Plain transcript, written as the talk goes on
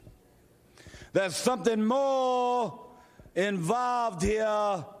There's something more involved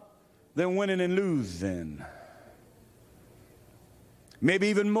here than winning and losing. Maybe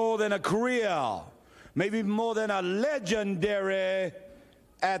even more than a career. Maybe even more than a legendary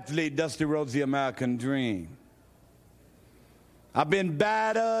athlete, Dusty Rhodes, the American Dream. I've been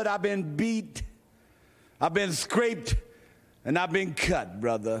battered, I've been beat, I've been scraped, and I've been cut,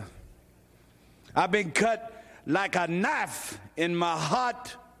 brother. I've been cut like a knife in my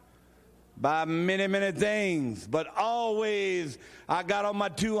heart by many, many things. But always I got on my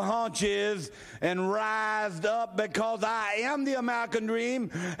two haunches and rised up because I am the American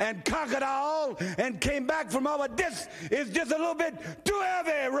Dream and conquered all and came back from all. But this is just a little bit too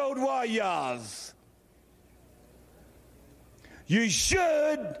heavy, Road Warriors. You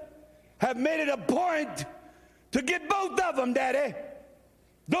should have made it a point to get both of them, Daddy.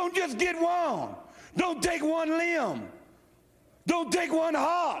 Don't just get one. Don't take one limb. Don't take one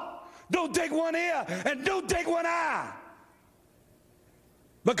heart. Don't take one ear. And don't take one eye.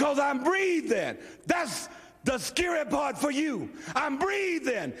 Because I'm breathing. That's the scary part for you. I'm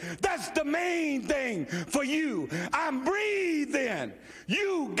breathing. That's the main thing for you. I'm breathing.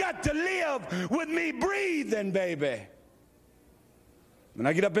 You got to live with me breathing, baby. When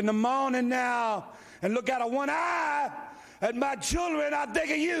I get up in the morning now and look out of one eye at my children, I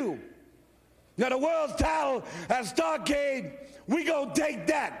think of you. Now the world's title at Starcade, we gonna take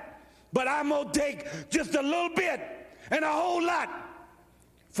that. But I'm gonna take just a little bit and a whole lot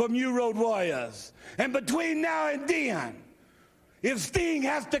from you, Road Warriors. And between now and then, if Sting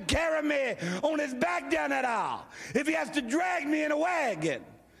has to carry me on his back down that aisle, if he has to drag me in a wagon,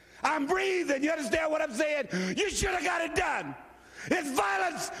 I'm breathing. You understand what I'm saying? You should have got it done. It's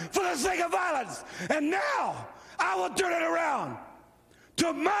violence for the sake of violence. And now I will turn it around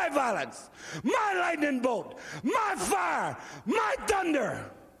to my violence, my lightning bolt, my fire, my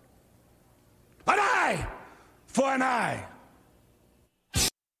thunder. An eye for an eye.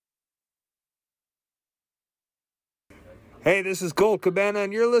 Hey, this is Colt Cabana,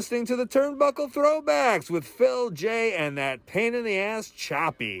 and you're listening to the Turnbuckle Throwbacks with Phil J. and that pain-in-the-ass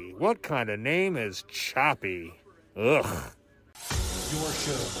Choppy. What kind of name is Choppy? Ugh. Your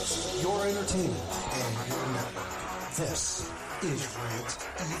shows, your entertainment, and your network. This is Rant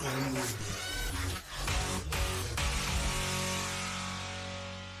EM Radio.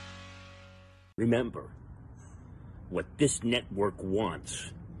 Remember, what this network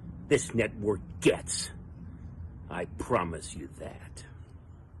wants, this network gets. I promise you that.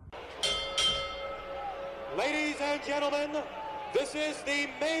 Ladies and gentlemen, this is the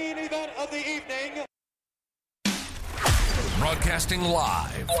main event of the evening. Broadcasting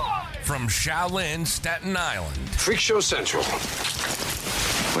live from Shaolin, Staten Island. Freak Show Central.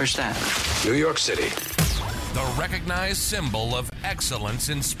 Where's that? New York City. The recognized symbol of excellence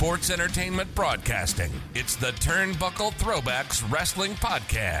in sports entertainment broadcasting. It's the Turnbuckle Throwbacks Wrestling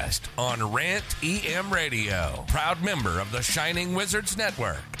Podcast on Rant EM Radio. Proud member of the Shining Wizards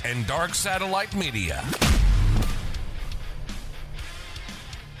Network and Dark Satellite Media.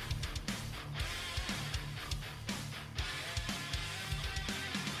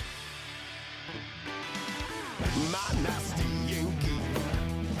 My nasty Yankee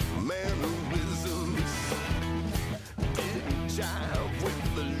mannerisms didn't jive with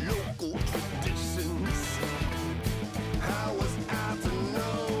the local traditions. How was I to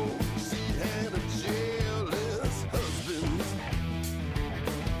know she had a jealous husband?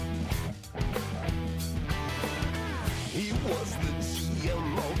 He was the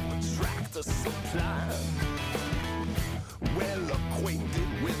GM of the Tractor Supply, well acquainted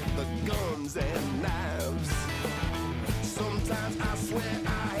with the guns and knives. Sometimes I swear I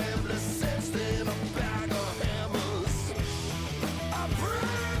have less sense than a bag of hammers. I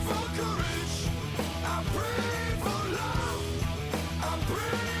pray for courage, I pray for love, I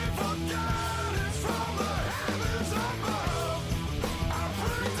pray for guidance from the heavens above. I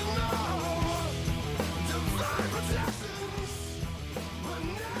pray to know divine protections, but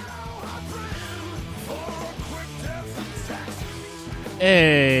now I pray for a quick death in Texas.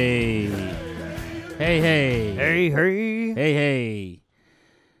 Hey. Hey, hey. Hey, hey. Hey, hey.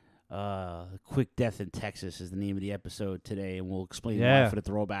 Quick Death in Texas is the name of the episode today, and we'll explain why for the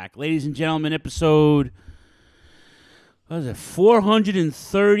throwback. Ladies and gentlemen, episode, what is it,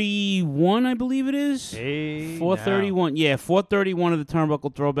 431, I believe it is? Hey, 431. Yeah, 431 of the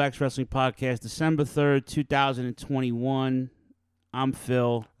Turnbuckle Throwbacks Wrestling Podcast, December 3rd, 2021. I'm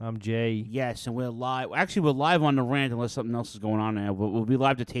Phil. I'm Jay. Yes, and we're live. Actually, we're live on the rant unless something else is going on now, but we'll be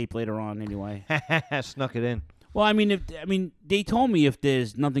live to tape later on anyway. Snuck it in. Well, I mean, they told me if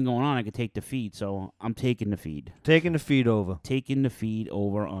there's nothing going on, I could take the feed. So I'm taking the feed. Taking the feed over. Taking the feed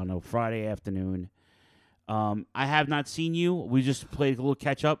over on a Friday afternoon. I have not seen you. We just played a little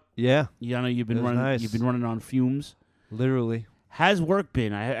catch up. Yeah. I know you've been running. Nice. You've been running on fumes. Literally. How's work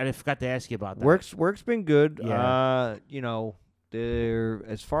been? I forgot to ask you about that. Work's been good. Yeah.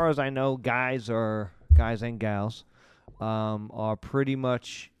 As far as I know, guys and gals are pretty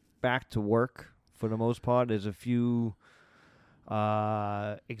much back to work for the most part. There's a few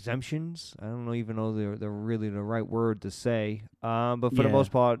exemptions. I don't even know they're really the right word to say. But for the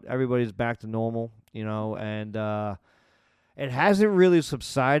most part, everybody's back to normal. And it hasn't really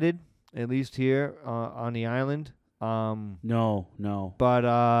subsided, at least here on the island. No.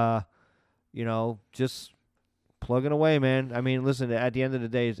 But just plugging away, man. I mean, listen, at the end of the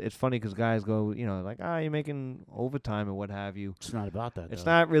day, it's funny because guys go, like, you're making overtime and what have you. It's not about that. It's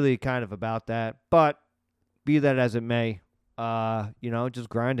not really kind of about that. But be that as it may, just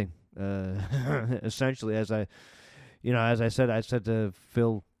grinding. Essentially, as I said to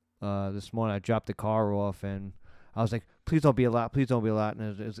Phil this morning, I dropped the car off and I was like, please don't be a lot. Please don't be a lot.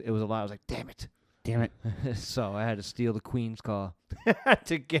 And it was a lot. I was like, damn it. So I had to steal the Queen's car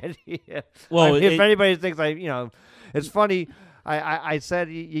to get here. Well, if anybody thinks it's funny. I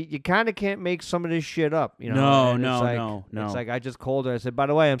said you kind of can't make some of this shit up. No. It's like I just called her. I said, by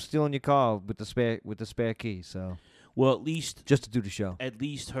the way, I'm stealing your car with the spare key. So well, at least just to do the show. At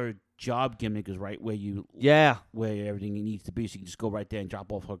least her job gimmick is right where where everything needs to be. So you can just go right there and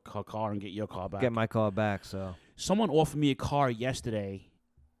drop off her car and get your car back. Get my car back. So someone offered me a car yesterday.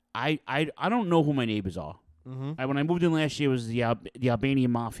 I don't know who my neighbors are. Mm-hmm. When I moved in last year, it was the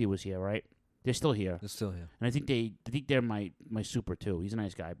Albanian Mafia was here, right? They're still here. And I think they're my super too. He's a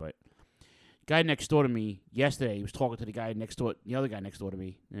nice guy, but guy next door to me yesterday, he was talking to the other guy next door to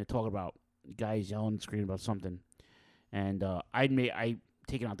me, and they're talking about guys yelling and screaming about something. And I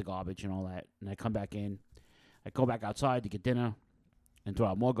taken out the garbage and all that, and I come back in. I go back outside to get dinner and throw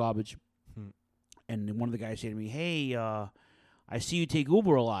out more garbage. And then one of the guys said to me, "Hey, I see you take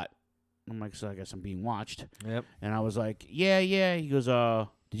Uber a lot." I'm like, so I guess I'm being watched. Yep. And I was like, yeah. He goes,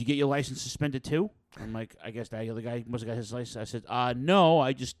 did you get your license suspended too? I'm like, I guess that other guy must have got his license. I said, no,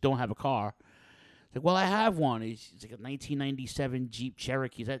 I just don't have a car. He's like, well, I have one. It's like a 1997 Jeep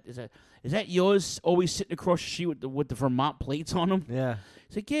Cherokee. Is that yours? Always sitting across the street with the Vermont plates on them? Yeah.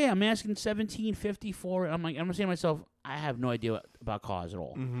 He's like, yeah, I'm asking $1,750 for it. I'm saying to myself, I have no idea about cars at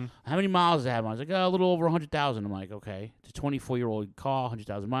all. Mm-hmm. How many miles does it have? I was like, a little over 100,000. I'm like, okay, it's a 24-year-old car,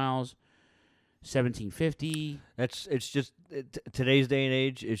 100,000 miles, $1,750. It's just today's day and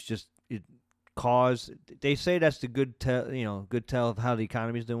age. It's just cars. They say that's the good tell of how the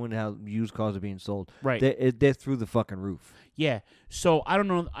economy's doing, how used cars are being sold. Right. They're through the fucking roof. Yeah. So I don't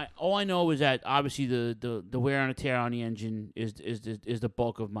know. All I know is that obviously the wear and tear on the engine is the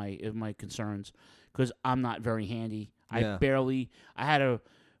bulk of my concerns, because I'm not very handy. Yeah. I had to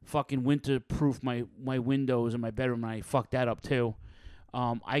fucking winter-proof my windows in my bedroom, and I fucked that up too.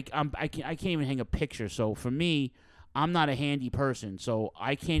 I can't even hang a picture. So for me, I'm not a handy person. So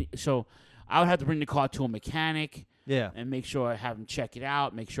I can't. So I would have to bring the car to a mechanic. Yeah. And make sure I have them check it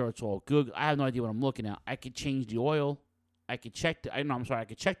out. Make sure it's all good. I have no idea what I'm looking at. I could change the oil. I could check I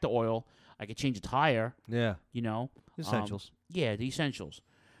could check the oil. I could change a tire. Yeah. Essentials. The essentials.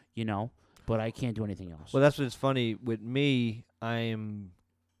 But I can't do anything else. Well, that's what's funny with me. I am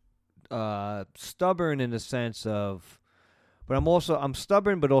stubborn in the sense of, but I'm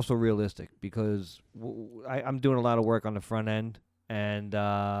stubborn, but also realistic, because I'm doing a lot of work on the front end, and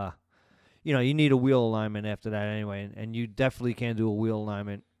you need a wheel alignment after that anyway, and you definitely can't do a wheel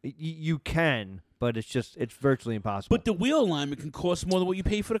alignment. You can, but it's virtually impossible. But the wheel alignment can cost more than what you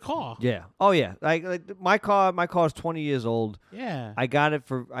pay for the car. Yeah. Oh yeah. Like my car is 20 years old. Yeah. I got it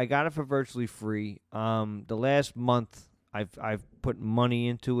for virtually free. The last month I've put money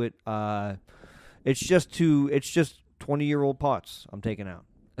into it. It's just 20-year-old parts I'm taking out,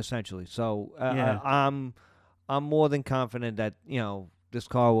 essentially. So I'm more than confident that this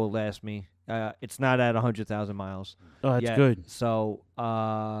car will last me. It's not at 100,000 miles. Oh, that's good. So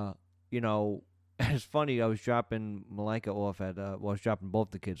it's funny. I was dropping Malika off I was dropping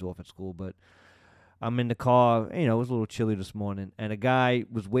both the kids off at school, but I'm in the car. It was a little chilly this morning, and a guy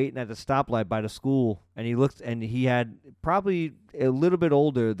was waiting at the stoplight by the school, and he looked, and he had probably a little bit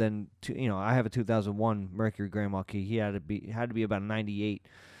older than I have a 2001 Mercury Grand Marquis. He had to be about 98.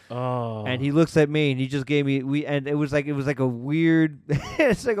 Oh. And he looks at me, and he just gave me and it was like a weird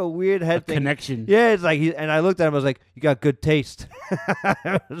it's like a weird head thing. Connection. Yeah, it's like and I looked at him, I was like, you got good taste.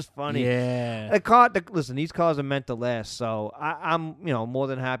 It was funny. Yeah. Listen, these cars are meant to last, so I'm more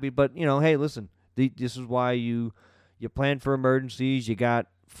than happy, but hey, listen, This is why you plan for emergencies. You got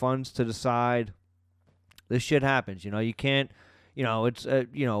funds to the side. This shit happens. You can't. It's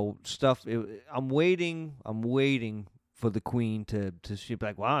stuff. I'm waiting for the Queen to she'd be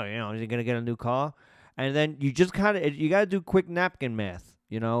like, wow, is he gonna get a new car? And then you just kind of you gotta do quick napkin math,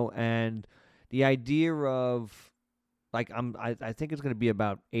 and the idea of like I think it's gonna be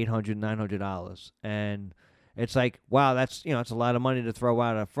about $800, $900, and it's like, wow, that's it's a lot of money to throw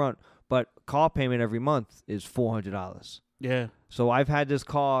out up front, but car payment every month is $400. Yeah. So I've had this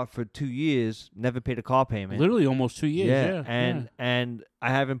car for 2 years, never paid a car payment. Literally almost 2 years. Yeah. And I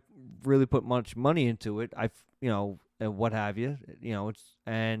haven't really put much money into it. And what have you.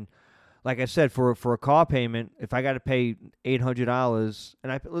 And like I said, for a car payment, if I got to pay $800,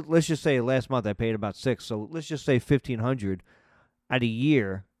 and let's just say last month I paid about $600, so let's just say $1,500 at a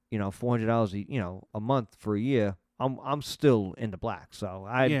year. $400 a month for a year. I'm still in the black, so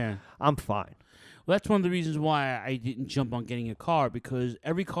I'm fine. Well, that's one of the reasons why I didn't jump on getting a car, because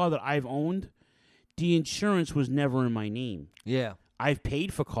every car that I've owned, the insurance was never in my name. Yeah. I've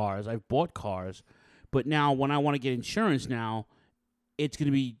paid for cars. I've bought cars. But now when I want to get insurance now, it's going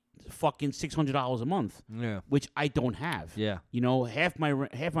to be fucking $600 a month. Yeah. Which I don't have. Yeah. Half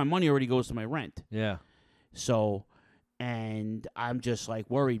my money already goes to my rent. Yeah. So, and I'm just like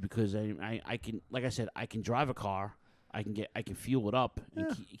worried because I can, like I said, I can drive a car. I can fuel it up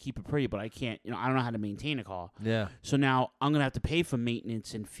and keep it pretty, but I can't, I don't know how to maintain a car. Yeah. So now I'm going to have to pay for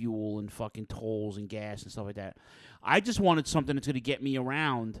maintenance and fuel and fucking tolls and gas and stuff like that. I just wanted something that's going to get me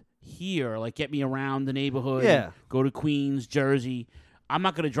around here, like get me around the neighborhood. Yeah. Go to Queens, Jersey. I'm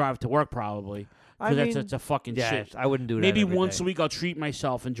not going to drive to work probably. Because that's a fucking shit. I wouldn't do that. Maybe every once day. a week I'll treat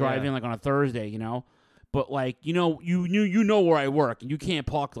myself and drive in like on a Thursday, But like, you know where I work, and you can't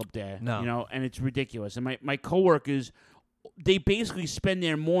park up there. No. And it's ridiculous. And my coworkers, they basically spend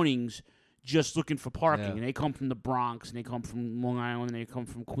their mornings just looking for parking. Yeah. And they come from the Bronx, and they come from Long Island, and they come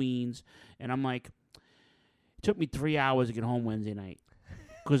from Queens. And I'm like, it took me 3 hours to get home Wednesday night.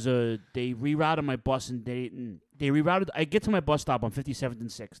 Because they rerouted my bus, and they rerouted. I get to my bus stop on 57th and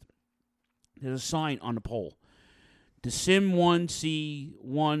 6th. There's a sign on the pole. The Sim 1C,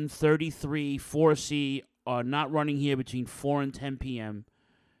 133, 4C are not running here between 4 and 10 p.m.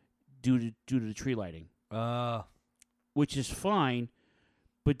 due to the tree lighting. Which is fine,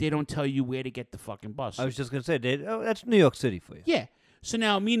 but they don't tell you where to get the fucking bus. I was just going to say, that's New York City for you. Yeah. So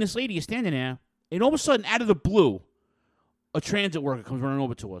now me and this lady are standing there, and all of a sudden, out of the blue, a transit worker comes running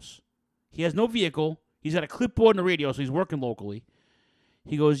over to us. He has no vehicle. He's got a clipboard and a radio, so he's working locally.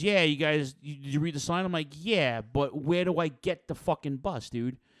 He goes, yeah, you guys, did you read the sign? I'm like, yeah, but where do I get the fucking bus,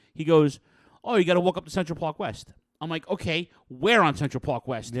 dude? He goes, oh, you got to walk up to Central Park West. I'm like, okay, where on Central Park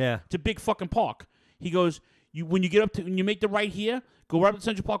West? Yeah. It's a big fucking park. He goes, when you make the right here, go right up to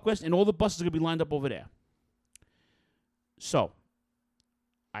Central Park West, and all the buses are going to be lined up over there. So,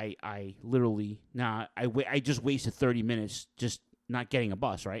 I literally, I just wasted 30 minutes just not getting a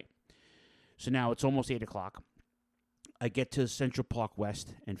bus, right? So now it's almost 8 o'clock. I get to Central Park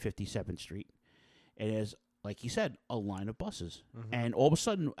West and 57th Street. It is, like he said, a line of buses. Mm-hmm. And all of a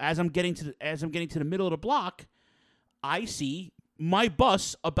sudden, as I'm getting to the middle of the block, I see my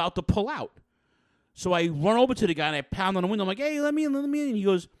bus about to pull out. So I run over to the guy and I pound on the window. I'm like, hey, let me in. And he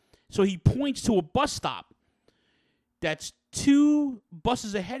goes, so he points to a bus stop that's 2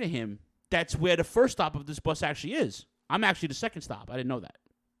 buses ahead of him. That's where the first stop of this bus actually is. I'm actually the second stop. I didn't know that.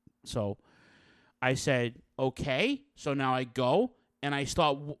 So I said, okay. So now I go and I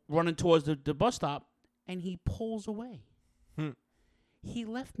start running towards the bus stop, and he pulls away. He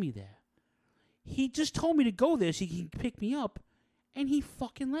left me there. He just told me to go there so he can pick me up, and he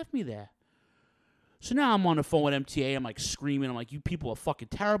fucking left me there. So now I'm on the phone with MTA. I'm like screaming. I'm like, you people are fucking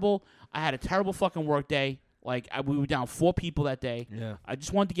terrible. I had a terrible fucking work day. Like, we were down 4 people that day. Yeah. I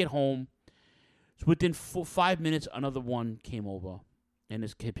just wanted to get home. So within 5 minutes, another one came over, and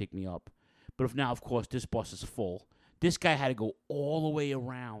this kid picked me up. But of course, this bus is full. This guy had to go all the way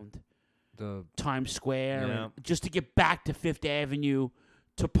around the Times Square and just to get back to Fifth Avenue,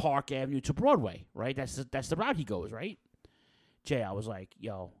 to Park Avenue, to Broadway, right? That's the route he goes, right? Jay, I was like,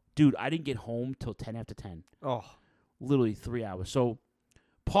 yo, dude, I didn't get home till 10 after 10. Oh. Literally 3 hours. So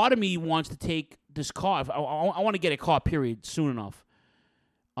part of me wants to take this car. I want to get a car, period, soon enough,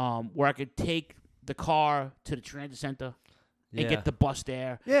 where I could take the car to the transit center and get the bus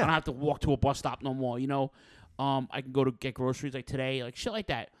there. Yeah. I don't have to walk to a bus stop no more, I can go to get groceries like today, like shit like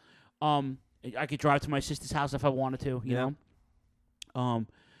that. I could drive to my sister's house if I wanted to, you know.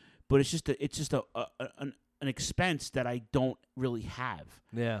 But it's just an expense that I don't really have.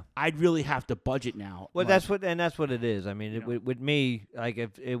 Yeah, I'd really have to budget now. Well, that's what it is. I mean, with me, like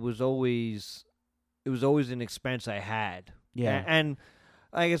if it was always always an expense I had. Yeah. And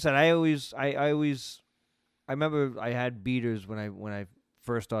like I said, I remember I had beaters when I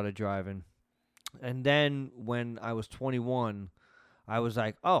first started driving. And then when I was 21, I was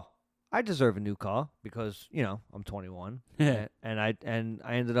like, "Oh, I deserve a new car because, I'm 21." Yeah. and I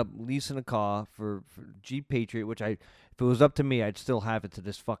ended up leasing a car for Jeep Patriot, which if it was up to me, I'd still have it to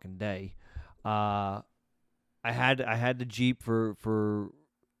this fucking day. I had the Jeep for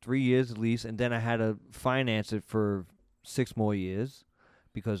 3 years at least, and then I had to finance it for 6 more years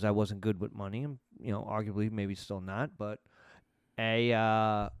because I wasn't good with money. Arguably maybe still not, but and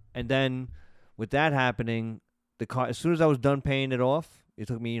then with that happening, the car, as soon as I was done paying it off, it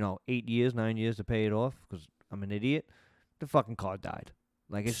took me 9 years to pay it off because I'm an idiot. The fucking car died.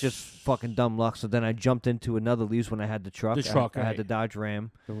 Like, it's just fucking dumb luck. So then I jumped into another lease when I had the truck. I had the Dodge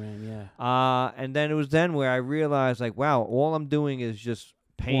Ram. The Ram, yeah. And then it was then where I realized, like, wow, all I'm doing is just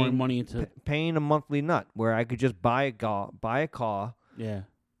pouring money into paying a monthly nut where I could just buy a car, yeah,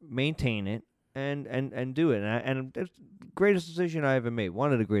 maintain it, and do it. And it's the greatest decision I ever made.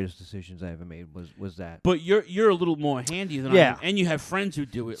 One of the greatest decisions I ever made was that. But you're a little more handy than I am, and you have friends who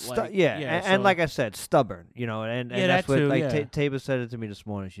do it. And like I said, stubborn. And that's what Taba said it to me this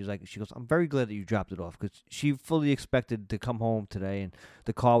morning. She goes, "I'm very glad that you dropped it off because she fully expected to come home today and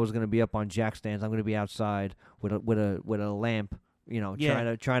the car was going to be up on jack stands. I'm going to be outside with a lamp,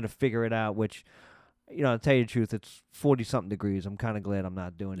 trying to figure it out, which." To tell you the truth, it's 40-something degrees. I'm kind of glad I'm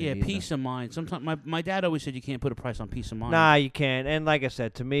not doing it. Yeah, peace of mind. Sometimes my dad always said you can't put a price on peace of mind. Nah, you can't. And like I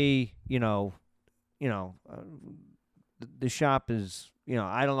said, to me, the shop is,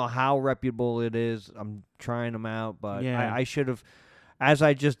 I don't know how reputable it is. I'm trying them out, but I should have. As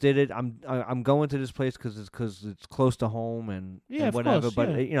I just did it, I'm going to this place because it's close to home and whatever. Course,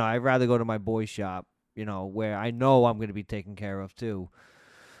 but I'd rather go to my boy's shop, where I know I'm going to be taken care of too.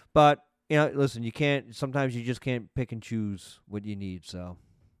 But. Listen, sometimes you just can't pick and choose what you need, so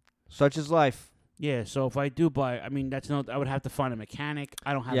such is life. Yeah, so if I do buy, I would have to find a mechanic.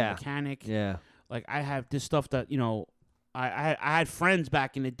 I don't have a mechanic. Yeah. Like, I have this stuff that, I had friends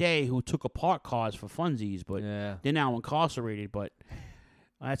back in the day who took apart cars for funsies, but they're now incarcerated, but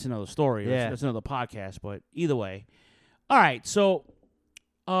that's another story. Yeah. That's another podcast, but either way. All right, so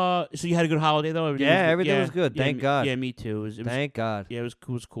you had a good holiday though. Everything was good. Thank God. Yeah, me too. Thank God. Yeah, it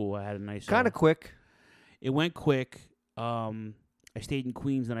was cool. I had a nice. Kind of quick. It went quick. I stayed in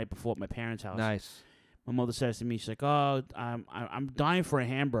Queens the night before at my parents' house. Nice. My mother says to me, she's like, "Oh, I'm dying for a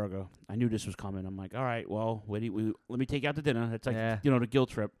hamburger." I knew this was coming. I'm like, "All right, well, let me take you out to dinner." It's like the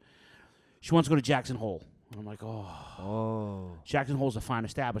guilt trip. She wants to go to Jackson Hole. I'm like, oh. Jackson Hole's a fine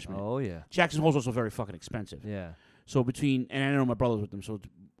establishment. Oh yeah. Jackson Hole's also very fucking expensive. Yeah. So and I know my brother's with them, so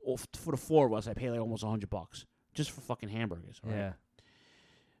for the 4 of us, I paid like almost $100 just for fucking hamburgers. Right? Yeah.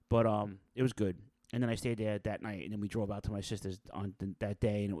 But it was good. And then I stayed there that night, and then we drove out to my sister's on that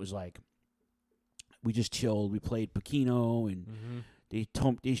day, and it was like we just chilled. We played Pacino, and they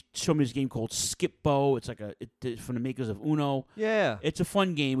showed me this game called Skip-Bo. It's like from the makers of Uno. Yeah. It's a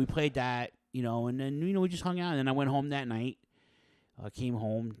fun game. We played that, and then we just hung out. And then I went home that night. Came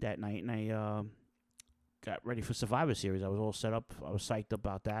home that night, and I got ready for Survivor Series. I was all set up. I was psyched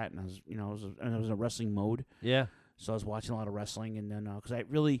about that, and I was in a wrestling mode. Yeah. So I was watching a lot of wrestling, and then because I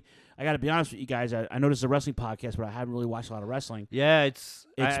got to be honest with you guys, I know this is a wrestling podcast, but I haven't really watched a lot of wrestling. Yeah,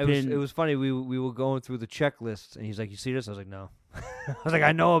 it was funny. We were going through the checklist, and he's like, "You see this?" I was like, "No." I was like,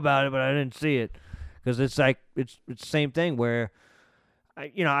 "I know about it, but I didn't see it," because it's like it's the same thing where.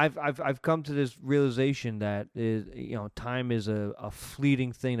 I've come to this realization that time is a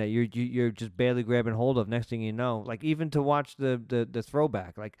fleeting thing that you're just barely grabbing hold of. Next thing you know, like even to watch the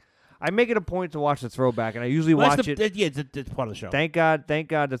throwback, like I make it a point to watch the throwback, and I usually watch it. Yeah, it's part of the show. Thank God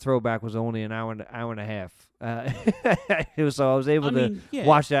the throwback was only an hour and a half. So I was able to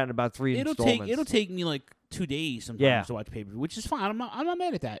watch that in about 3 installments. It'll take me like 2 days sometimes to watch pay-per-view, which is fine. I'm not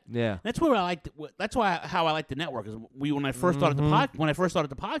mad at that. Yeah, that's where how I like the network. Is when I first started the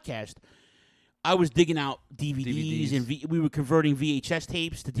podcast, I was digging out DVDs. And we were converting VHS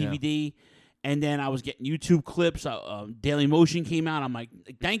tapes to DVD, and then I was getting YouTube clips. Daily Motion came out. I'm like,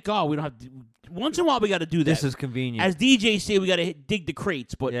 thank God we don't have. Once in a while, we got to do that. This is convenient. As DJs say, we got to dig the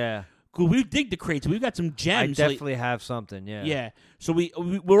crates, but we dig the crates. We've got some gems. I definitely have something. Yeah. Yeah. So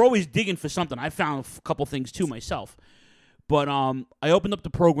we're always digging for something. I found a couple things too myself, but I opened up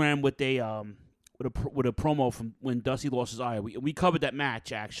the program with a promo from when Dusty lost his eye. We covered that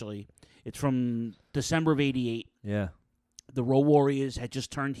match actually. It's from December of '88. Yeah. The Road Warriors had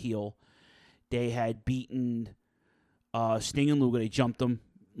just turned heel. They had beaten Sting and Luger. They jumped them,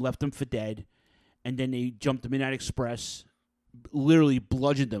 left them for dead, and then they jumped the Midnight Express. literally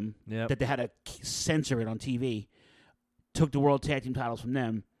bludgeoned them. Yep. That they had to censor it on TV. Took the World Tag Team titles from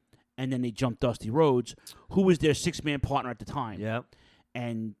them, and then they jumped Dusty Rhodes, who was their 6-man partner at the time. Yep.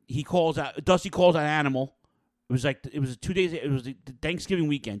 And Dusty calls out Animal. It was 2 days. It was the Thanksgiving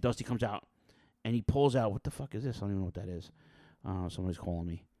weekend. Dusty comes out, and he pulls out. What the fuck is this? I don't even know what that is. Somebody's calling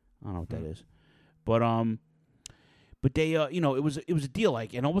me. I don't know what that is. But they, it was a deal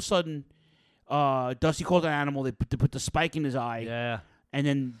like, and all of a sudden, Dusty calls out Animal. They put the spike in his eye. Yeah. And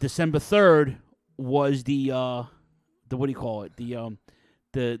then December 3rd was the what do you call it?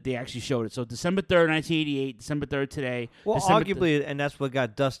 They actually showed it. So December 3rd, 1988, December 3rd today. Well, December arguably, and that's what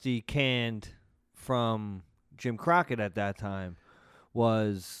got Dusty canned from Jim Crockett at that time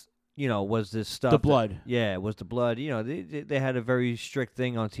was this stuff. The blood. It was the blood. They had a very strict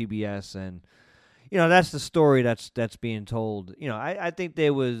thing on TBS, and that's the story that's being told. I think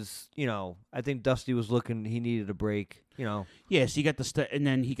there was, I think Dusty was looking. He needed a break. Yeah, so he got and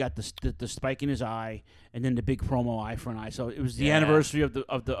then he got the spike in his eye, and then the big promo eye for an eye. So it was the anniversary of the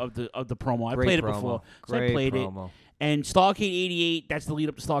promo. I played it before, so I played it. And Starrcade '88, that's the lead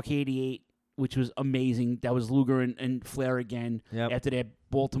up to Starrcade '88, which was amazing. That was Luger and Flair again after their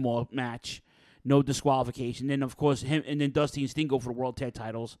Baltimore match, no disqualification. Then of course and then Dusty and Sting go for the World Tag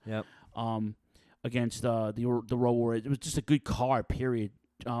Titles. Yep. Against the Road Warriors. It was just a good card. Period.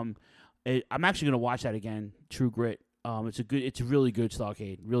 I'm actually gonna watch that again. True Grit. It's a really good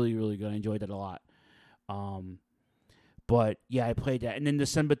Starrcade. Really, really good. I enjoyed that a lot. But yeah, I played that. And then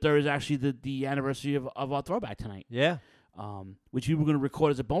December 3rd is actually the anniversary of our throwback tonight. Yeah. Which we were going to record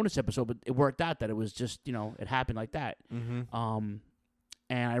as a bonus episode, but it worked out that it was just, it happened like that. Mm-hmm.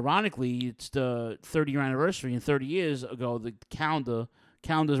 And ironically, it's the 30-year anniversary, and 30 years ago, the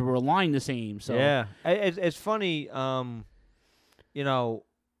calendars were aligned the same. So yeah, it's funny.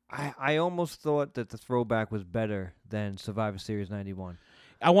 I almost thought that the throwback was better than Survivor Series 91.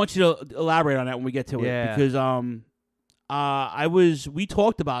 I want you to elaborate on that when we get to it, because we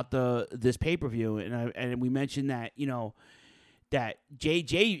talked about this pay-per-view, and we mentioned that that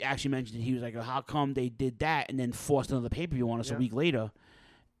JJ actually mentioned it. He was like, how come they did that and then forced another pay-per-view on us a week later?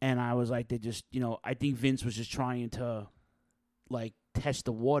 And I was like, they just I think Vince was just trying to like test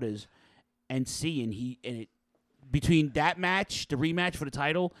the waters and see, and between that match, the rematch for the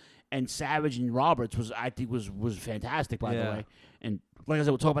title, and Savage and Roberts was fantastic, by the way. And like I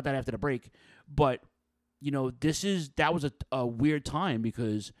said, we'll talk about that after the break. But that was a weird time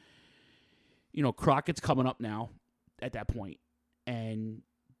because Crockett's coming up now at that point, and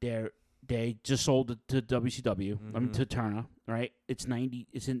they just sold it to WCW. I mean to Turner, right? It's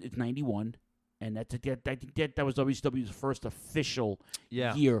 91, and I think that was WCW's first official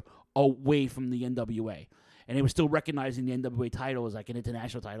year away from the NWA. And they were still recognizing the NWA title as like an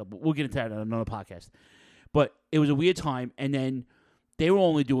international title, but we'll get into that on another podcast. But it was a weird time, and then they were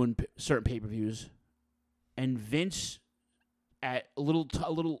only doing certain pay-per-views, and Vince, at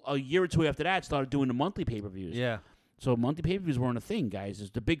a year or two after that, started doing the monthly pay-per-views. Yeah. So monthly pay-per-views weren't a thing, guys.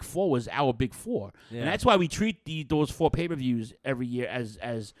 The Big Four was our Big Four, and that's why we treat those 4 pay-per-views every year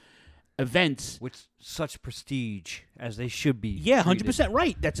as events with such prestige as they should be. Yeah, 100%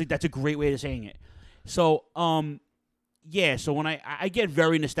 right. That's a great way of saying it. So, so when I get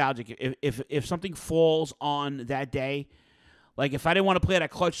very nostalgic if something falls on that day, like if I didn't want to play that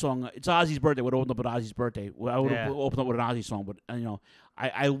Clutch song, it's Ozzy's birthday. I would open up with Ozzy's birthday. I would open up with an Ozzy song. But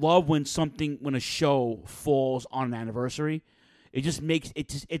I love when a show falls on an anniversary. It just makes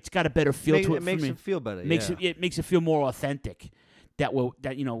it's got a better feel to it. It makes for me. it feel better. It makes it feel more authentic.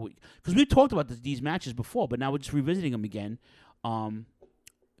 Because we talked about these matches before, but now we're just revisiting them again.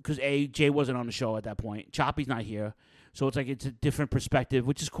 Because Jay wasn't on the show at that point. Choppy's not here. So it's like it's a different perspective,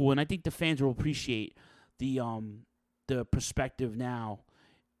 which is cool. And I think the fans will appreciate the perspective now.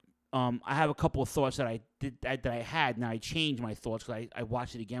 I have a couple of thoughts that I did that I had, and I changed my thoughts because I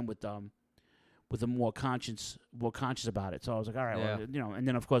watched it again with a more conscious about it. So I was like, all right, well, and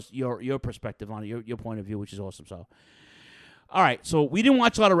then of course your perspective on it, your point of view, which is awesome. So, all right, so we didn't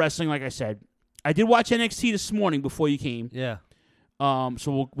watch a lot of wrestling, like I said. I did watch NXT this morning before you came. Yeah.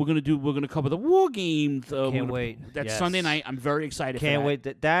 So we're gonna cover the War Games. Can't wait. That's Sunday night. I'm very excited. Can't for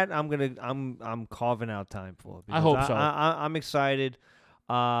wait. That I'm carving out time for. I hope so. I'm excited.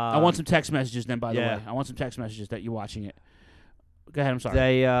 I want some text messages. Then, by the way, I want some text messages that you're watching it. Go ahead. I'm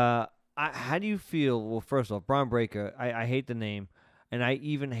sorry. How do you feel? Well, first off, Braun Breaker. I hate the name, and I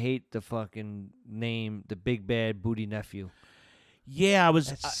even hate the fucking name, the Big Bad Booty Nephew. Yeah, I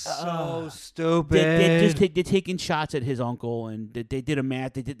was so stupid. They're taking shots at his uncle, and they did a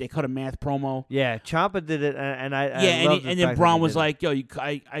math. They cut a math promo. Yeah, Ciampa did it, and I and then Braun was like, "Yo,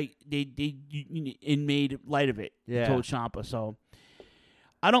 they made light of it." Yeah. He told Ciampa. So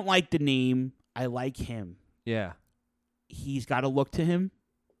I don't like the name. I like him. Yeah, He's got a look to him.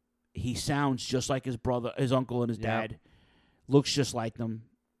 He sounds just like his brother, his uncle, and his dad. Looks just like them,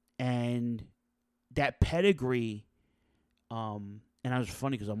 and that pedigree. And I was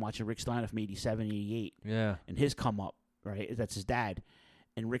funny because I'm watching Rick Steiner from 87, 88. Yeah. And his come up, right? That's his dad.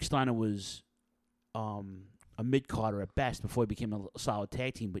 And Rick Steiner was a mid-carder at best before he became a solid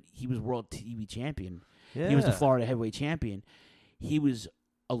tag team, but he was world TV champion. Yeah. He was the Florida heavyweight champion. He was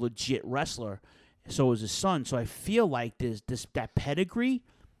a legit wrestler. So was his son. So I feel like that pedigree,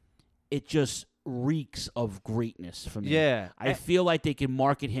 it just reeks of greatness for me. Yeah. I feel like they can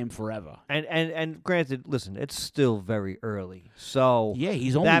market him forever. And granted, listen, it's still very early. So yeah,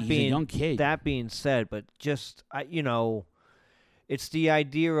 he's a young kid. That being said, but just it's the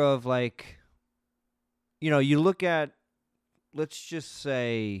idea of like, you look at, let's just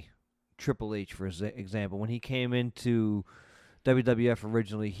say Triple H for example. When he came into WWF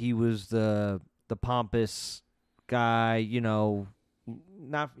originally, he was the pompous guy,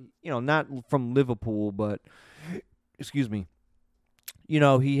 not from Liverpool, but excuse me.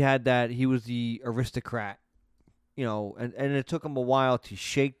 He had that. He was the aristocrat, and it took him a while to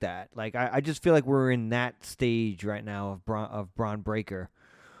shake that. Like I just feel like we're in that stage right now of Braun Breaker,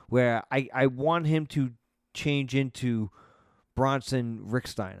 where I want him to change into Bronson Rick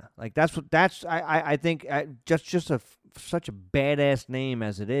Steiner. Like I think just such a badass name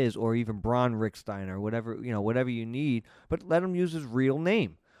as it is, or even Braun Rick Steiner, whatever you need, but let him use his real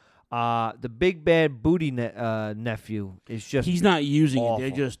name. The big bad booty nephew is just he's not using awful.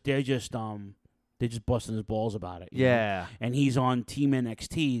 it. They're just busting his balls about it. you Yeah. know? And he's on Team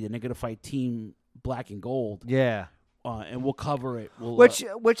NXT, and they're gonna fight Team Black and Gold. Yeah. And we'll cover it. We'll, Which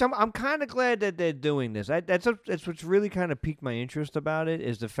I'm kind of glad that they're doing this. That's what's really kind of piqued my interest about it,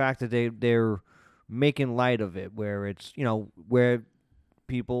 is the fact that they're making light of it, where it's where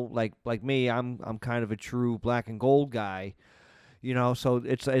people like me, I'm kind of a true Black and Gold guy. So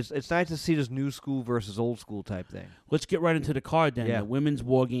it's nice to see this new school versus old school type thing. Let's get right into the card then. Yeah. The women's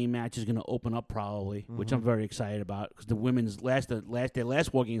war game match is going to open up probably, which I'm very excited about because the women's their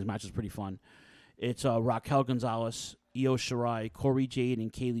last war games match was pretty fun. It's Raquel Gonzalez, Io Shirai, Corey Jade,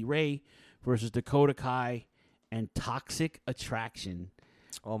 and Kaylee Ray versus Dakota Kai and Toxic Attraction.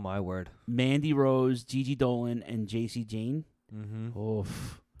 Oh my word! Mandy Rose, Gigi Dolan, and JC Jane. Mm-hmm.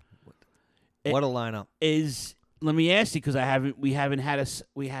 Oof. What a lineup! Let me ask you because we haven't had a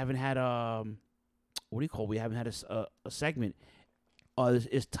segment.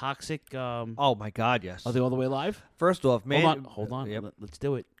 Is Toxic? Oh my God, yes. Are they all the way live? First off, man, hold on. Yep. Let's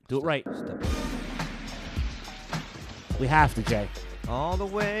do it. Do it right. We have to, Jay. All the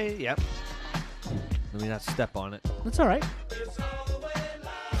way. Yep. Let me not step on it. That's all right.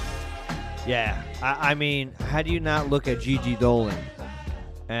 Yeah, I mean, how do you not look at Gigi Dolan?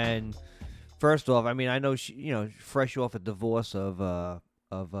 And first off, I mean, I know she, fresh off a divorce of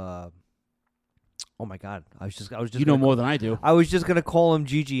oh my God, I was just you know more than I do. I was just gonna call him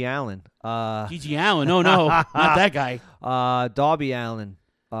Gigi Allen. Gigi Allen? No, not that guy. Darby Allen.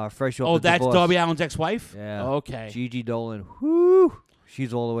 Fresh off. Oh, the that's divorce. Darby Allen's ex-wife. Yeah. Okay. Gigi Dolan. Whoo.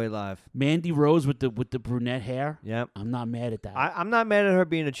 She's all the way live. Mandy Rose with the brunette hair. Yep. I'm not mad at that. I'm not mad at her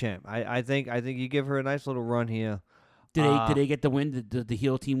being a champ. I think you give her a nice little run here. Did they get the win? The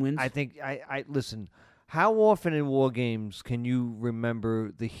heel team wins? I think I listen. How often in war games can you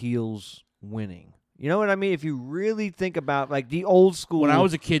remember the heels winning? You know what I mean? If you really think about like the old school. When I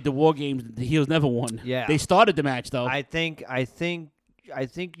was a kid, the war games, the heels never won. Yeah. They started the match though. I think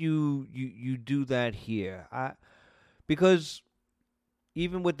you do that here. Because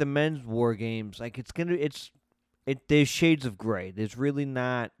even with the men's war games, like there's shades of gray. There's really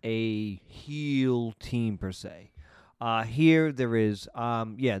not a heel team per se. Here there is.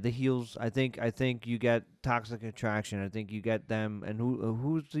 The heels. I think you get Toxic Attraction. I think you get them. And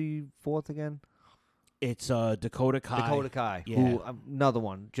who's the fourth again? It's Dakota Kai. Dakota Kai. Yeah. Who another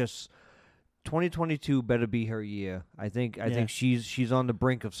one. Just 2022 better be her year. I think she's on the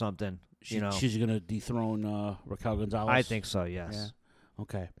brink of something. She's gonna dethrone Raquel Gonzalez. I think so. Yes. Yeah.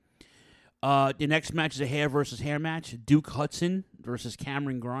 Okay. The next match is a hair versus hair match. Duke Hudson versus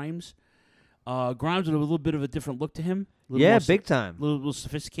Cameron Grimes. Grimes with a little bit of a different look to him. Yeah, big time. A little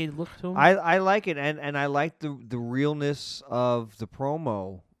sophisticated look to him. I like it, and I like the realness of the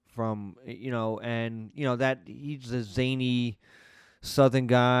promo from that he's a zany Southern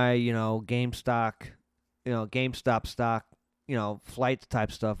guy. GameStop stock. flight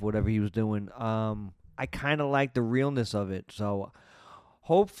type stuff, whatever he was doing. I kind of like the realness of it. So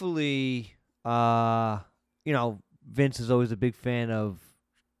hopefully, Vince is always a big fan of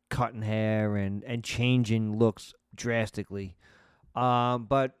cutting hair and changing looks drastically.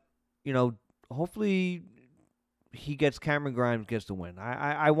 But hopefully Cameron Grimes gets the win.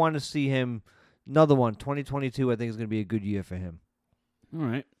 I want to see him, another one, 2022, I think is going to be a good year for him. All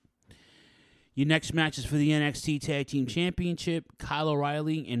right. Your next match is for the NXT Tag Team Championship. Kyle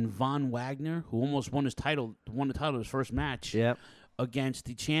O'Reilly and Von Wagner, who almost won the title of his first match, against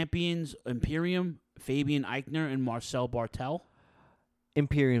the champions Imperium, Fabian Eichner and Marcel Bartel.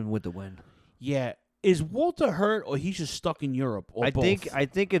 Imperium with the win. Yeah. Is Walter hurt, or he's just stuck in Europe, or both? I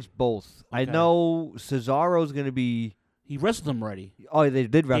think it's both. Okay. I know Cesaro's going to be. He wrestled them already. Oh, they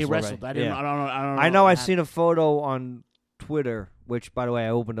did wrestle. They wrestled. Already. I don't know. I know. I've seen a photo on Twitter, which, by the way, I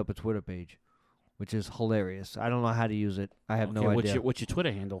opened up a Twitter page, which is hilarious. I don't know how to use it. I have no idea. What's your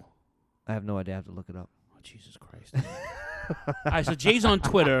Twitter handle? I have no idea. I have to look it up. Oh, Jesus Christ. All right, so Jay's on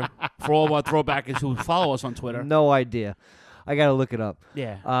Twitter for all of our throwbackers who follow us on Twitter. No idea. I got to look it up.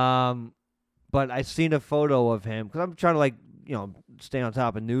 Yeah. But I seen a photo of him because I'm trying to stay on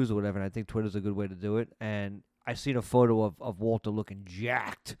top of news or whatever, and I think Twitter's a good way to do it. And I seen a photo of Walter looking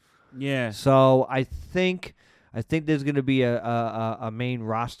jacked. Yeah. So I think there's going to be a main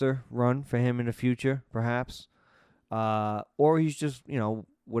roster run for him in the future, perhaps, or he's just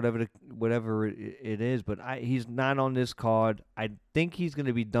whatever it is. But he's not on this card. I think he's going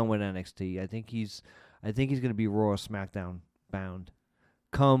to be done with NXT. I think he's going to be Raw or SmackDown bound.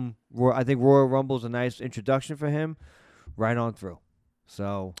 I think Royal Rumble's a nice introduction for him, right on through.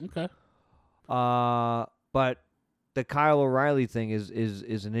 So okay. But the Kyle O'Reilly thing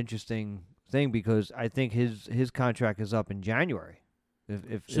is an interesting thing because I think his contract is up in January.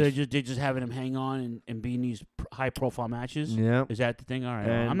 They're just having him hang on and be in these high profile matches. Yeah, is that the thing? All right,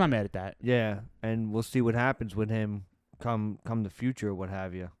 I'm not mad at that. Yeah, and we'll see what happens with him come the future or what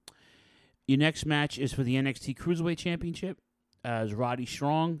have you. Your next match is for the NXT Cruiserweight Championship. As Roddy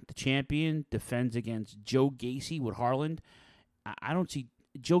Strong, the champion, defends against Joe Gacy with Harland. I don't see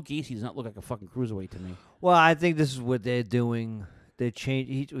Joe Gacy does not look like a fucking cruiserweight to me. Well, I think this is what they're doing. They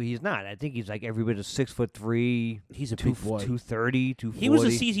change. He's not. I think he's like every bit of 6'3". He's a big boy. 230, 240. He was a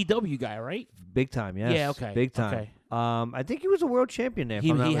CZW guy, right? Big time, yes. Yeah, okay. Big time. Okay. I think he was a world champion there. If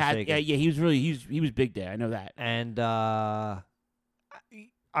I'm not mistaken. He was really he was big there. I know that. And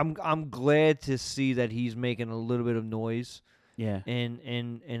I'm glad to see that he's making a little bit of noise. Yeah.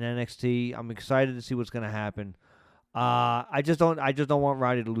 In NXT, I'm excited to see what's going to happen. I just don't want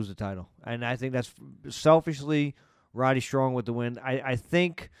Roddy to lose the title, and I think that's selfishly Roddy Strong with the win. I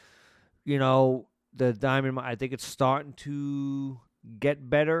think, the Diamond. I think it's starting to get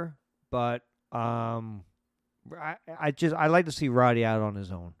better, but I like to see Roddy out on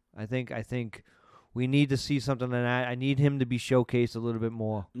his own. I think we need to see something like that. I need him to be showcased a little bit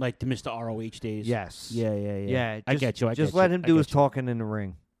more. Like the Mr. ROH days. Yes. Yeah. I get you. Just let him do his talking in the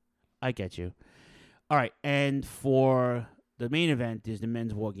ring. I get you. All right. And for the main event is the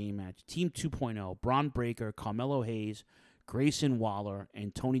men's war game match. Team 2.0, Braun Breaker, Carmelo Hayes, Grayson Waller,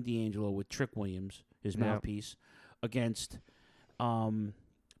 and Tony D'Angelo with Trick Williams, his mouthpiece, against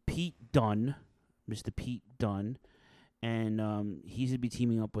Pete Dunne, Mr. Pete Dunne. And he's going to be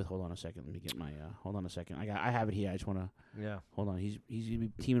teaming up with. Hold on a second. Let me get my. Hold on a second. I have it here. I just want to. Yeah. Hold on. He's going to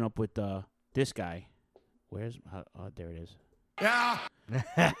be teaming up with this guy. Where's? There it is. Yeah.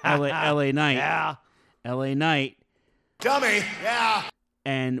 LA Knight. Yeah. LA Knight. Dummy. Yeah.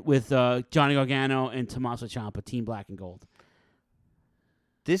 And with Johnny Gargano and Tommaso Ciampa, Team Black and Gold.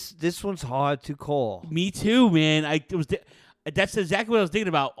 This one's hard to call. Me too, man. That's exactly what I was thinking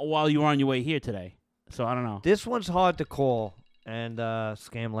about while you were on your way here today. So I don't know. This one's hard to call, and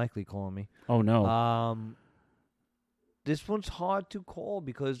Scam likely calling me. Oh no. This one's hard to call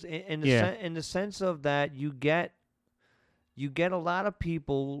because in the sense of that you get a lot of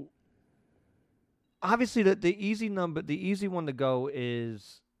people. Obviously, the easy one to go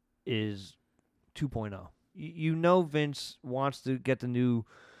is 2.0. Vince wants to get the new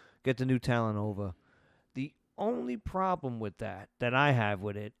talent over. The only problem with that I have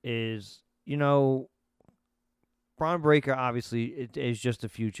with it is, Braun Breaker, obviously, it is just the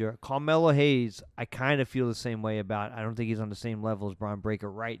future. Carmelo Hayes, I kind of feel the same way about. I don't think he's on the same level as Braun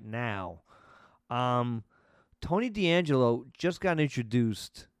Breaker right now. Tony D'Angelo just got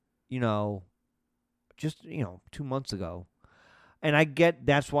introduced, 2 months ago, and I get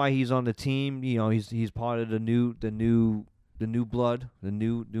that's why he's on the team. He's part of the new blood, the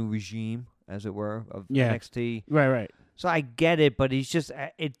new regime, as it were, of NXT. Right. So I get it, but he's just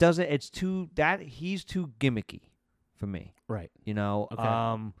he's too gimmicky for me. Right. You know.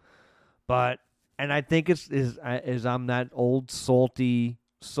 Okay. But and I think is I'm that old salty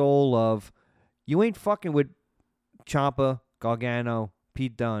soul of you ain't fucking with Ciampa, Gargano,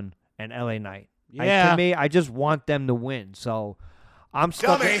 Pete Dunne, and LA Knight. Yeah. To me, I just want them to win. So I'm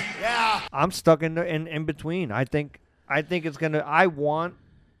stuck. I'm stuck in between. I think it's gonna. I want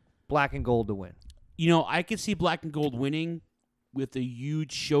Black and Gold to win. You know, I could see Black and Gold winning with a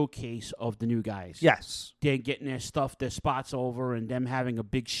huge showcase of the new guys. Yes. They're getting their spots over and them having a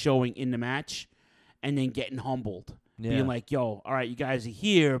big showing in the match and then getting humbled. Yeah. Being like, yo, all right, you guys are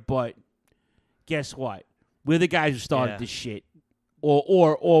here, but guess what? We're the guys who started this shit.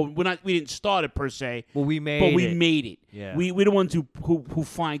 Or we didn't start it per se. Well, we made it. Yeah. We're the ones who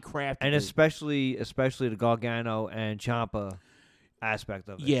find craft. And especially the Gargano and Ciampa aspect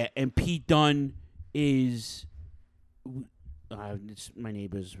of it. Yeah, and Pete Dunne is my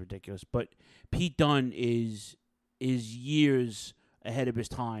neighbor's ridiculous, but Pete Dunne is years ahead of his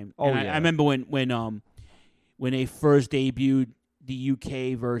time. Oh, and I remember when they first debuted the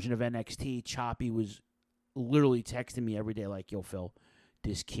UK version of NXT, Choppy was literally texting me every day like, "Yo, Phil,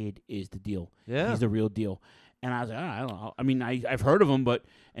 this kid is the deal. Yeah. He's the real deal." And I was like, I don't know. I mean, I've heard of him,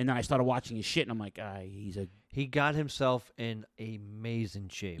 and then I started watching his shit, and I'm like, he got himself in amazing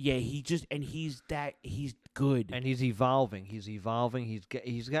shape. Yeah, he's good, and he's evolving. He's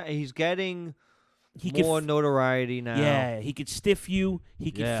getting more notoriety now. Yeah, he could stiff you. He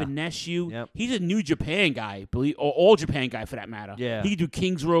could finesse you. Yep. He's a New Japan guy, or all Japan guy for that matter. Yeah, he could do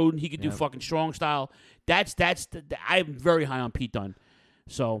King's Road. He could do fucking Strong Style. I'm very high on Pete Dunne.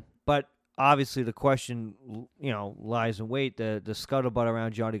 So, but obviously the question, lies in wait. The scuttlebutt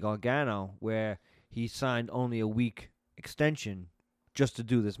around Johnny Gargano, where he signed only a week extension just to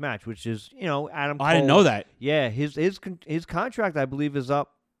do this match, which is Adam Cole. I didn't know that. Yeah, his contract I believe is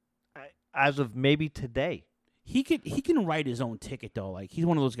up as of maybe today. He can write his own ticket though. Like he's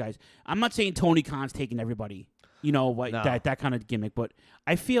one of those guys. I'm not saying Tony Khan's taking everybody, that kind of gimmick, but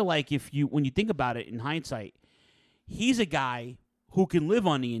I feel like when you think about it in hindsight, he's a guy who can live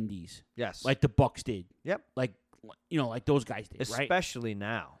on the indies. Yes. Like the Bucks did. Yep. Like like those guys did, right? Especially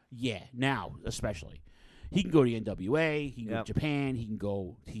now. Yeah, now especially. He can go to the NWA, he can go to Japan, he can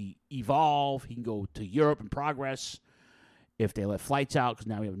go to Evolve, he can go to Europe and Progress if they let flights out, because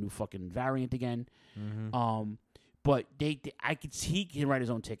now we have a new fucking variant again. Mm-hmm. But I could see he can write his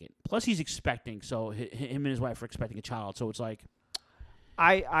own ticket. Plus he's expecting, so him and his wife are expecting a child, so it's like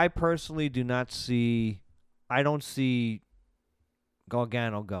I personally I don't see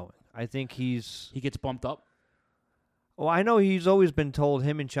Gargano going. I think he gets bumped up. Well, I know he's always been told,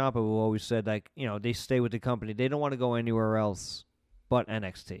 him and Ciampa have always said, like, they stay with the company. They don't want to go anywhere else but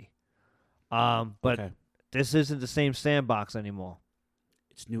NXT. But this isn't the same sandbox anymore.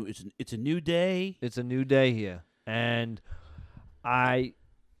 It's new. It's a new day. It's a new day here. And I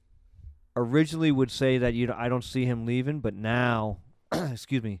originally would say that I don't see him leaving, but now,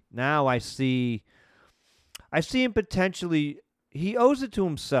 excuse me, now I see him potentially. He owes it to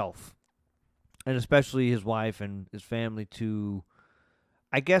himself, and especially his wife and his family, to,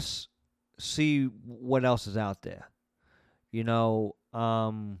 I guess, see what else is out there.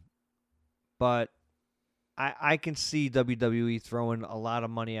 But I can see WWE throwing a lot of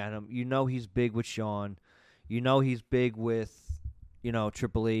money at him. He's big with Shawn. He's big with,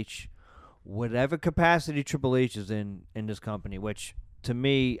 Triple H. Whatever capacity Triple H is in this company, which to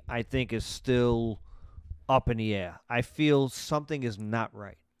me I think is still up in the air. I feel something is not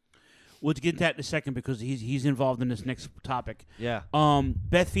right. We'll get to that in a second because he's involved in this next topic. Yeah.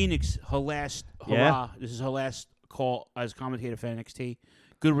 Beth Phoenix, her last hurrah. Yeah. This is her last call as commentator for NXT.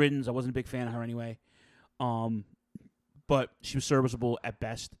 Good riddance. I wasn't a big fan of her anyway. But she was serviceable at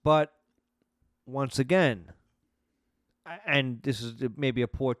best. But once again, and this is maybe a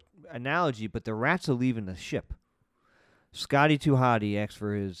poor analogy, but the rats are leaving the ship. Scotty 2 Hotty asked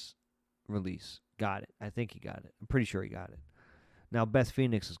for his release. Got it. I think he got it. I'm pretty sure he got it. Now Beth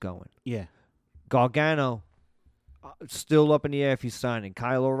Phoenix is going. Yeah. Gargano, still up in the air if he's signing.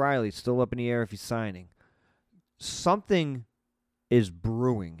 Kyle O'Reilly, still up in the air if he's signing. Something is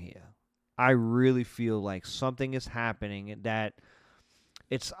brewing here. I really feel like something is happening, that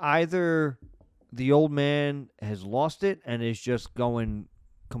it's either the old man has lost it and is just going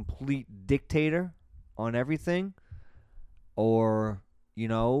complete dictator on everything, or,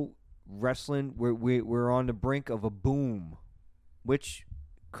 wrestling, we're on the brink of a boom, which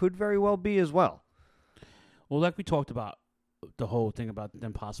could very well be as well. Well, like we talked about, the whole thing about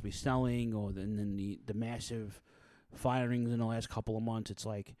them possibly selling, or then the massive firings in the last couple of months. It's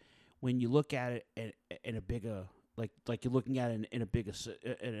like when you look at it in a bigger, like you're looking at it in a bigger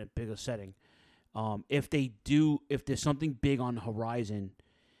setting. If there's something big on the horizon,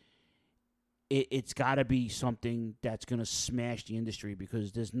 it's got to be something that's gonna smash the industry,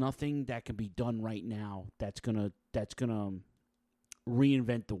 because there's nothing that can be done right now that's gonna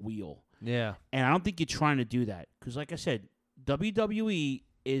reinvent the wheel. Yeah. And I don't think you're trying to do that, because, like I said, WWE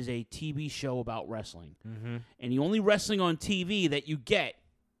is a TV show about wrestling, and the only wrestling on TV that you get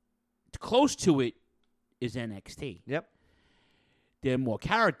close to it is NXT. Yep. They're more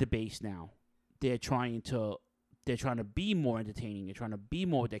character based now. They're trying to be more entertaining. They're trying to be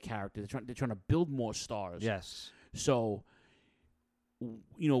more with their character. They're trying to build more stars. Yes. So,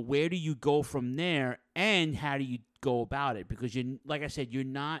 where do you go from there, and how do you go about it? Because like I said, you're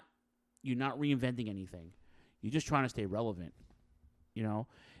not reinventing anything. You're just trying to stay relevant.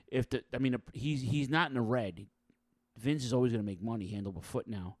 He's not in the red. Vince is always going to make money hand over foot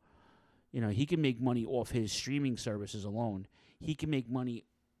now. He can make money off his streaming services alone. He can make money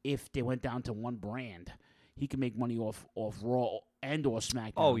if they went down to one brand. He can make money off Raw and or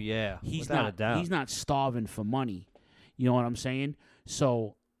SmackDown. Oh yeah, without a doubt. He's not starving for money. You know what I'm saying?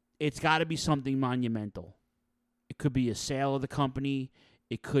 So it's got to be something monumental. It could be a sale of the company.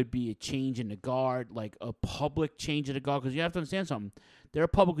 It could be a change in the guard, like a public change of the guard. Because you have to understand something. They're a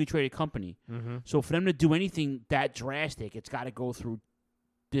publicly traded company. So for them to do anything that drastic, it's got to go through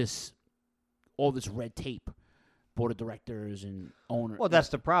all this red tape. Board of directors and owner. Well, that's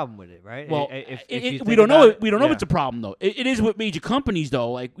the problem with it, right? Well, if we don't know. We don't know if it's a problem though. It is with major companies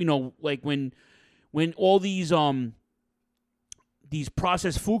though. Like like when all these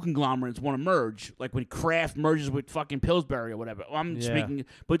processed food conglomerates want to merge, like when Kraft merges with fucking Pillsbury or whatever. I'm just making,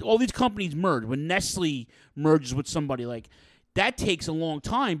 but all these companies merge. When Nestle merges with somebody, like that takes a long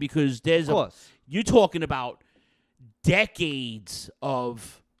time, because you're talking about decades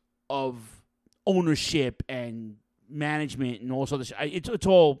of ownership and management and all this other shit. It's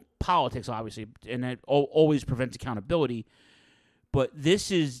all politics, obviously, and that always prevents accountability. But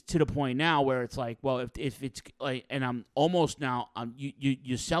this is to the point now where it's like, well, if it's like, and I'm almost now,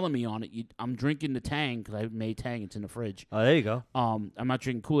 you're selling me on it. I'm drinking the Tang, because I made Tang. It's in the fridge. Oh, there you go. I'm not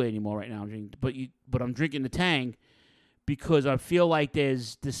drinking Kool-Aid anymore right now. But I'm drinking the Tang, because I feel like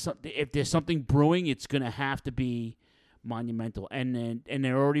if there's something brewing, it's gonna have to be monumental. And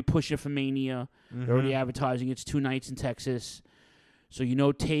they're already pushing for Mania. They're already advertising it's 2 nights in Texas. So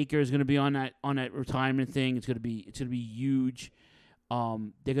Taker is going to be on that retirement thing. It's going to be huge.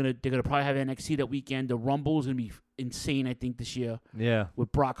 They're gonna probably have NXT that weekend. The Rumble is going to be insane, I think, this year. Yeah.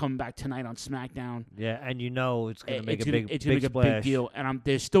 With Brock coming back tonight on SmackDown. Yeah, and it's going to make a big big deal. And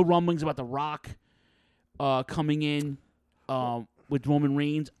there's still rumblings about The Rock coming in with Roman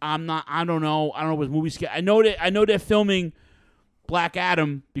Reigns. I don't know what movie schedule. I know they're filming Black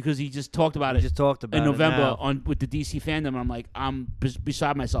Adam, because he just talked about it. In November with the DC fandom. And I'm like, I'm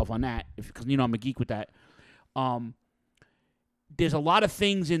beside myself on that, because I'm a geek with that. There's a lot of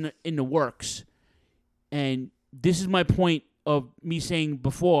things in the works, and this is my point of me saying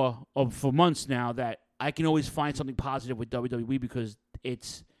before, for months now, that I can always find something positive with WWE, because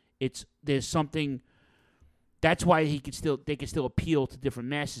there's something. That's why they can still appeal to different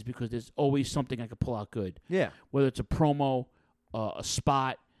masses, because there's always something I could pull out good. Yeah. Whether it's a promo, a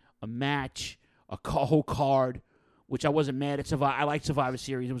spot, a match, a whole card, which I wasn't mad at Survivor. I liked Survivor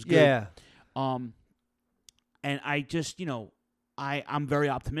Series. It was good. Yeah. And I just, I'm very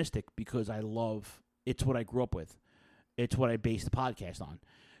optimistic, because it's what I grew up with. It's what I based the podcast on.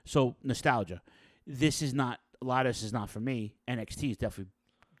 So, nostalgia. A lot of this is not for me. NXT is definitely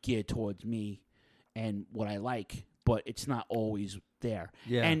geared towards me and what I like, but it's not always there.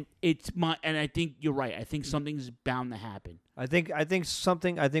 Yeah. And I think you're right. I think something's bound to happen. I think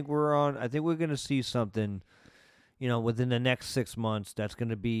we're going to see something, within the next 6 months that's going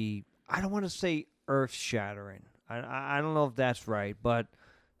to be, I don't want to say earth-shattering. I don't know if that's right, but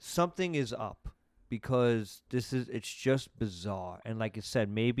something is up, because it's just bizarre. And like you said,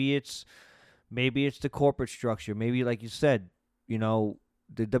 maybe it's the corporate structure. Maybe, like you said,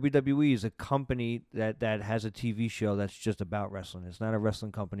 the WWE is a company that has a TV show that's just about wrestling. It's not a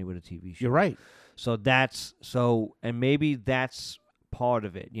wrestling company with a TV show. You're right. And maybe that's part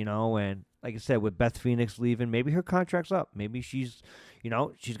of it, And like I said, with Beth Phoenix leaving, maybe her contract's up. Maybe she's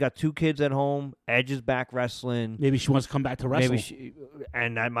got 2 kids at home. Edge is back wrestling. Maybe she wants to come back to wrestle.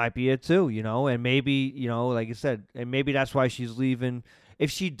 And that might be it too, And maybe, like I said, and maybe that's why she's leaving. If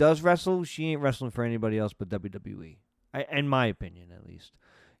she does wrestle, she ain't wrestling for anybody else but WWE. In my opinion, at least,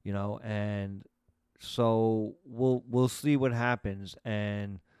 and so we'll see what happens.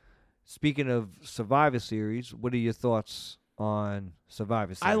 And speaking of Survivor Series, what are your thoughts on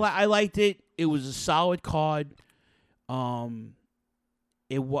Survivor Series? I liked it. It was a solid card.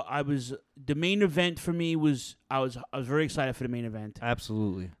 the main event for me was I was very excited for the main event.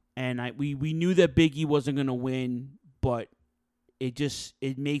 Absolutely. And we knew that Big E wasn't going to win, but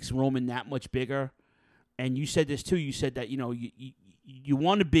it makes Roman that much bigger. And you said this too. You said that you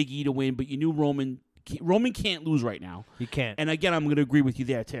wanted Big E to win, but you knew Roman can't lose right now. He can't. And again, I'm going to agree with you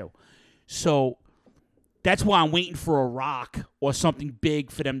there too. So that's why I'm waiting for a Rock or something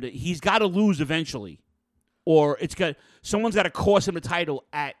big for them to. He's got to lose eventually, or someone's got to cost him the title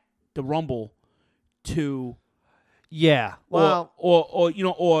at the Rumble to. Yeah. Well,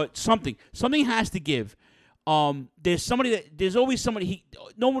 or something. Something has to give. There's always somebody.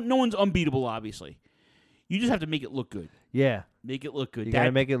 No one's unbeatable. Obviously, you just have to make it look good. Yeah. Make it look good. You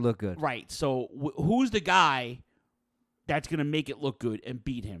gotta make it look good. Right. So who's the guy that's gonna make it look good and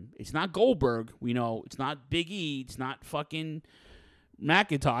beat him? It's not Goldberg. We know it's not Big E. It's not fucking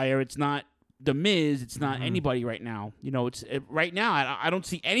McIntyre. It's not The Miz. It's not anybody right now. Right now. I don't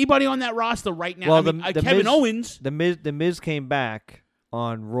see anybody on that roster right now. Well, Kevin Miz, Owens. The Miz came back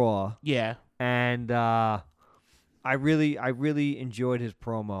on Raw. Yeah. And I really enjoyed his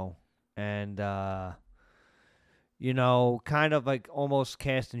promo, and kind of like almost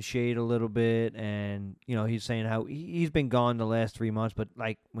casting shade a little bit, and he's saying how he's been gone the last 3 months, but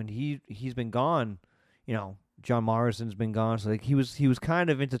like when he's been gone, John Morrison's been gone, so like he was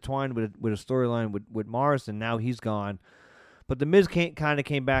kind of intertwined with a storyline with Morrison. Now he's gone, but the Miz kind of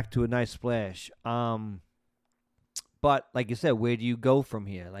came back to a nice splash. But like you said, where do you go from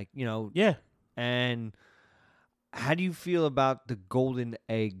here? Like yeah. And how do you feel about the golden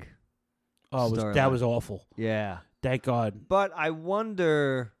egg? Oh, that was awful. Yeah. Thank God. But I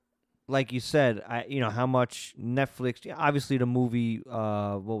wonder, like you said, how much Netflix. Obviously, the movie.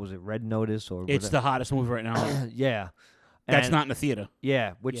 What was it? Red Notice or it's the hottest movie right now. Yeah. That's not in the theater.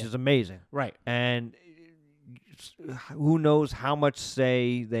 Yeah, which is amazing. Right. And who knows how much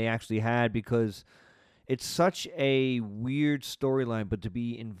say they actually had, because it's such a weird storyline, but to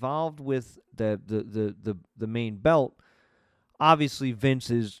be involved with the main belt, obviously Vince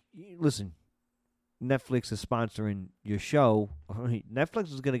is, listen, Netflix is sponsoring your show.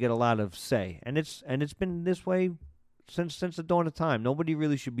 Netflix is going to get a lot of say, and it's been this way since the dawn of time. Nobody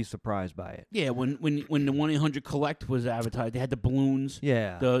really should be surprised by it. Yeah, when the 1-800-COLLECT was advertised, they had the balloons,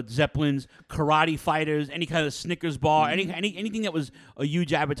 yeah, the Zeppelins, karate fighters, any kind of Snickers bar, anything that was a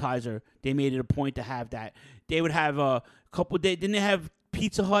huge advertiser. They made it a point to have that. They would have a couple. Didn't they have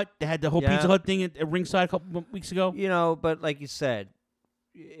Pizza Hut? They had the whole Pizza Hut thing at ringside a couple of weeks ago. But like you said,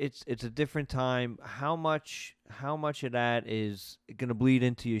 it's a different time. How much of that is going to bleed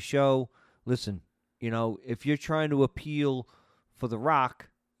into your show? Listen. If you're trying to appeal for The Rock,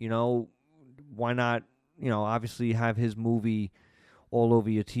 why not, obviously have his movie all over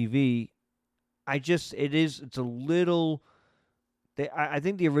your TV. It's a little, I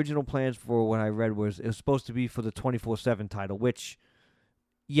think the original plans for what I read was it was supposed to be for the 24/7 title, which,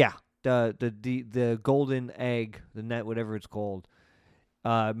 yeah, the golden egg, the net, whatever it's called,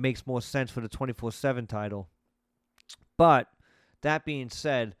 makes more sense for the 24/7 title. But that being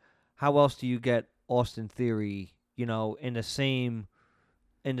said, how else do you get Austin Theory, in the same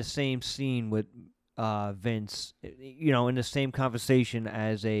scene with Vince, in the same conversation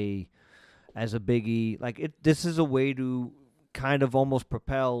as a Big E? Like this is a way to kind of almost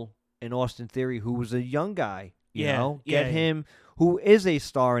propel an Austin Theory, who was a young guy, get him, who is a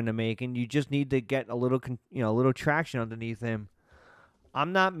star in the making. You just need to get a little traction underneath him.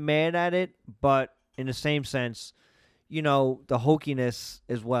 I'm not mad at it, but in the same sense, the hokiness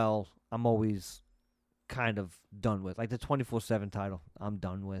as well, I'm always kind of done with. Like the 24/7 title, I'm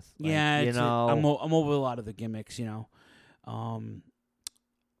done with. Like, I'm over a lot of the gimmicks. Before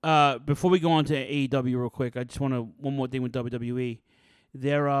we go on to AEW real quick, I just want to one more thing with WWE.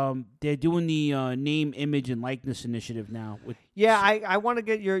 They're doing the name, image, and likeness initiative now. I want to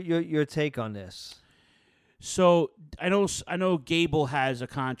get your take on this. So I know Gable has a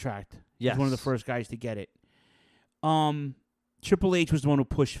contract. Yes. He's one of the first guys to get it. Triple H was the one who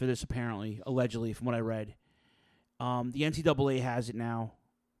pushed for this, apparently, allegedly, from what I read. The NCAA has it now,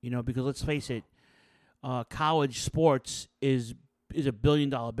 because let's face it, college sports is a $1 billion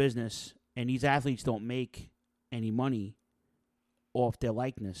business, and these athletes don't make any money off their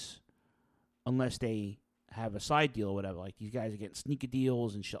likeness unless they have a side deal or whatever. Like these guys are getting sneaker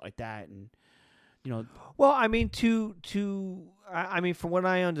deals and shit like that, and Well, I mean, from what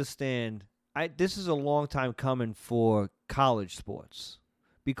I understand, this is a long time coming for college sports,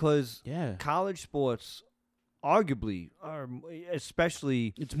 because college sports arguably are,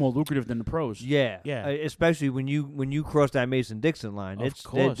 especially, it's more lucrative than the pros. Yeah. Especially when you cross that Mason-Dixon line. Of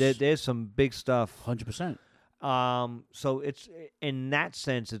course. There's some big stuff. 100%. So it's in that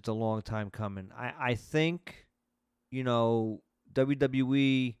sense, it's a long time coming. I think,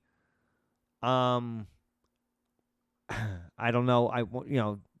 WWE. I don't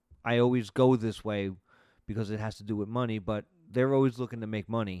know. I always go this way because it has to do with money, but they're always looking to make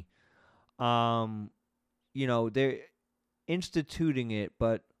money. They're instituting it,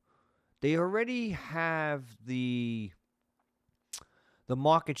 but they already have the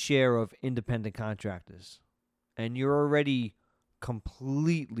market share of independent contractors, and you're already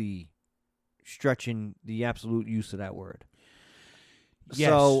completely stretching the absolute use of that word. Yes.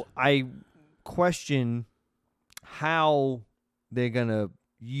 So I question how they're gonna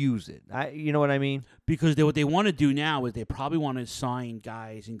use it. You know what I mean? Because what they want to do now is they probably want to sign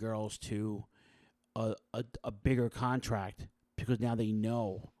guys and girls to a bigger contract because now they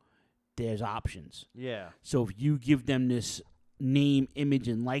know there's options. Yeah. So if you give them this name, image,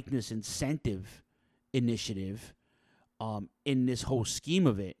 and likeness incentive initiative in this whole scheme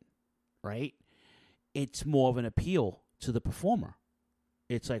of it, right, it's more of an appeal to the performer.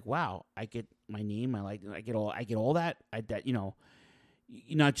 It's like, wow, I get my name, I get all that.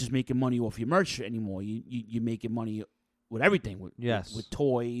 You're not just making money off your merch anymore. You're making money with everything, with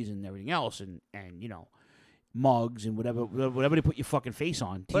toys and everything else, and mugs and whatever they put your fucking face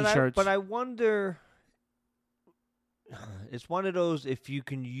on, T-shirts. But I wonder. It's one of those, if you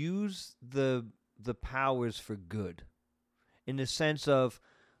can use the powers for good, in the sense of,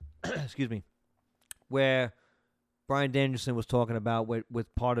 excuse me, where Bryan Danielson was talking about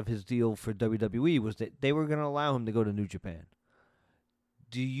with part of his deal for WWE was that they were going to allow him to go to New Japan.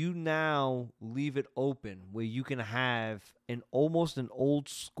 Do you now leave it open where you can have almost an old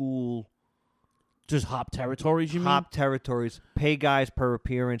school, just hop territories? You hop territories, pay guys per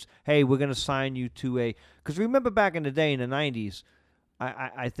appearance. Hey, we're going to sign you to because remember back in the day in the 90s,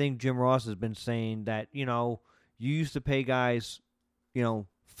 I think Jim Ross has been saying that you used to pay guys,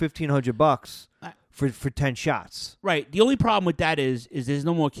 $1,500 for 10 shots. Right. The only problem with that is there's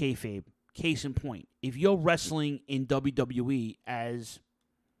no more kayfabe. Case in point, if you're wrestling in WWE as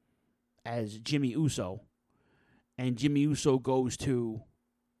Jimmy Uso, and Jimmy Uso goes to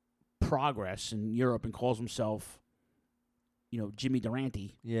Progress in Europe and calls himself, Jimmy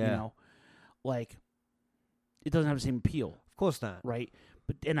Durante, yeah, it doesn't have the same appeal. Of course not. Right.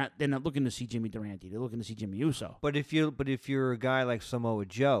 But they're not looking to see Jimmy Durante. They're looking to see Jimmy Uso. But if you're a guy like Samoa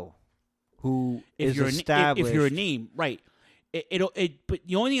Joe, who is established, if you're a name, right? But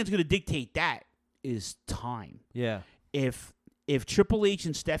the only thing that's going to dictate that is time. Yeah. If Triple H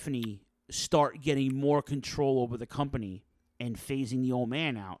and Stephanie start getting more control over the company and phasing the old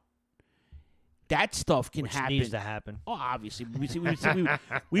man out, that stuff can Which happen. Needs to happen. Oh, obviously, we've been saying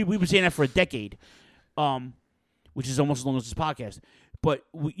that for a decade, which is almost as long as this podcast. But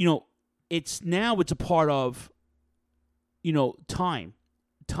it's a part of time.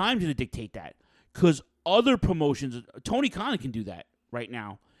 Time's going to dictate that because other promotions, Tony Khan can do that right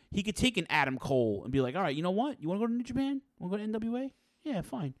now. He could take an Adam Cole and be like, all right, you know what? You want to go to New Japan? Want to go to NWA? Yeah,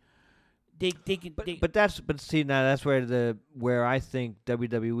 fine. They can. See now that's where I think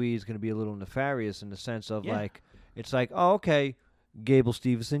WWE is going to be a little nefarious in the sense of it's like, oh, okay, Gable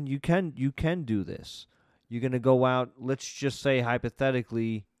Steveson, you can do this. You're going to go out. Let's just say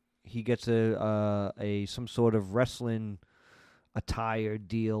hypothetically, he gets a some sort of wrestling attire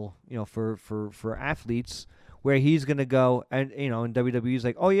deal, for athletes, where he's going to go and and WWE's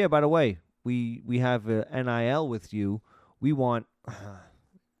like, oh yeah, by the way, we have a NIL with you. We want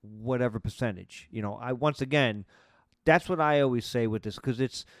whatever percentage. Once again, that's what I always say with this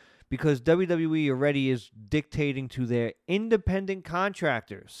because WWE already is dictating to their independent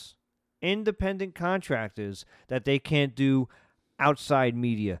contractors that they can't do outside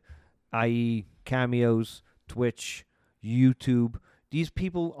media, i.e. cameos, Twitch, YouTube. These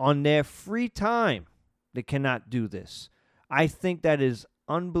people on their free time, they cannot do this. I think that is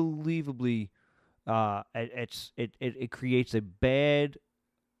unbelievably. It creates a bad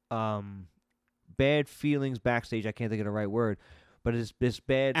feelings backstage. I can't think of the right word, but it's this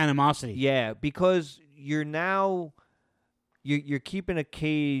bad animosity. Yeah, because you're keeping a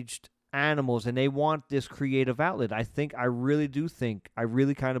caged animals, and they want this creative outlet. I really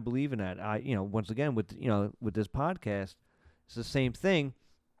kind of believe in that. Once again with this podcast, it's the same thing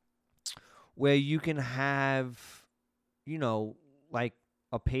where you can have, like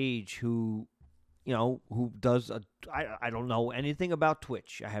a page who does I don't know anything about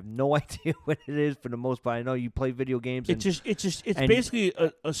Twitch. I have no idea what it is for the most part. I know you play video games. It's basically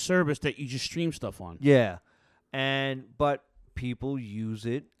a service that you just stream stuff on. Yeah, but people use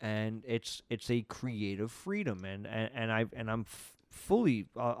it, and it's a creative freedom, and I'm fully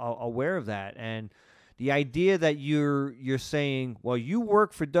aware of that. And The idea that you're saying, well, you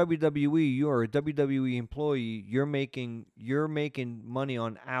work for WWE, you're a WWE employee, you're making money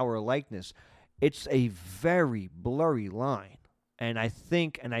on our likeness. It's a very blurry line, and I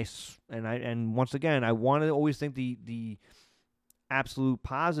think, and once again, I want to always think the absolute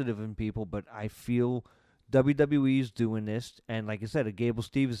positive in people, but I feel WWE is doing this, and like I said, a Gable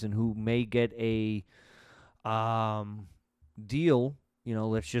Stevenson who may get a deal,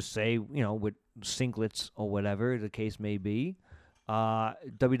 let's just say, with singlets or whatever the case may be,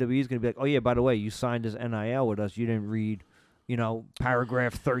 WWE is going to be like, oh yeah, by the way, you signed this NIL with us, you didn't read,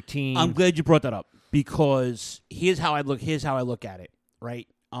 paragraph 13. I'm glad you brought that up, because here's how I look at it, right?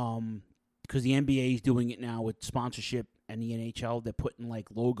 Because the NBA is doing it now with sponsorship, and the NHL, they're putting like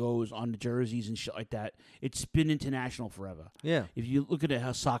logos on the jerseys and shit like that. It's been international forever. Yeah. If you look at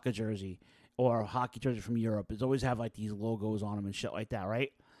a soccer jersey or a hockey jersey from Europe, it's always have like these logos on them and shit like that,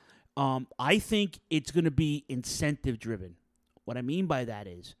 right? I think it's going to be incentive driven. What I mean by that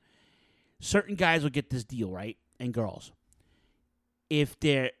is certain guys will get this deal, right? And girls. And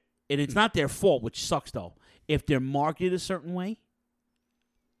it's not their fault, which sucks though. If they're marketed a certain way,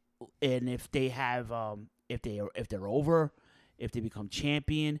 and if they have, if they're over, if they become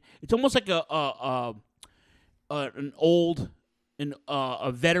champion, it's almost like a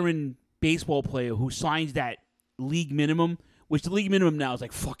veteran baseball player who signs that league minimum, which the league minimum now is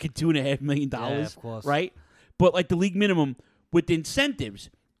like fucking $2.5 million, of course. right? But like the league minimum with incentives,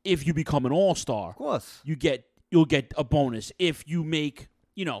 if you become an all-star, of course, you'll get a bonus. If you make,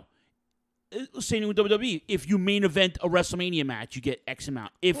 same with WWE, if you main event a WrestleMania match, you get X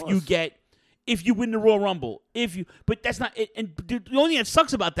amount. If you win the Royal Rumble, but that's not it. And the only thing that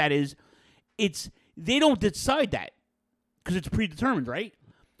sucks about that is they don't decide that because it's predetermined, right?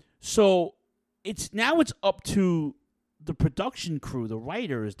 So it's up to the production crew, the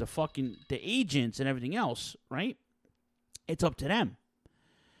writers, the agents, and everything else, right? It's up to them.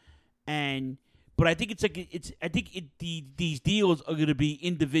 But I think these deals are going to be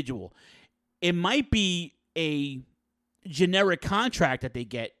individual. It might be a generic contract that they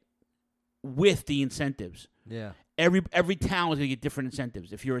get with the incentives. Yeah. Every town is going to get different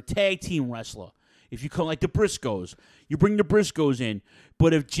incentives. If you're a tag team wrestler, if you come like the Briscoes, you bring the Briscoes in.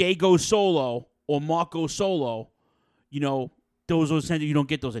 But if Jay goes solo or Mark goes solo, those incentives, you don't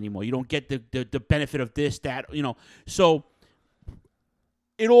get those anymore. You don't get the benefit of this, that, So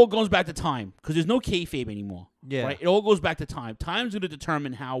it all goes back to time because there's no kayfabe anymore. Yeah. Right? It all goes back to time. Time's going to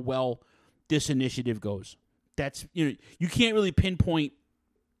determine how well this initiative goes. That's, you can't really pinpoint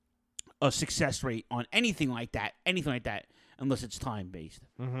a success rate on anything like that, unless it's time based.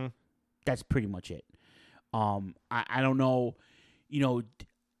 Mm-hmm. That's pretty much it. I don't know,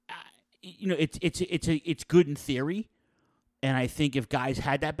 it's good in theory, and I think if guys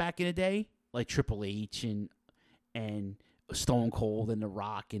had that back in the day, like Triple H and Stone Cold and The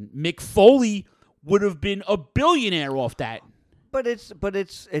Rock and Mick Foley would have been a billionaire off that. But it's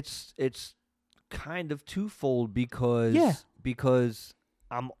kind of twofold because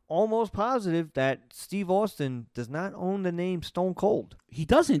I'm almost positive that Steve Austin does not own the name Stone Cold. He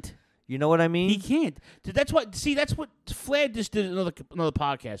doesn't. You know what I mean? He can't. That's what Flair just did another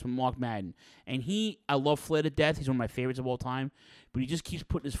podcast with Mark Madden, and I love Flair to death. He's one of my favorites of all time, but he just keeps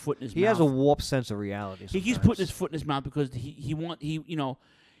putting his foot in his mouth. He has a warped sense of reality. He keeps putting his foot in his mouth because he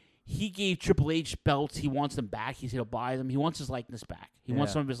gave Triple H belts. He wants them back. He said he'll buy them. He wants his likeness back. He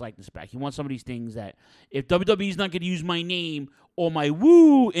wants some of his likeness back. He wants some of these things that if WWE's not going to use my name or my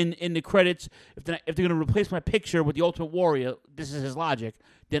woo in the credits, if they're going to replace my picture with the Ultimate Warrior, this is his logic,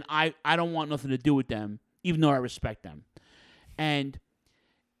 then I don't want nothing to do with them, even though I respect them. And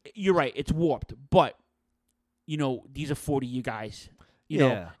you're right, it's warped. But, these are 40-year guys. You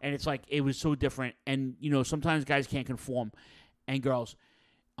know, and it's like it was so different. And, sometimes guys can't conform, and girls.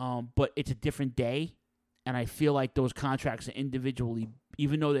 But it's a different day, and I feel like those contracts are individually,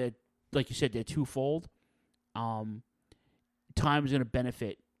 even though they're, like you said, they're twofold, time is going to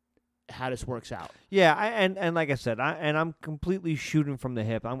benefit how this works out. Yeah, and like I said, I'm completely shooting from the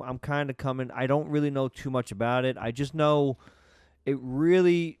hip. I'm kind of coming. I don't really know too much about it. I just know it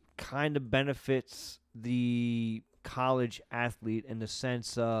really kind of benefits the college athlete in the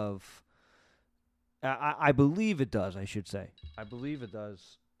sense of, I believe it does, I should say. I believe it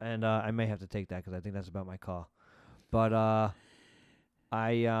does. And I may have to take that because I think that's about my car. But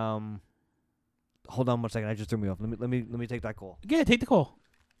hold on one second. I just threw me off. Let me take that call. Yeah, take the call.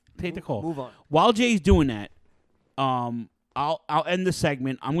 Take the call. Move on. While Jay's doing that, I'll end the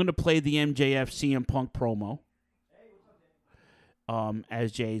segment. I'm going to play the MJF CM Punk promo.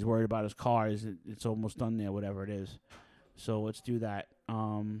 As Jay's worried about his car, it's almost done there, whatever it is. So let's do that.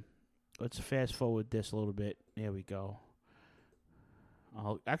 let's fast forward this a little bit. There we go.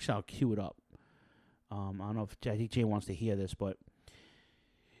 I'll cue it up. I don't know if I think Jay wants to hear this, but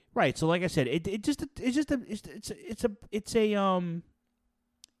right. So like I said, it's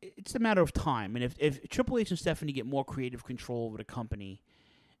a matter of time. And if Triple H and Stephanie get more creative control over the company,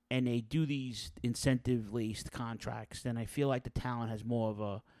 and they do these incentive-laced contracts, then I feel like the talent has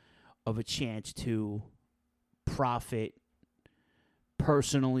more of a chance to profit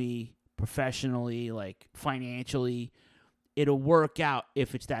personally, professionally, like financially. It'll work out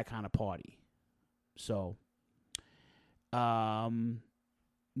if it's that kind of party. So, you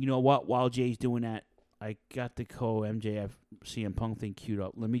know what? While Jay's doing that, I got the MJF CM Punk thing queued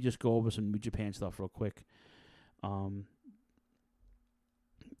up. Let me just go over some New Japan stuff real quick.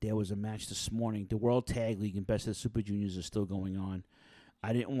 There was a match this morning. The World Tag League and Best of the Super Juniors are still going on.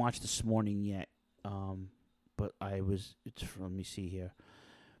 I didn't watch this morning yet, but let me see here.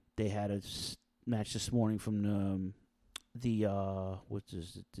 They had a match this morning from the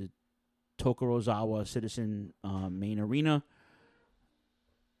Tokorozawa Citizen main arena.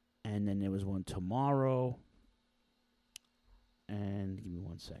 And then there was one tomorrow. And give me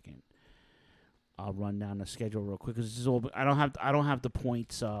 1 second. I'll run down the schedule real quick because this is all. I don't have the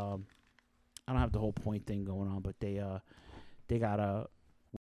points. I don't have the whole point thing going on, but they got a.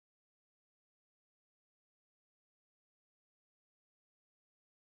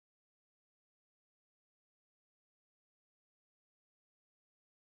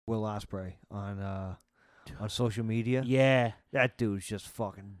 Will Ospreay on social media. Yeah, that dude's just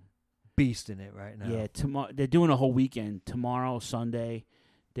fucking beasting it right now. Yeah, tomorrow they're doing a whole weekend. Tomorrow, Sunday,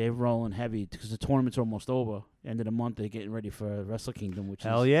 they're rolling heavy because the tournament's almost over. End of the month, they're getting ready for Wrestle Kingdom, which is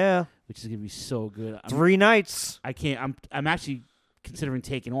gonna be so good. 3 nights. I can't. I'm actually considering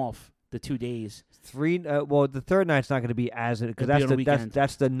taking off the 2 days. 3. Well, the third night's not gonna be as because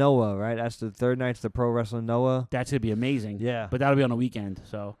that's the Noah, right? That's the third night's the Pro Wrestling Noah. That's gonna be amazing. Yeah, but that'll be on a weekend.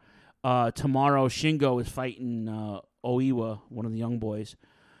 So tomorrow, Shingo is fighting Oiwa, one of the young boys.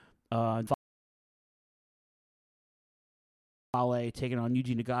 Fale taking on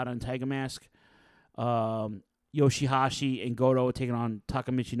Yuji Nagata and Tiger Mask. Yoshihashi and Goto are taking on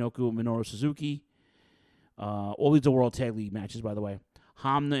Taka Michinoku and Minoru Suzuki. All these are World Tag League matches, by the way.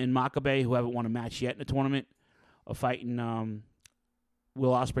 Hamna and Makabe, who haven't won a match yet in the tournament, are fighting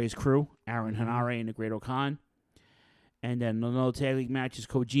Will Ospreay's crew, Aaron Hanare and the Great Okan. And then another Tag League match is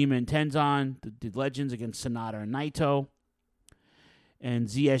Kojima and Tenzan, the Legends against Sonata and Naito. And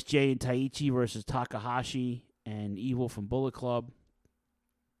ZSJ and Taichi versus Takahashi and Evil from Bullet Club.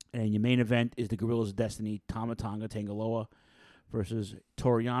 And your main event is the Gorillas of Destiny, Tama Tonga Tangaloa versus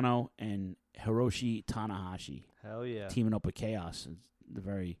Toriano and Hiroshi Tanahashi. Hell yeah. Teaming up with Chaos. It's a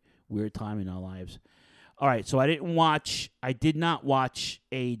very weird time in our lives. All right, so I did not watch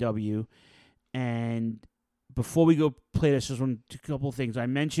AEW. And before we go play this, just a couple of things. I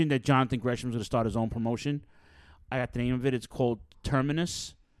mentioned that Jonathan Gresham's going to start his own promotion. I got the name of it. It's called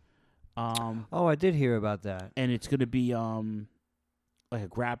Terminus. I did hear about that. And it's going to be like a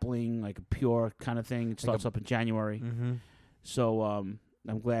grappling, like a pure kind of thing. It starts up in January. Mm-hmm. So I'm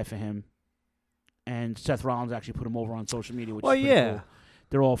glad for him. And Seth Rollins actually put him over on social media, which is pretty cool.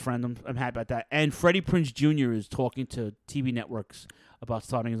 They're all friends. I'm happy about that. And Freddie Prinze Jr. is talking to TV networks about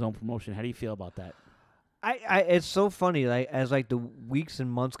starting his own promotion. How do you feel about that? It's so funny. Like as the weeks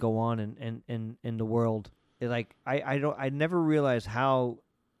and months go on in the world, I never realized how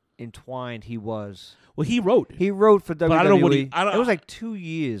entwined he was. Well, he wrote for WWE. But I don't know what it was like 2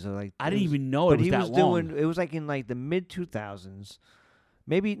 years. I didn't even know it was that long. It was like in like the mid 2000s,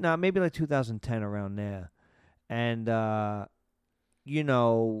 maybe like 2010 around there, and and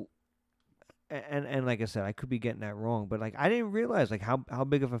like I said, I could be getting that wrong, but like I didn't realize like how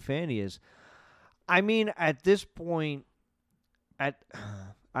big of a fan he is. I mean, at this point, I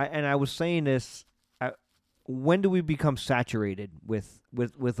was saying this. When do we become saturated with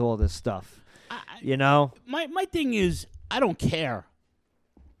all this stuff? My thing is I don't care.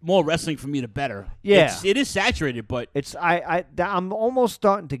 More wrestling for me, the better. Yeah, it is saturated, but I'm almost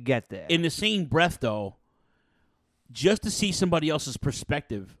starting to get there. In the same breath, though, just to see somebody else's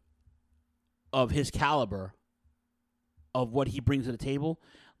perspective of his caliber, of what he brings to the table.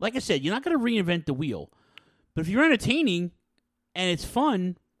 Like I said, you're not going to reinvent the wheel, but if you're entertaining and it's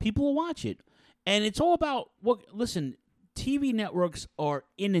fun, people will watch it. And it's all about listen, TV networks are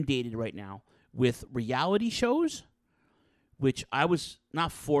inundated right now with reality shows, which I was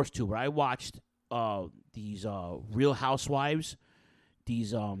not forced to, but I watched these Real Housewives,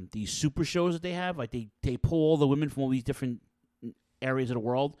 these super shows that they have. Like they pull all the women from all these different areas of the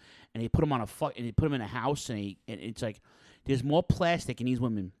world and they put them in a house and it's like there's more plastic in these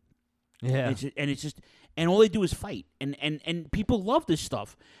women Yeah. And all they do is fight. And people love this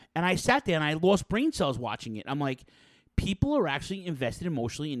stuff. And I sat there and I lost brain cells watching it. I'm like, people are actually invested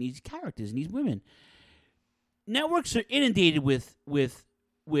emotionally in these characters and these women. Networks are inundated with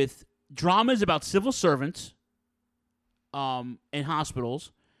dramas about civil servants and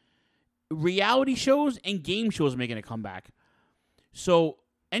hospitals, reality shows, and game shows making a comeback. So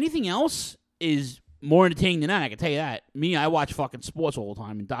anything else is more entertaining than that, I can tell you that. Me, I watch fucking sports all the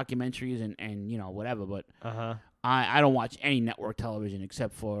time and documentaries and whatever, but I don't watch any network television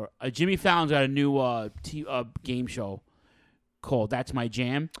except for Jimmy Fallon's got a new game show called That's My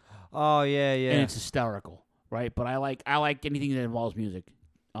Jam. Oh, yeah. And it's hysterical, right? But I like anything that involves music.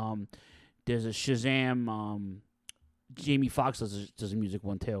 There's a Shazam, Jamie Foxx does a music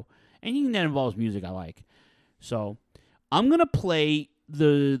one too. Anything that involves music I like. So I'm going to play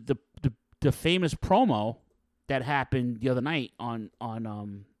the famous promo that happened the other night on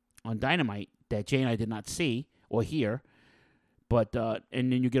Dynamite that Jay and I did not see or hear, but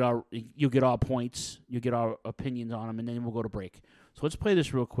and then you get our points, you get our opinions on them, and then we'll go to break. So let's play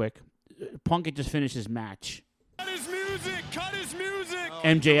this real quick. Punk had just finished his match. Cut his music! Cut his music!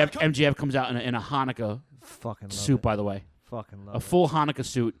 MJF comes out in a Hanukkah suit, by the way. Fucking love a full Hanukkah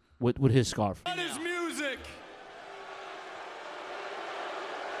suit with his scarf. Cut his music!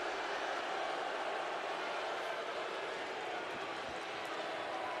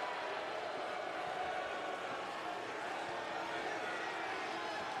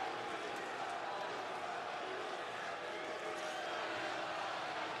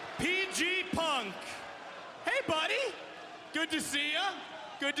 PG Punk. Hey, buddy. Good to see ya.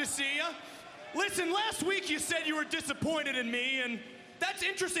 Good to see ya. Listen, last week you said you were disappointed in me, and that's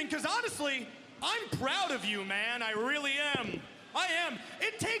interesting because honestly, I'm proud of you, man. I really am. I am.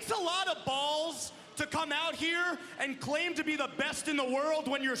 It takes a lot of balls to come out here and claim to be the best in the world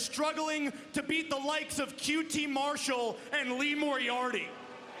when you're struggling to beat the likes of QT Marshall and Lee Moriarty.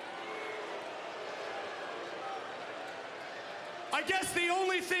 I guess the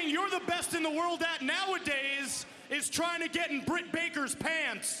only thing you're the best in the world at nowadays is trying to get in Britt Baker's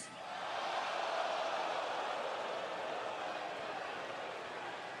pants.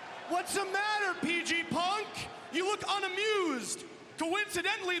 What's the matter, PG Punk? You look unamused.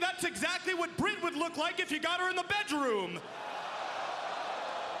 Coincidentally, that's exactly what Britt would look like if you got her in the bedroom.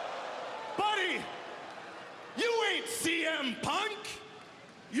 Buddy, you ain't CM Punk.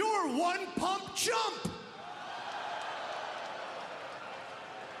 You're one pump chump.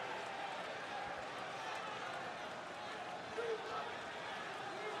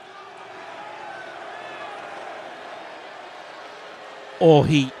 All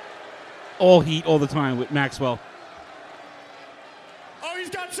heat all the time with Maxwell. Oh, he's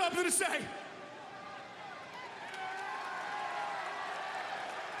got something to say. I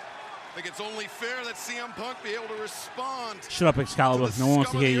think it's only fair that CM Punk be able to respond. Shut up, Excalibur. No one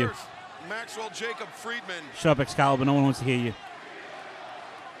wants to hear you. Maxwell Jacob Friedman. Shut up, Excalibur. No one wants to hear you.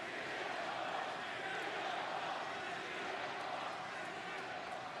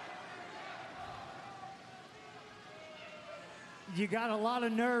 You got a lot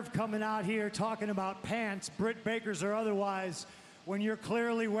of nerve coming out here talking about pants, Britt Baker's or otherwise, when you're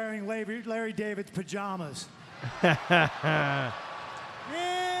clearly wearing Larry David's pajamas. Yeah.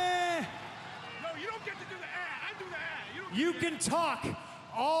 No, you don't get to do the ad. I do the ad. You can talk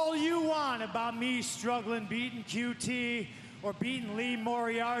all you want about me struggling beating QT or beating Lee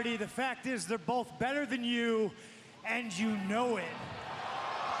Moriarty. The fact is they're both better than you, and you know it.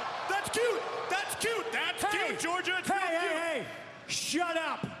 That's cute. That's cute. That's cute, Georgia. It's real cute. Hey. Shut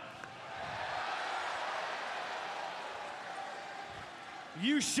up.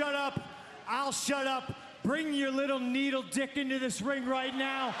 You shut up. I'll shut up. Bring your little needle dick into this ring right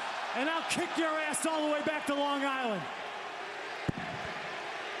now, and I'll kick your ass all the way back to Long Island.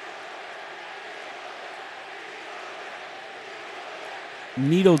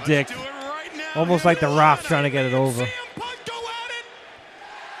 Needle dick. Almost like The Rock trying to get it over.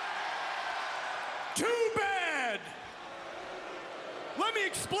 Too bad. Let me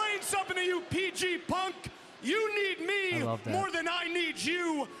explain something to you, PG Punk. You need me more than I need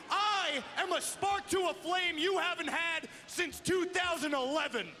you. I am a spark to a flame you haven't had since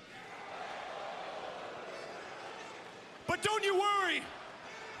 2011. But don't you worry.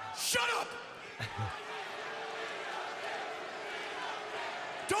 Shut up.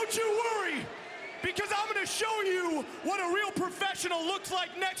 Don't you worry, because I'm going to show you what a real professional looks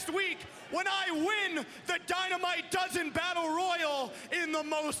like next week when I win the Dynamite Dozen Battle Royal in the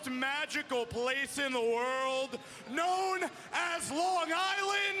most magical place in the world, known as Long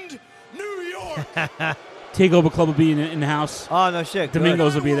Island, New York. Takeover Club will be in the house. Oh, no shit.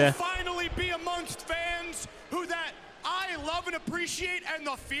 Domingos will be there. Finally appreciate, and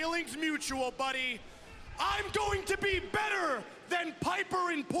the feeling's mutual, buddy. I'm going to be better than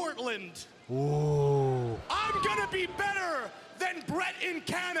Piper in Portland. Ooh. I'm going to be better than Brett in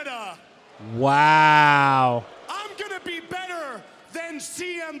Canada. Wow. I'm going to be better than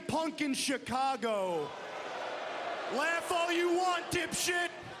CM Punk in Chicago. Laugh all you want, dipshit.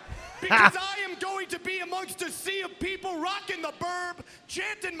 Because I am going to be amongst a sea of people rocking the burb,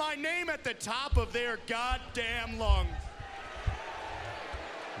 chanting my name at the top of their goddamn lungs.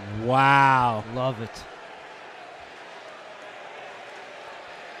 Wow. Love it.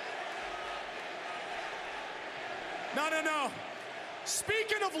 No.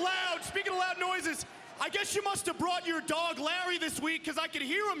 Speaking of loud noises, I guess you must have brought your dog Larry this week because I could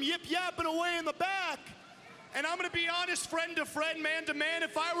hear him yip-yapping away in the back. And I'm going to be honest, friend to friend, man to man,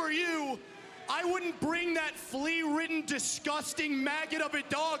 if I were you, I wouldn't bring that flea-ridden, disgusting maggot of a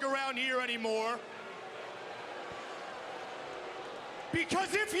dog around here anymore. Because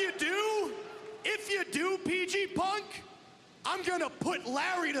if you do, PG Punk, I'm going to put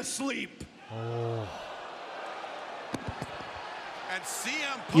Larry to sleep. Oh. And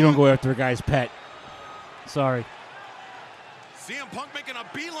CM Punk. You don't go after a guy's pet. Sorry. CM Punk making a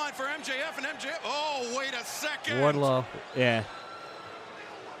beeline for MJF, and MJF. Oh, wait a second. Wardlow. Yeah.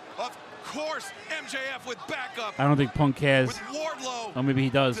 Of course, MJF with backup. I don't think Punk cares. With Wardlow. Oh, maybe he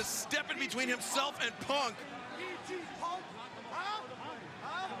does. To step in between himself and Punk.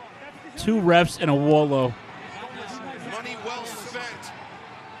 2 refs and a Wardlow. Money well spent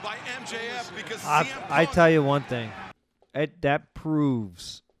by MJF because I CM Punk. I tell you one thing. That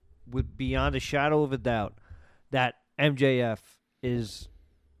proves, with beyond a shadow of a doubt, that MJF is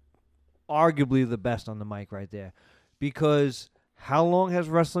arguably the best on the mic right there. Because how long has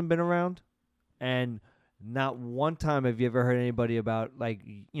wrestling been around? And not one time have you ever heard anybody about, like,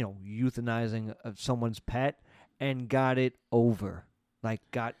 you know, euthanizing someone's pet and got it over. Like,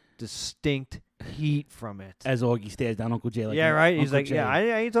 got distinct heat from it. As Augie stares down Uncle Jay. Like, yeah, right? He's Uncle like, Jay. yeah, I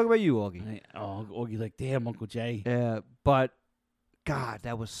ain't talking about you, Augie. Augie's like, damn, Uncle Jay. Yeah, but God,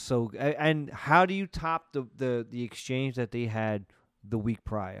 that was so good. And how do you top the exchange that they had the week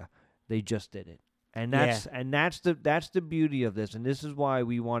prior? They just did it. And that's the beauty of this. And this is why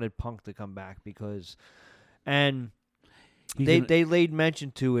we wanted Punk to come back, because they laid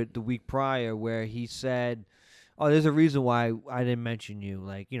mention to it the week prior where he said, oh, there's a reason why I didn't mention you,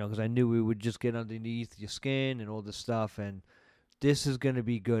 like, you know, because I knew we would just get underneath your skin and all this stuff, and this is going to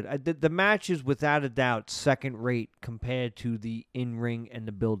be good. The match is without a doubt second rate compared to the in-ring and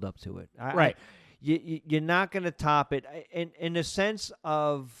the build-up to it. Right. You're not going to top it in the sense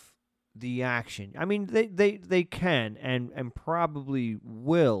of the action. I mean, they can and probably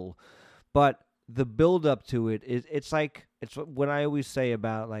will, but the build-up to it it's what I always say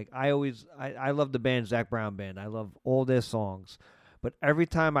about, like, I love the band Zac Brown Band. I love all their songs. But every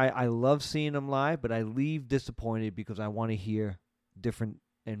time I love seeing them live, but I leave disappointed because I want to hear different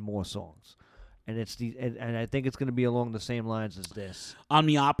and more songs. And and I think it's going to be along the same lines as this. I'm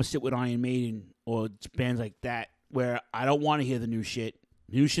the opposite with Iron Maiden or bands like that, where I don't want to hear the new shit.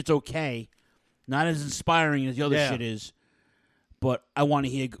 New shit's okay. Not as inspiring as the other shit is. But I want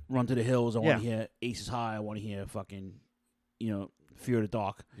to hear Run to the Hills. I want to hear Aces High. I want to hear fucking, Fear of the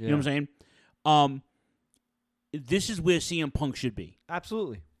Dark. You know what I'm saying? This is where CM Punk should be.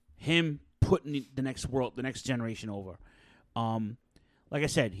 Absolutely. Him putting the next generation over. Like I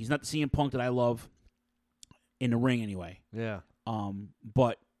said, he's not the CM Punk that I love in the ring anyway. Yeah.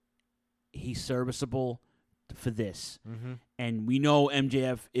 But he's serviceable for this. Mm-hmm. And we know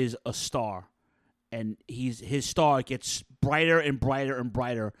MJF is a star. And his star gets brighter and brighter and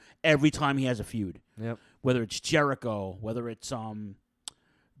brighter every time he has a feud. Yep. Whether it's Jericho, whether it's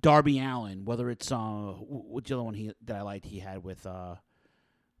Darby Allin, whether it's what's the other one that I liked he had with I'm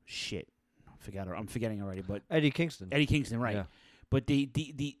forgetting already, but Eddie Kingston. Eddie Kingston, right. Yeah. But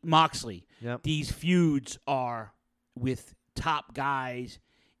the Moxley. Yep. These feuds are with top guys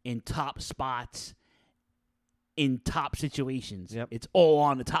in top spots in top situations. Yep. It's all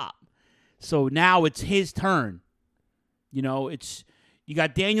on the top. So now it's his turn. You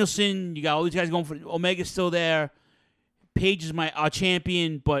got Danielson, you got all these guys going for Omega's still there. Page is our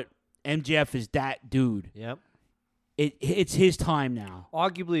champion, but MJF is that dude. Yep. It's his time now.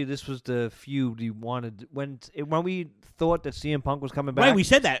 Arguably, this was the feud he wanted when we thought that CM Punk was coming back. Right, we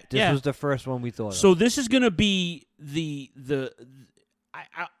said that. This was the first one we thought. So this is going to be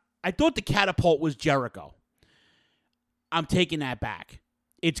I thought the catapult was Jericho. I'm taking that back.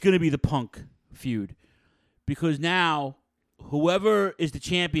 It's going to be the Punk feud. Because now, whoever is the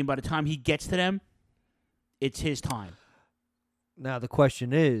champion, by the time he gets to them, it's his time. Now, the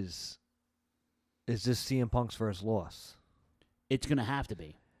question is this CM Punk's first loss? It's going to have to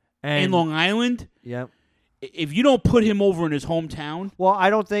be. And, in Long Island, yep. If you don't put him over in his hometown, I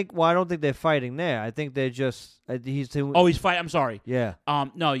don't think they're fighting there. I think they're just he's too. Oh, he's fighting. I'm sorry. Yeah.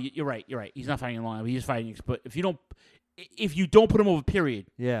 No, you're right. You're right. He's not fighting in Long Island. He's fighting. But if you don't put him over, period.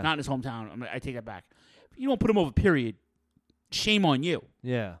 Yeah. Not in his hometown. I take that back. If you don't put him over, period. Shame on you.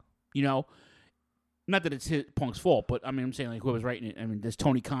 Yeah. You know, not that it's Punk's fault, but I mean, I'm saying like whoever's writing it. I mean, there's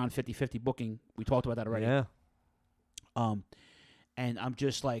Tony Khan 50-50 booking. We talked about that already. Yeah. And I'm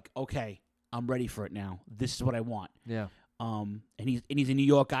just like, okay, I'm ready for it now. This is what I want. Yeah. And he's a New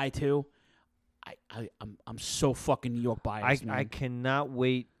York guy too. I'm so fucking New York biased. I cannot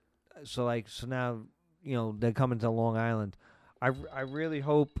wait. So now, they're coming to Long Island. I really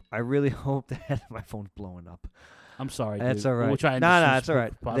hope that my phone's blowing up. I'm sorry. That's dude. all right. We'll try and no, it's all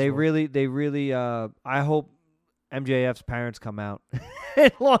right. They really. I hope MJF's parents come out in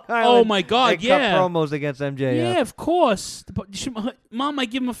Long Island. Oh my God! And yeah. cut promos against MJF. Yeah, of course. Mom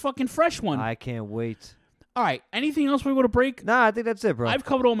might give him a fucking fresh one. I can't wait. All right. Anything else we go to break? Nah, I think that's it, bro. I've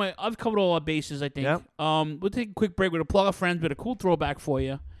covered all our bases. I think. Yep. We'll take a quick break. We're gonna plug our friends with a cool throwback for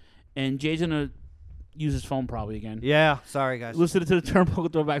you, and Jay's gonna use his phone probably again. Yeah. Sorry, guys. Listen to the Turnbuckle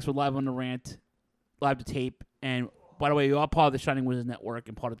Throwbacks. We're live on the rant, live to tape. And by the way, you are part of the Shining Wizards Network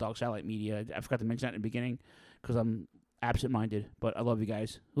and part of Dog Satellite Media. I forgot to mention that in the beginning because I'm absent-minded, but I love you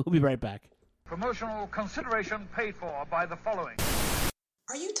guys. We'll be right back. Promotional consideration paid for by the following.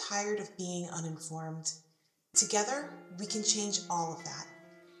 Are you tired of being uninformed? Together, we can change all of that.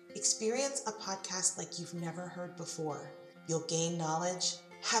 Experience a podcast like you've never heard before. You'll gain knowledge,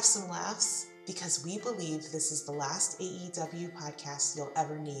 have some laughs, because we believe this is the last AEW podcast you'll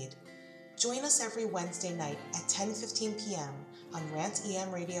ever need. Join us every Wednesday night at 10:15 p.m. on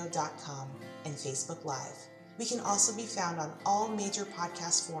rantemradio.com and Facebook Live. We can also be found on all major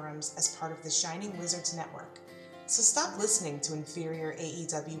podcast forums as part of the Shining Wizards Network. So stop listening to inferior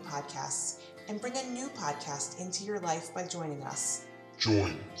AEW podcasts and bring a new podcast into your life by joining us.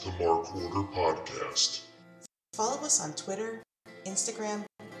 Join the Mark Order Podcast. Follow us on Twitter, Instagram,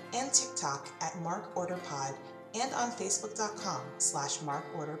 and TikTok at Mark Order Pod and on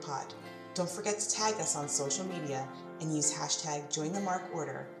Facebook.com/MarkOrderPod. Don't forget to tag us on social media and use hashtag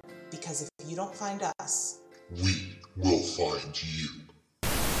 #JoinTheMarkOrder, because if you don't find us, we will find you.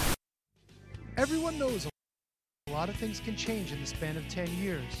 Everyone knows a lot of things can change in the span of 10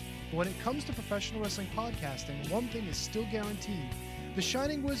 years. But when it comes to professional wrestling podcasting, one thing is still guaranteed. The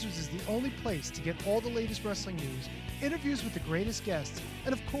Shining Wizards is the only place to get all the latest wrestling news, interviews with the greatest guests,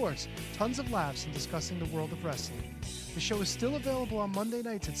 and of course, tons of laughs in discussing the world of wrestling. The show is still available on Monday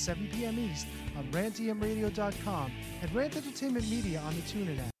nights at 7 p.m. East on rantemradio.com and Rant Entertainment Media on the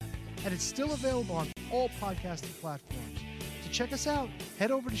TuneIn app. And it's still available on all podcasting platforms. To check us out,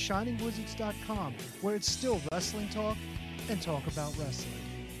 head over to shiningwizards.com, where it's still wrestling talk and talk about wrestling.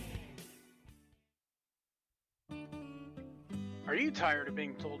 Are you tired of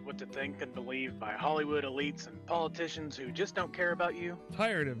being told what to think and believe by Hollywood elites and politicians who just don't care about you?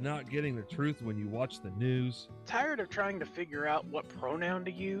 Tired of not getting the truth when you watch the news? Tired of trying to figure out what pronoun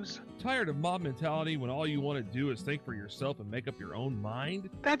to use? Tired of mob mentality when all you want to do is think for yourself and make up your own mind?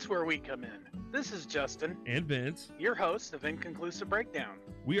 That's where we come in. This is Justin. And Vince. Your host of Inconclusive Breakdown.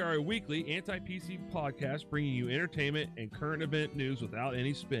 We are a weekly anti-PC podcast bringing you entertainment and current event news without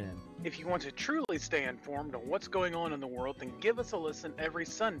any spin. If you want to truly stay informed on what's going on in the world, then give us a listen every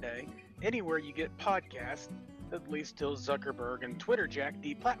Sunday, anywhere you get podcasts, at least till Zuckerberg and Twitter Jack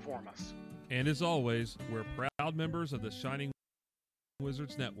deplatform us. And as always, we're proud members of the Shining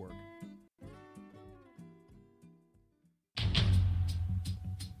Wizards Network.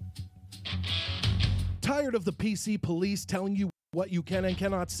 Tired of the PC police telling you what you can and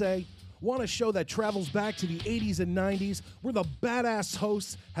cannot say? Want a show that travels back to the 80s and 90s, where the badass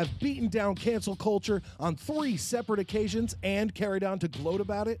hosts have beaten down cancel culture on 3 separate occasions and carried on to gloat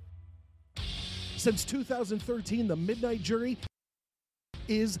about it? Since 2013, The Midnight Jury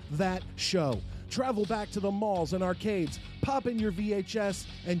is that show. Travel back to the malls and arcades, pop in your VHS,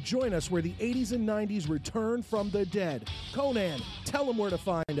 and join us where the 80s and 90s return from the dead. Conan, tell them where to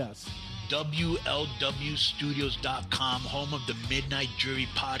find us. WLWstudios.com, home of the Midnight Jury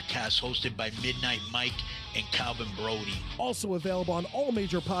podcast, hosted by Midnight Mike and Calvin Brody. Also available on all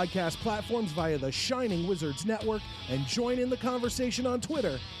major podcast platforms via the Shining Wizards Network, and join in the conversation on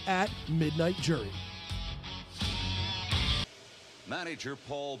Twitter at Midnight Jury. Manager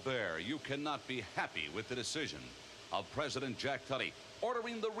Paul Bear, you cannot be happy with the decision of President Jack Tunney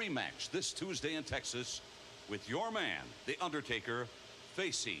ordering the rematch this Tuesday in Texas with your man, The Undertaker,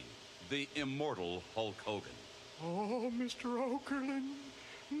 facing the immortal Hulk Hogan. Oh, Mr. Okerlund,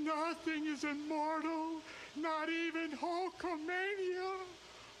 nothing is immortal Not even Hulkamania.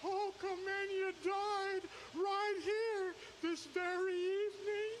 Hulkamania died right here this very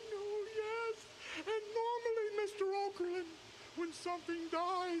evening. Oh, yes. And normally, Mr. Okerlund, when something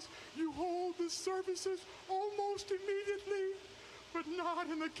dies, you hold the services almost immediately. But not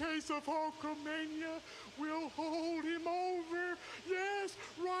in the case of Hulkamania. We'll hold him over, yes,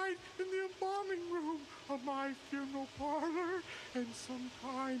 right in the embalming room of my funeral parlor. And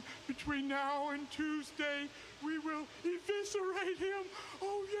sometime between now and Tuesday, we will eviscerate him.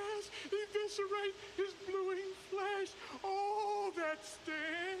 Oh, yes, eviscerate his bluing flesh. Oh, that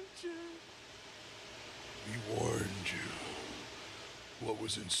stench. We warned you what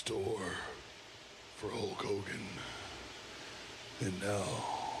was in store for Hulk Hogan. And now,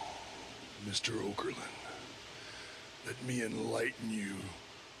 Mr. Okerlund, let me enlighten you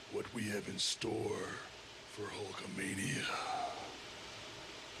what we have in store for Hulkamania.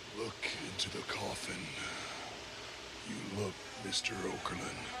 Look into the coffin. You look, Mr.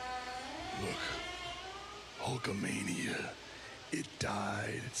 Okerlund. Look, Hulkamania. It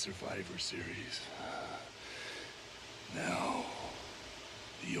died at Survivor Series. Now,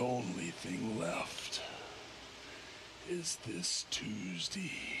 the only thing left is this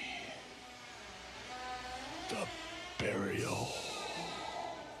Tuesday. The burial.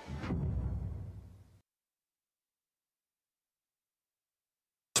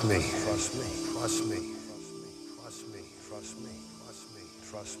 Trust me. Trust me. Trust me. Trust me. Trust me. Trust me.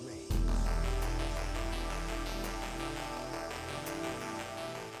 Trust me.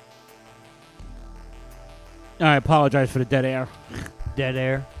 I apologize for the dead air. Dead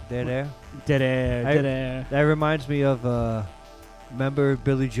air. Dead air. Dead air. Dead air. That reminds me of remember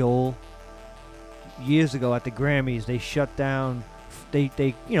Billy Joel years ago at the Grammys. They shut down. They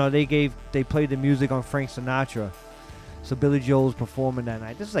played the music on Frank Sinatra. So Billy Joel's performing that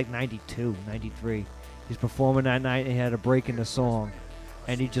night. This is like 92, 93. He's performing that night and he had a break in the song.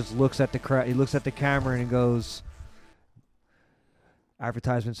 And he just looks at the crowd. He looks at the camera and he goes,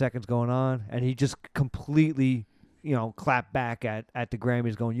 advertisement seconds going on. And he just completely, clapped back at the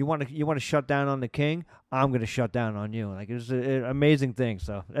Grammys going, you want to shut down on the king? I'm going to shut down on you. Like, it was an amazing thing.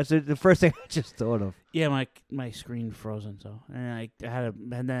 So that's the first thing I just thought of. Yeah, my screen frozen. So and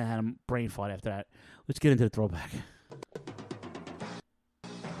then I had a brain fart after that. Let's get into the throwback.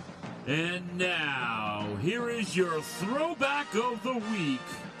 And now, here is your Throwback of the Week,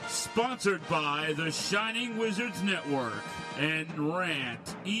 sponsored by the Shining Wizards Network and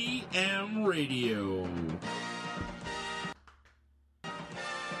Rant EM Radio.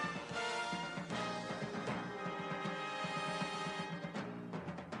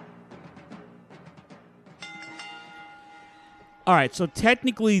 All right, so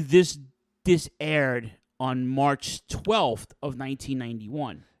technically this aired on March 12th of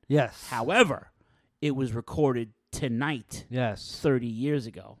 1991. Yes. However, it was recorded tonight. Yes. 30 years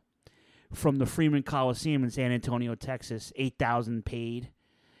ago. From the Freeman Coliseum in San Antonio, Texas. 8,000 paid.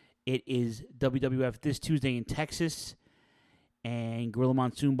 It is WWF this Tuesday in Texas. And Gorilla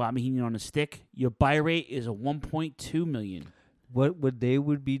Monsoon, Bobby Heenan on a stick. Your buy rate is a 1.2 million. What they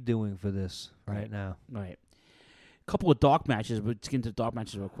would be doing for this right now? Right. A couple of dark matches, but let's get into the dark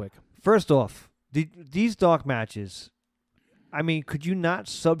matches real quick. First off, these dark matches, I mean, could you not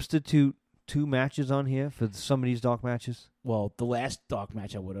substitute 2 matches on here for some of these dark matches? Well, the last dark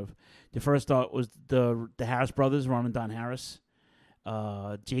match I would have. The first dark was the Harris brothers, Ron and Don Harris.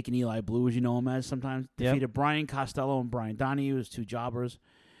 Jake and Eli Blue, as you know him as sometimes. Defeated Brian Costello and Brian Donahue as 2 jobbers.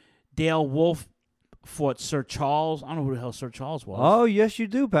 Dale Wolf fought Sir Charles. I don't know who the hell Sir Charles was. Oh, yes, you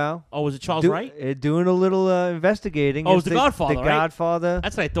do, pal. Oh, was it Charles Wright? Doing a little investigating. Oh, it was the Godfather, The right? Godfather.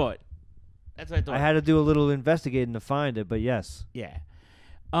 That's what I thought. I had to do a little investigating to find it, but yes. Yeah.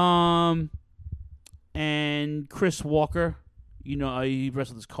 And Chris Walker, he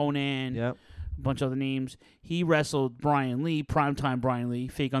wrestled as Conan. Yep. A bunch of other names. He wrestled Brian Lee, primetime Brian Lee,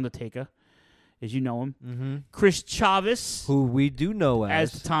 fake Undertaker, as you know him. Mm-hmm. Chris Chavez, who we do know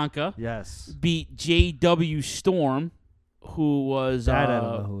as Tatanka. Yes. Beat J.W. Storm, who was I don't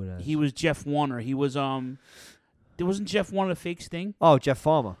know who it is. He was Jeff Warner. He was there wasn't Jeff Warner the fake Sting? Oh, Jeff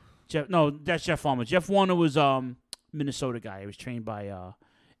Farmer. No, that's Jeff Farmer. Jeff Warner was Minnesota guy. He was trained by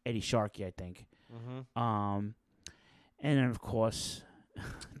Eddie Sharkey, I think. Mm-hmm. And then of course,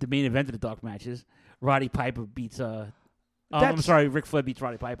 the main event of the dark matches, Roddy Piper beats I'm sorry, Ric Flair beats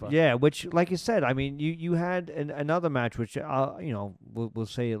Roddy Piper. Yeah, which, like you said, I mean, you had another match, which we'll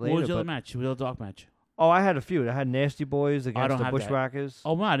say it later. What was the other match? The dark match? Oh, I had a few. I had Nasty Boys against the Bushwhackers.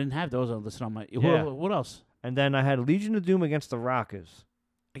 Oh, man, I didn't have those listed on my. Yeah. What else? And then I had Legion of Doom against the Rockers.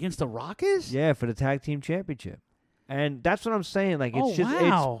 Against the Rockers? Yeah, for the tag team championship. And that's what I'm saying. Like, it's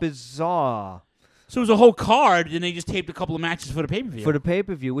it's bizarre. So it was a whole card, and they just taped a couple of matches for the pay-per-view. For the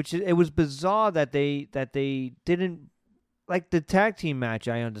pay-per-view, which it was bizarre that they didn't, like the tag team match.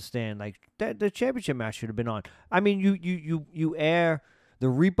 I understand, like the championship match should have been on. I mean, you air the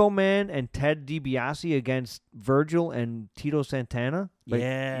Repo Man and Ted DiBiase against Virgil and Tito Santana. Like,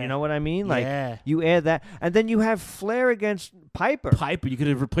 Yeah. you know what I mean? Like Yeah. you air that, and then you have Flair against Piper. You could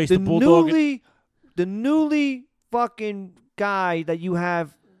have replaced the Bulldog. The newly fucking guy that you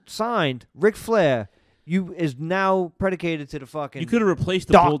have signed, Ric Flair, is now predicated to the fucking. You could have replaced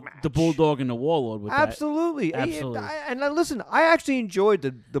the Bulldog and the Warlord with Absolutely. that. Absolutely. And listen, I actually enjoyed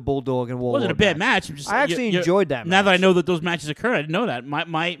the Bulldog and It Warlord. wasn't a bad match. I'm just, I actually enjoyed that Now match. that I know that those matches occur, I didn't know that.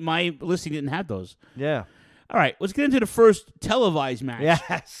 My listing didn't have those. Yeah. All right, let's get into the first televised match.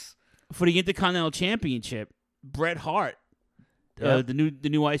 Yes. For the Intercontinental Championship, Bret Hart, Yep. the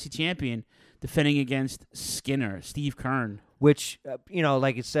new IC champion, defending against Steve Kern. Which,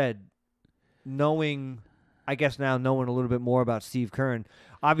 like I said, knowing a little bit more about Steve Kern,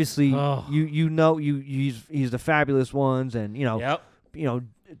 obviously he's the Fabulous Ones, and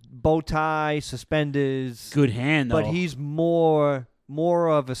bow tie, suspenders, Good hand, though. but he's more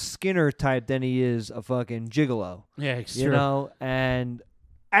of a Skinner type than he is a fucking gigolo. Yeah, it's you true. know, and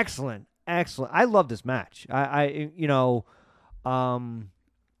excellent. I love this match. The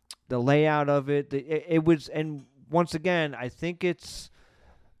layout of it, it was, and once again, I think it's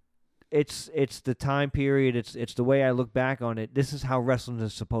the time period. It's the way I look back on it. This is how wrestling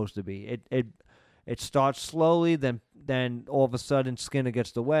is supposed to be. It starts slowly, then all of a sudden Skinner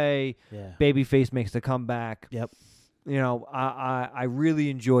gets the way. Yeah. Babyface makes the comeback. Yep. I really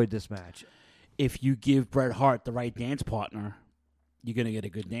enjoyed this match. If you give Bret Hart the right dance partner, you're gonna get a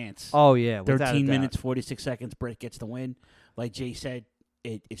good dance. Oh yeah, without a 13 doubt. minutes, 46 seconds. Bret gets the win. Like Jay said,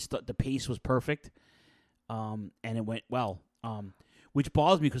 the pace was perfect, and it went well. Which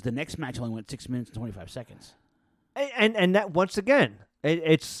bothers me because the next match only went 6 minutes and 25 seconds. And that, once again,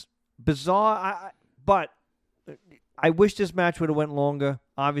 it's bizarre. But I wish this match would have went longer.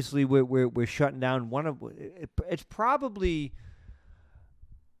 Obviously, we're shutting down it's probably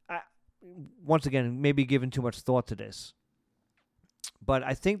once again maybe giving too much thought to this. But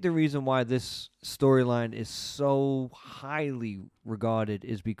I think the reason why this storyline is so highly regarded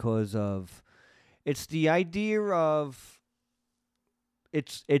is because of it's the idea of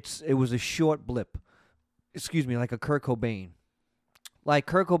it was a short blip. Excuse me, like a Kurt Cobain. Like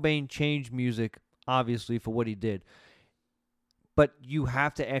Kurt Cobain changed music, obviously, for what he did. But you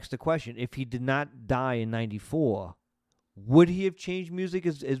have to ask the question, if he did not die in 94, would he have changed music?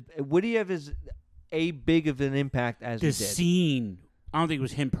 Would he have as big of an impact as he did? The scene. I don't think it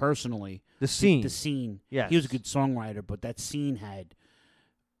was him personally. The scene. The scene. Yes. He was a good songwriter, but that scene had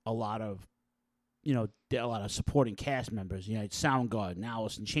a lot of, supporting cast members. You know, Soundgarden,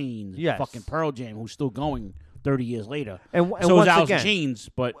 Alice in Chains, Yes. fucking Pearl Jam, who's still going 30 years later. And so once is Alice again, in Chains,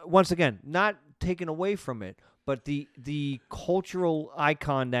 but once again, not taken away from it, but the cultural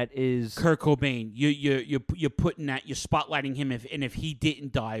icon that is Kurt Cobain, you're putting that, you're spotlighting him. If he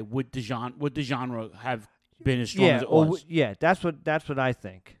didn't die, would the genre have been as strong as it was? That's what I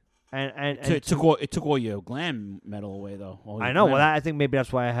think. And It took all your glam metal away, though. I know. Well, I think maybe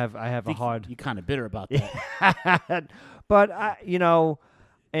that's why I have a hard. You're kind of bitter about that. But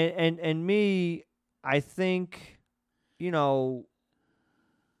and me, I think,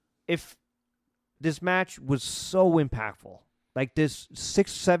 if this match was so impactful, like this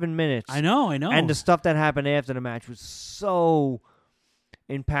 6-7 minutes. I know. And the stuff that happened after the match was so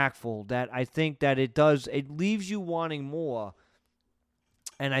impactful that I think that it leaves you wanting more.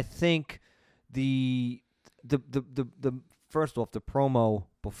 And I think the first off, the promo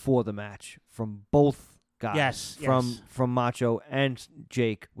before the match from both guys, from Macho and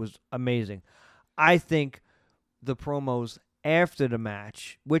Jake, was amazing. I think the promos after the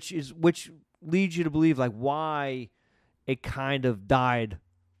match, which leads you to believe like why it kind of died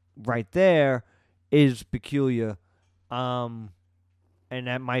right there, is peculiar. And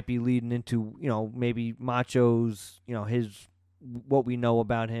that might be leading into, maybe Macho's, his, what we know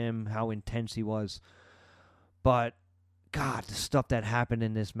about him, how intense he was. But God, the stuff that happened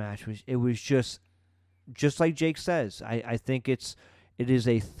in this match was just like Jake says. I think it is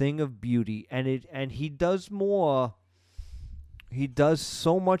a thing of beauty, and he does more. He does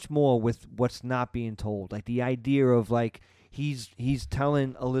so much more with what's not being told. Like the idea of like he's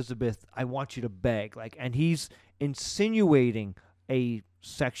telling Elizabeth, "I want you to beg," like, and he's insinuating a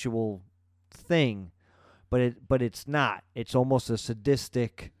sexual thing, but it's not. It's almost a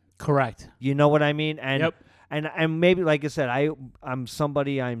sadistic. Correct. You know what I mean? And yep. And maybe, like I said, I'm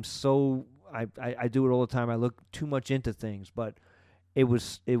somebody, I do it all the time. I look too much into things, but it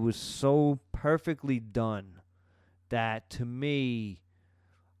was so perfectly done that to me,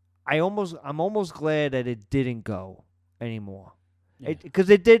 I'm almost glad that it didn't go anymore, because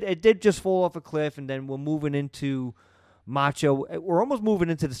it did just fall off a cliff, and then we're moving into Macho. We're almost moving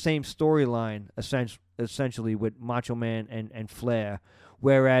into the same storyline essentially with Macho Man and Flair,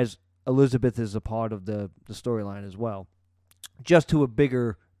 whereas Elizabeth is a part of the storyline as well, just to a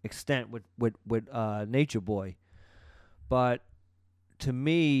bigger extent with Nature Boy. But to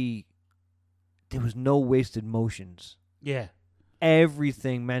me, there was no wasted motions. Yeah.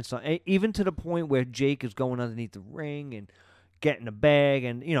 Everything meant something, even to the point where Jake is going underneath the ring and getting a bag,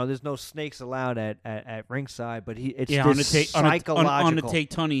 and there's no snakes allowed at ringside, but it's this psychological. On the take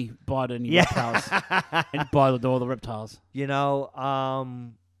Tony bought any reptiles and bought all the reptiles.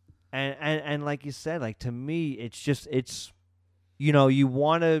 And like you said, like to me, it's you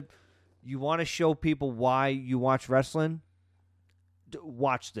want to show people why you watch wrestling.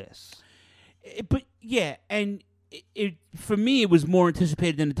 Watch this. But yeah, and it for me, it was more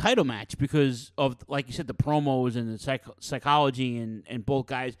anticipated than the title match because of, like you said, the promos and the psychology and both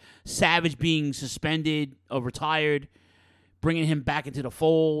guys. Savage being suspended or retired, bringing him back into the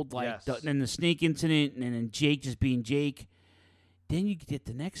fold, then the snake incident, and then Jake just being Jake. Then you get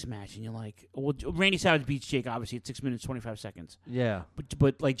the next match, and you're like, well, Randy Savage beats Jake, obviously, at 6 minutes, 25 seconds. Yeah.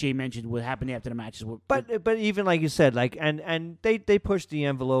 But like Jay mentioned, what happened after the match is what... But even like you said, like, and they pushed the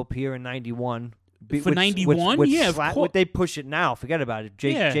envelope here in 91. For 91? Yeah, of course. They push it now. Forget about it.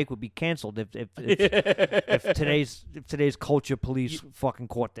 Jake would be canceled if today's culture police fucking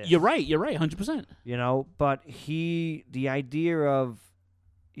caught this. You're right, 100%. But the idea of,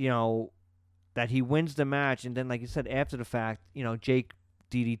 that he wins the match, and then, like you said, after the fact, Jake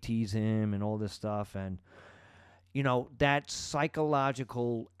DDTs him and all this stuff, and, that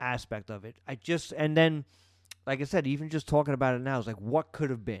psychological aspect of it. And then, like I said, even just talking about it now is like, what could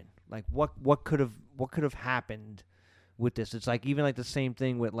have been? Like, what could have happened with this? It's like, even like the same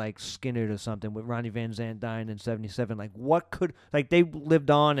thing with like Skinner or something, with Ronnie Van Zant dying in 77. Like, what could, like, they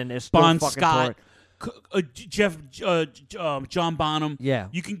lived on and they're still Bon fucking Scott. John Bonham. Yeah.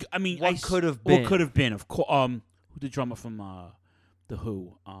 You can. I mean, what could have been? What could have been? Of course. Who the drummer from the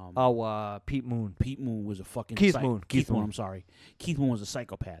Who? Pete Moon. Pete Moon was a fucking Keith Moon. Keith Moon. I'm sorry. Keith Moon was a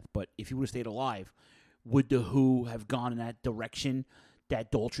psychopath. But if he would have stayed alive, would the Who have gone in that direction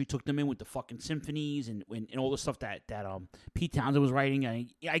that Daltrey took them in with the fucking symphonies and all the stuff that Pete Townsend was writing?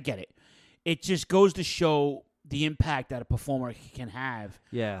 I get it. It just goes to show the impact that a performer can have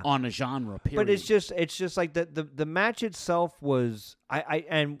on a genre, period. But it's just like the match itself was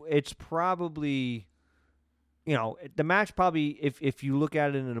and it's probably, the match probably, if you look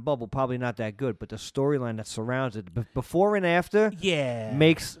at it in a bubble, probably not that good, but the storyline that surrounds it before and after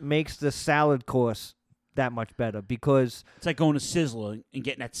makes the salad course that much better, because it's like going to Sizzler and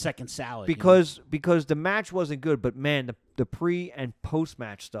getting that second salad. Because the match wasn't good, but man, the pre and post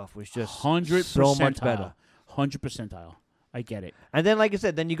match stuff was just 100% so much better. 100%. I get it. And then, like I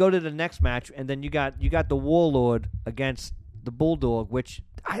said, then you go to the next match, and then you got the Warlord against the Bulldog, which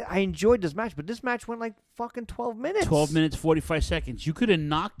I enjoyed this match, but this match went like fucking 12 minutes. 12 minutes, 45 seconds. You could have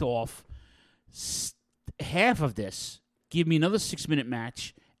knocked off half of this. Give me another 6-minute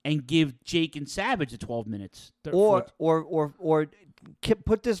match, and give Jake and Savage the 12 minutes. Or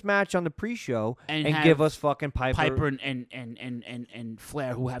put this match on the pre-show and give us fucking Piper and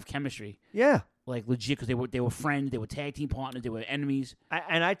Flair, who have chemistry. Yeah. Like, legit, because they were friends, they were tag team partners, they were enemies.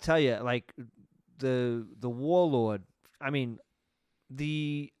 And I tell you, like, the Warlord, I mean,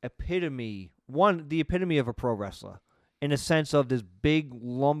 the epitome of a pro wrestler, in a sense of this big,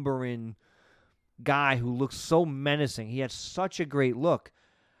 lumbering guy who looks so menacing. He had such a great look.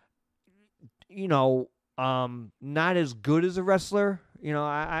 Not as good as a wrestler.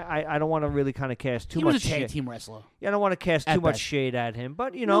 I don't want to really kind of cast too much. He was a tag shade. team wrestler. Yeah, I don't want to cast too much shade at him,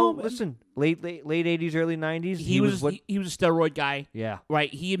 but listen, late 80s, early 90s, he was a steroid guy. Yeah,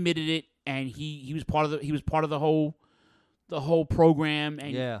 right. He admitted it, and he was part of the whole program,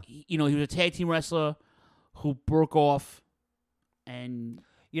 and he was a tag team wrestler who broke off, and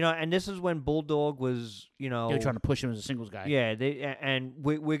and this is when Bulldog was, they were trying to push him as a singles guy. Yeah,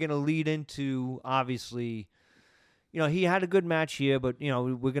 we're gonna lead into, obviously. He had a good match here, but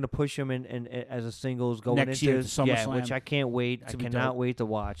we're gonna push him in as a singles going next into year to SummerSlam, which I can't wait. I cannot wait to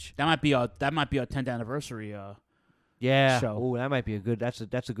watch. That might be our 10th anniversary. Show. Oh, that might be a good. That's a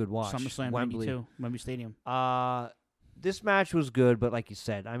good watch. SummerSlam Wembley. 92, Wembley Stadium. This match was good, but like you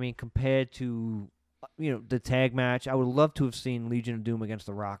said, I mean, compared to the tag match, I would love to have seen Legion of Doom against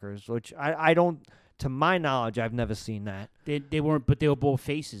the Rockers, which I don't. To my knowledge, I've never seen that. They weren't, but they were both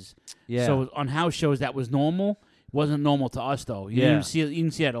faces. Yeah. So on house shows that was normal. Wasn't normal to us though. You Yeah.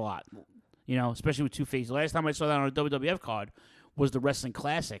 didn't see that a lot. You know, especially with Two-Face. The last time I saw that on a WWF card was the Wrestling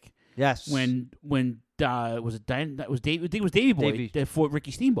Classic. Yes. When was it Davey Boy Davey. that fought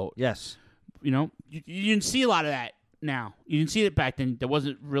Ricky Steamboat. Yes. You know, you didn't see a lot of that now. You didn't see it back then. That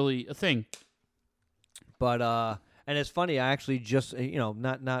wasn't really a thing. But and it's funny. I actually just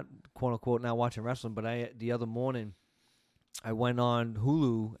not quote unquote not watching wrestling, but the other morning I went on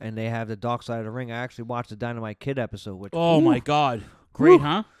Hulu and they have the Dark Side of the Ring. I actually watched the Dynamite Kid episode. Which My God, great,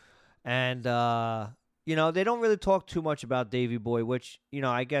 huh? And they don't really talk too much about Davey Boy, which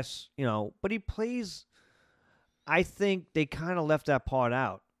I guess but he plays. I think they kind of left that part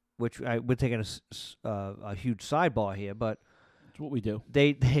out, which we're taking a huge sidebar here, but that's what we do.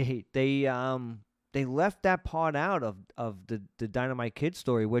 They left that part out of the Dynamite Kid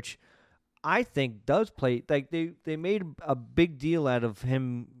story, which I think does play. Like they made a big deal out of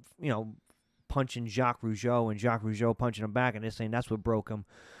him, punching Jacques Rougeau and Jacques Rougeau punching him back, and they're saying that's what broke him.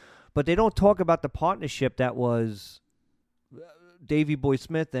 But they don't talk about the partnership that was Davey Boy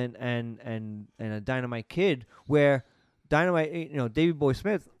Smith and a Dynamite Kid, where Davey Boy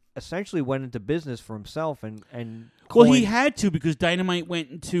Smith essentially went into business for himself and Well, he had to because Dynamite went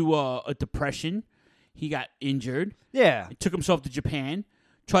into a depression. He got injured. Yeah. He took himself to Japan.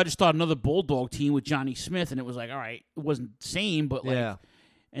 Tried to start another Bulldog team with Johnny Smith, and it was like, all right, it wasn't the same, but like, Yeah.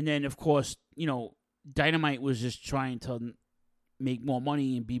 And then of course, Dynamite was just trying to make more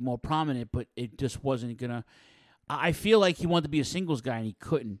money and be more prominent, but it just wasn't gonna. I feel like he wanted to be a singles guy and he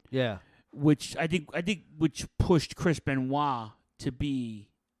couldn't. Yeah. Which I think which pushed Chris Benoit to be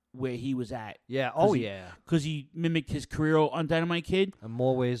where he was at. Yeah. Because he mimicked his career on Dynamite Kid. In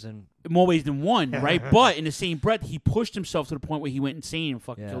more ways than one, right? But in the same breath, he pushed himself to the point where he went insane and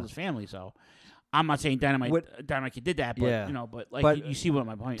fucking killed his family. So I'm not saying Dynamite Kid did that, but but you see what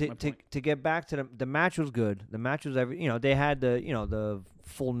my point. To get back to the match was good. The match was they had the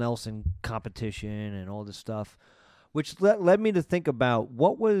full Nelson competition and all this stuff, which led me to think about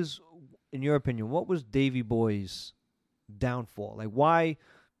what was, in your opinion, what was Davey Boy's downfall? Like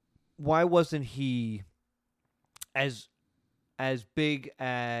why wasn't he as big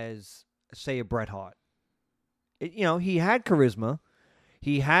as, say, a Bret Hart? He had charisma.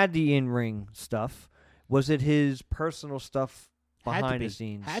 He had the in-ring stuff. Was it his personal stuff behind the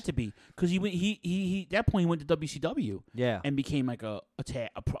scenes? Had to be. Because he at that point he went to WCW. Yeah. And became like a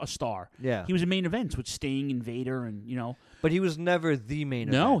star. Yeah. He was in main events with Sting and Vader and, But he was never the main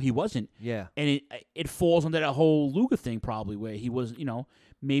event. No, he wasn't. Yeah. And it falls under that whole Luger thing probably where he was,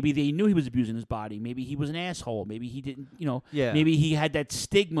 maybe they knew he was abusing his body. Maybe he was an asshole. Maybe he didn't, Yeah. Maybe he had that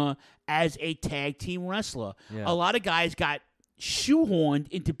stigma as a tag team wrestler. Yeah. A lot of guys got shoehorned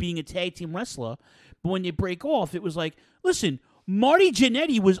into being a tag team wrestler, but when they break off, it was like, listen, Marty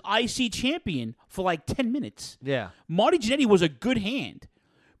Jannetty was IC champion for like 10 minutes. Yeah. Marty Jannetty was a good hand,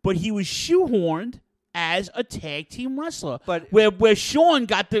 but he was shoehorned as a tag team wrestler. But where Shawn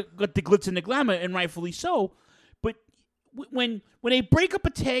got the glitz and the glamour, and rightfully so. But when they break up a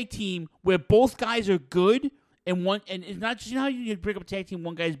tag team where both guys are good and it's not just how you break up a tag team,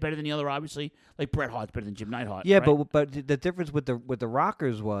 one guy's better than the other. Obviously, like Bret Hart's better than Jim Neidhart. Yeah, right? but the difference with the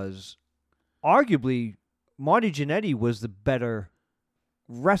Rockers was, arguably, Marty Jannetty was the better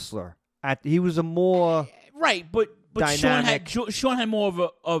wrestler. He was a more right, but dynamic. Shawn had more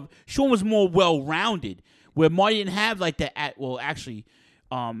of Shawn was more well rounded. Where Marty didn't have like that. Actually,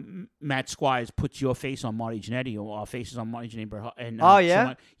 Matt Squires puts your face on Marty Jannetty or our faces on Marty Jannetty. And oh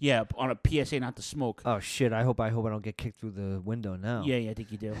yeah, on a PSA not to smoke. Oh shit! I hope I don't get kicked through the window now. Yeah, I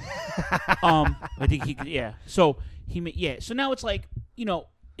think you do. I think he could. Yeah. So So now it's like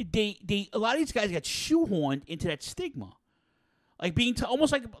they a lot of these guys got shoehorned into that stigma, like being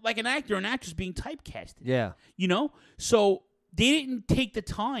almost like an actor or an actress being typecasted. Yeah. So they didn't take the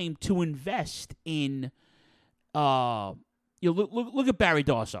time to invest in. Look at Barry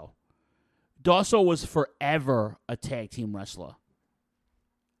Darsow. Darsow was forever a tag team wrestler.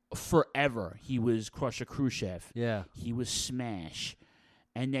 Forever. He was Crusher Khrushchev. Yeah. He was Smash.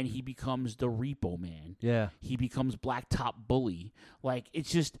 And then he becomes the Repo Man. Yeah. He becomes Blacktop Bully. Like, it's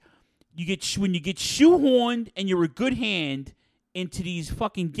just, when you get shoehorned and you're a good hand into these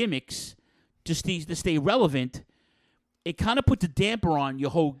fucking gimmicks to stay relevant, it kind of puts a damper on your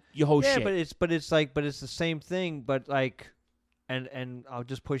whole shit. Yeah, but it's the same thing, but like, and I'll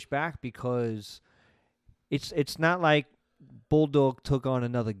just push back because it's not like Bulldog took on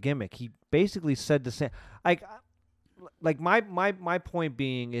another gimmick. He basically said the same. Like my point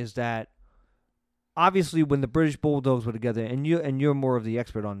being is that obviously when the British Bulldogs were together, and you're more of the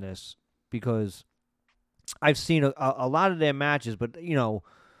expert on this because I've seen a lot of their matches, but the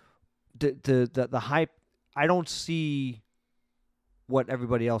hype I don't see what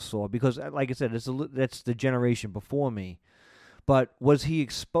everybody else saw because, like I said, that's the generation before me. But was he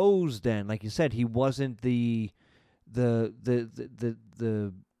exposed then? Like you said, he wasn't the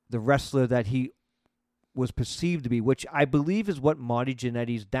wrestler that he was perceived to be, which I believe is what Marty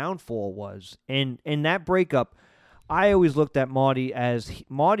Jannetty's downfall was. And in that breakup, I always looked at Marty as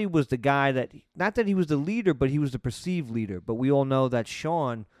Marty was the guy that, not that he was the leader, but he was the perceived leader. But we all know that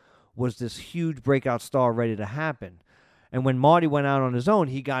Shawn was this huge breakout star ready to happen. And when Marty went out on his own,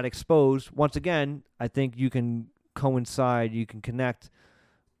 he got exposed. Once again, I think you can coincide, you can connect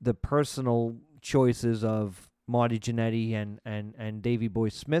the personal choices of Marty Jannetty and Davey Boy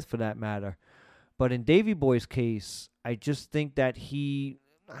Smith for that matter. But in Davey Boy's case, I just think that I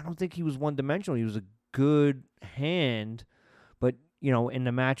don't think he was one-dimensional. He was a good hand, but, in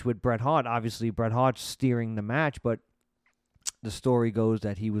the match with Bret Hart, obviously Bret Hart's steering the match, but the story goes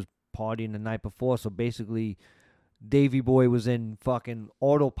that he was partying the night before, so basically Davey Boy was in fucking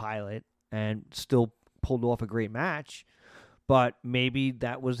autopilot and still pulled off a great match. But maybe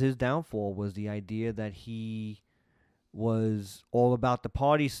that was his downfall, was the idea that he was all about the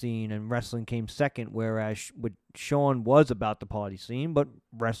party scene and wrestling came second, whereas with Shawn was about the party scene, but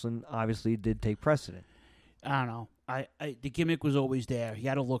wrestling obviously did take precedent. I don't know. The gimmick was always there. He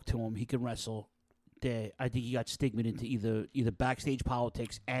had a look to him. He could wrestle. I think he got stigmatized into either backstage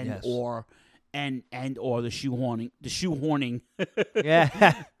politics or the shoehorning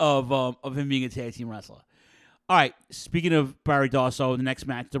yeah. of him being a tag team wrestler. All right, speaking of Barry Darsow, the next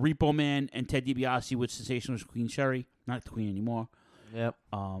match, the Repo Man and Ted DiBiase with Sensationalist Queen Sherry, not the Queen anymore. Yep.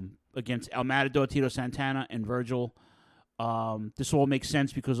 Against El Matador, Tito Santana, and Virgil. This all makes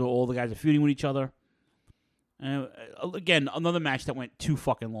sense because all the guys are feuding with each other. Again, another match that went too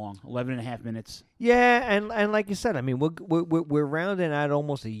fucking long, 11 and a half minutes. Yeah, and like you said, I mean, we're rounding out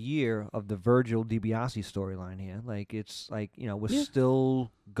almost a year of the Virgil DiBiase storyline here. Like, it's like, we're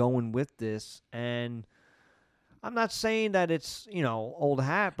still going with this, and I'm not saying that it's, old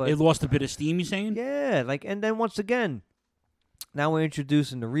hat, but it lost a bit of steam, you saying? Yeah, and then once again, now we're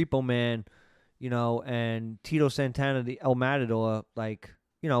introducing the Repo Man, and Tito Santana, the El Matador. Like,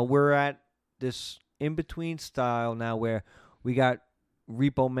 we're at this in-between style now where we got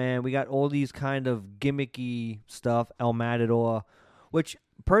Repo Man, we got all these kind of gimmicky stuff, El Matador, which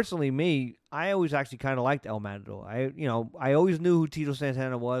personally, I always actually kind of liked El Matador. I always knew who Tito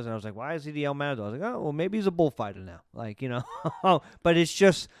Santana was, and I was like, why is he the El Matador? I was like, oh, well, maybe he's a bullfighter now. Like, but it's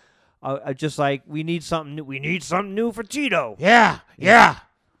just like we need something new. We need something new for Tito. Yeah.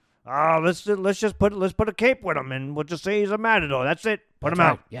 Let's put a cape with him, and we'll just say he's a Matador. That's it. Put him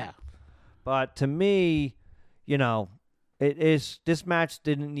out. Yeah. But to me, this match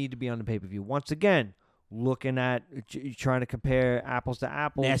didn't need to be on the pay-per-view. Once again, looking at trying to compare apples to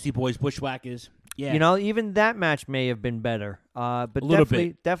apples. Nasty Boys, Bushwhackers. Yeah. Even that match may have been better. But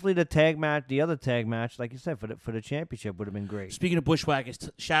definitely the tag match, the other tag match, like you said, for the championship would have been great. Speaking of Bushwhackers,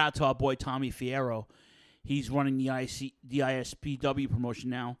 shout out to our boy Tommy Fierro. He's running the ISPW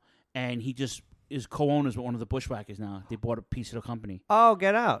promotion now, and he just is co-owners with one of the Bushwhackers now. They bought a piece of the company. Oh,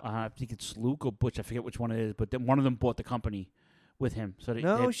 get out. I think it's Luke or Butch. I forget which one it is, but then one of them bought the company with him. So they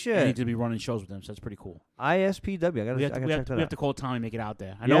need to be running shows with them, so that's pretty cool. ISPW. I gotta check that out. We have to call Tommy and make it out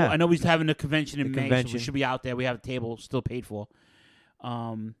there. I know he's having a convention in May, so we should be out there. We have a table still paid for.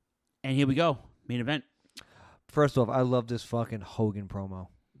 And here we go. Main event. First off, I love this fucking Hogan promo.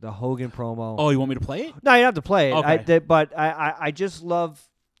 The Hogan promo. Oh, you want me to play it? No, you don't have to play it. Okay. But I just love,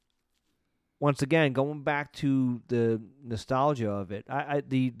 once again, going back to the nostalgia of it.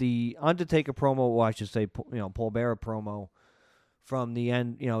 The Undertaker promo, or I should say, Paul Bearer promo from the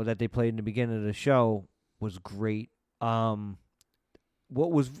end, that they played in the beginning of the show was great. What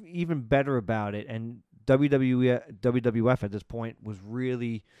was even better about it, and WWF at this point was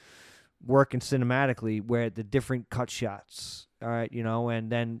really working cinematically, where the different cut shots, all right,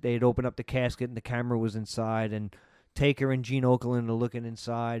 and then they'd open up the casket and the camera was inside, and Taker and Gene Okerlund are looking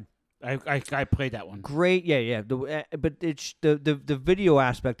inside. I played that one. Great, yeah. But it's the video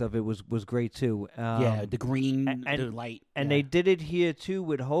aspect of it was great too. The green, the light, and they did it here too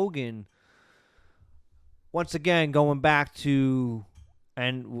with Hogan. Once again, going back to,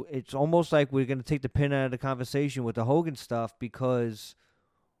 and it's almost like we're going to take the pin out of the conversation with the Hogan stuff, because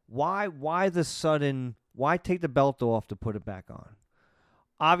why take the belt off to put it back on?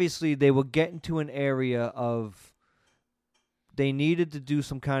 Obviously, they were getting to an area of, they needed to do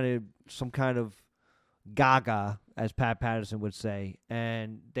some kind of gaga, as Pat Patterson would say,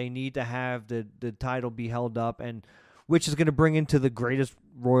 and they need to have the title be held up, and which is going to bring into the greatest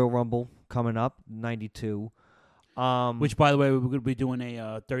Royal Rumble coming up, 92. Which, by the way, we're going to be doing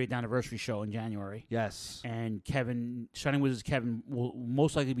a 30th anniversary show in January. Yes. And Kevin, Shining Wizards Kevin, will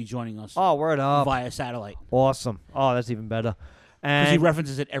most likely be joining us. Oh, word up. Via satellite. Awesome. Oh, that's even better. Because he And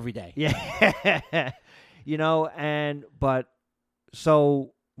references it every day. yeah, but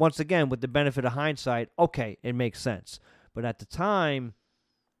so once again, with the benefit of hindsight, okay, it makes sense. But at the time,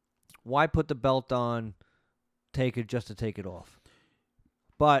 why put the belt on Taker just to take it off?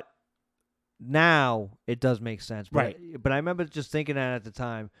 But now it does make sense. But Right. But I remember just thinking that at the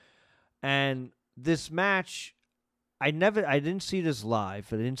time. And this match, I didn't see this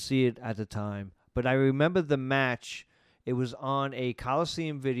live. I didn't see it at the time. But I remember the match. It was on a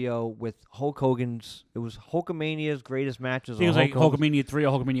Coliseum video with Hulk Hogan's. It was Hulkamania's greatest matches. I think it was like Hulkamania 3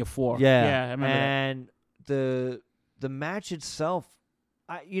 or Hulkamania 4. Yeah, Yeah, I remember that. and the match itself,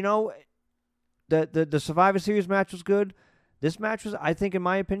 the Survivor Series match was good. This match was, I think, in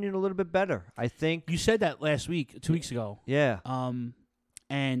my opinion, a little bit better. I think You said that last week, 2 weeks ago. Yeah.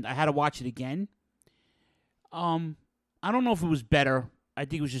 And I had to watch it again. I don't know if it was better. I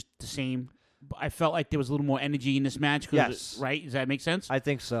think it was just the same. But I felt like there was a little more energy in this match. Yes. Right? Does that make sense? I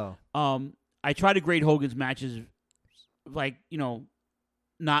think so. I try to grade Hogan's matches, like,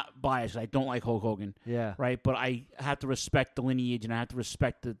 not biased. I don't like Hulk Hogan. Yeah. Right? But I have to respect the lineage and I have to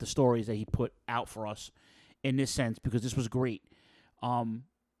respect the stories that he put out for us in this sense because this was great. And,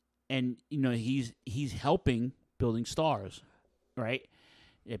 he's helping building stars, right?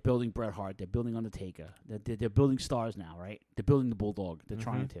 They're building Bret Hart. They're building Undertaker. They're building stars now, right? They're building the Bulldog. They're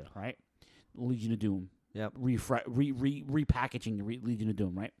trying to, right? Legion of Doom. Yep. Repackaging the Legion of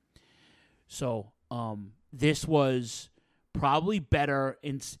Doom, right? So this was probably better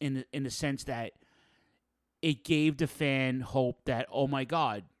in the sense that it gave the fan hope that, oh my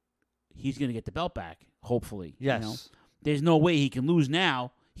God, he's going to get the belt back. Hopefully, Yes. There's no way he can lose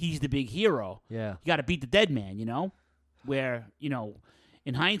now. He's the big hero. Yeah. You got to beat the dead man. Where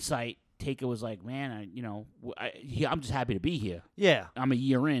in hindsight, Taker was like, man, I'm just happy to be here. Yeah. I'm a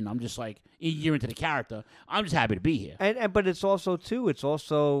year in. I'm just like a year into the character. I'm just happy to be here. And but it's also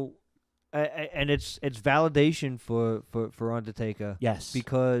and it's validation for Undertaker. Yes.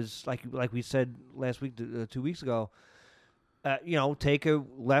 Because like we said last week, 2 weeks ago, Taker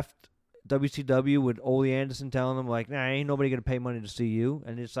left WCW with Ole Anderson telling him like, nah, ain't nobody gonna pay money to see you.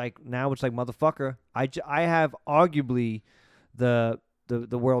 And it's like now it's like, motherfucker, I have arguably the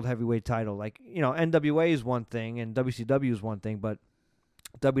world heavyweight title. Like, NWA is one thing and WCW is one thing, but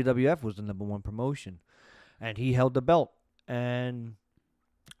WWF was the number one promotion, and he held the belt, and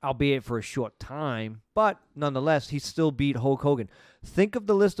albeit for a short time, but nonetheless, he still beat Hulk Hogan. Think of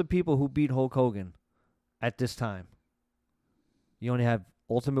the list of people who beat Hulk Hogan at this time. You only have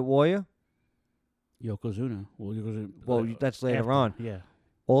Ultimate Warrior. Yokozuna. Well, that's later after, on. Yeah.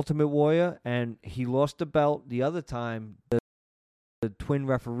 Ultimate Warrior, and he lost the belt the other time, the twin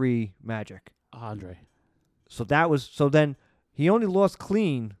referee Magic. Andre. So then he only lost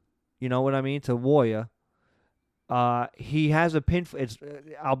clean, you know what I mean, to Warrior. He has a pinfall. It's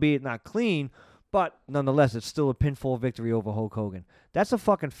albeit not clean, but nonetheless, it's still a pinfall victory over Hulk Hogan. That's a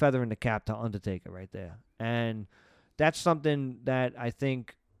fucking feather in the cap to Undertaker right there, and that's something that I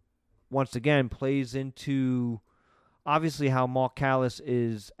think once again plays into obviously how Mark Callis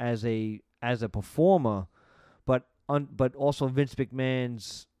is as a performer, but also Vince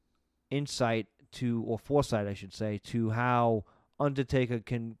McMahon's insight or foresight, I should say, to how Undertaker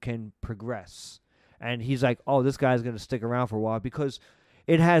can progress. And he's like, oh, this guy's going to stick around for a while because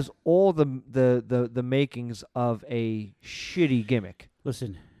it has all the makings of a shitty gimmick.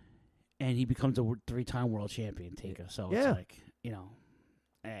 Listen, and he becomes a 3-time world champion, Taker. So Yeah. it's like,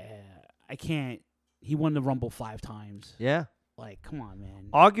 I can't. He won the Rumble 5 times. Yeah. Like, come on, man.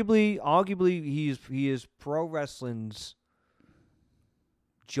 Arguably, he is pro wrestling's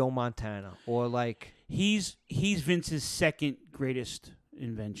Joe Montana, or like He's Vince's second greatest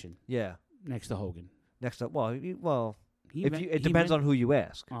invention. Yeah. Next to Hogan. Next to He it depends on who you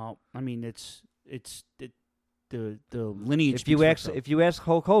ask. I mean, it's the lineage. If you speaks ask for itself. if you ask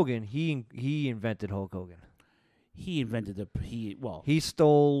Hulk Hogan, he invented Hulk Hogan. He invented He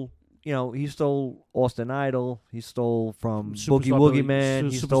stole Austin Idol. He stole from Superstar Boogie Woogie Billy- Man.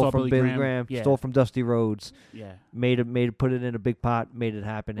 He Superstar stole from Billy Billy Graham. Graham. Yeah. Stole from Dusty Rhodes. Yeah. Put it in a big pot. Made it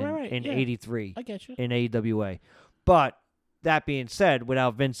happen in yeah. '83. I get you. In AWA. But that being said,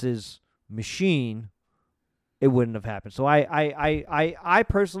 without Vince's machine, it wouldn't have happened. So I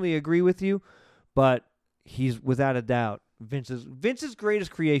personally agree with you, but he's without a doubt Vince's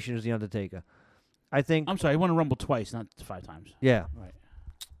greatest creation is the Undertaker. I think. I'm sorry, he won a Rumble twice, not 5 times. Yeah. Right.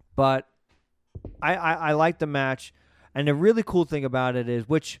 But I like the match, And the really cool thing about it is,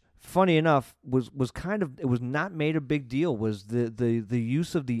 which funny enough was kind of, it was not made a big deal, was the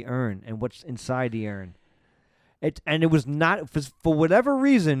use of the urn and what's inside the urn. And it was not, for whatever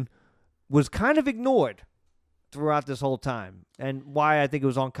reason, was kind of ignored throughout this whole time. And why I think it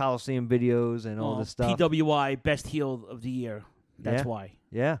was on Coliseum videos and all this stuff. PWI Best Heel of the Year. That's Yeah. why.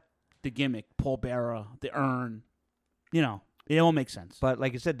 Yeah. The gimmick, Paul Bearer, the urn. You know, it all makes sense. But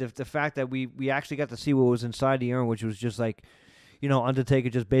like I said, the fact that we actually got to see what was inside the urn, which was just like, you know, Undertaker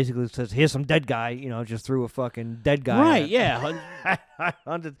just basically says, "Here's some dead guy," you know, just threw a fucking dead guy. Right, yeah.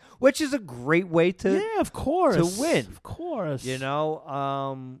 Which is a great way to of course. to win. Of course. You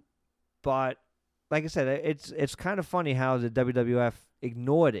know, but like I said, it's kind of funny how the WWF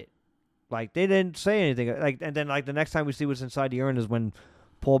ignored it. Like, they didn't say anything. Like, and then like the next time we see what's inside the urn is when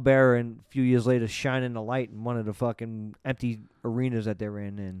Paul Bearer and a few years later shining the light in one of the fucking empty arenas that they're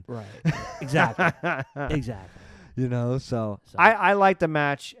in. And Right. Exactly. Exactly. You know, so I like the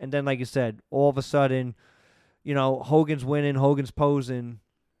match. And then, like you said, all of a sudden, you know, Hogan's winning, Hogan's posing,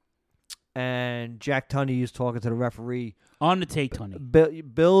 and Jack Tunney is talking to the referee. On the tape,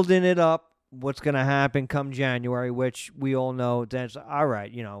 Tunney. Building it up, what's going to happen come January, which we all know. That's all right,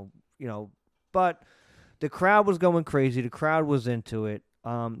 you know. But the crowd was going crazy. The crowd was into it.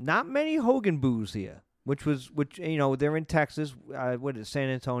 Not many Hogan boos here, which you know, they're in Texas. What is it, San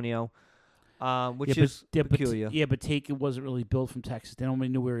Antonio? Which is peculiar. But Taker wasn't really built from Texas. They nobody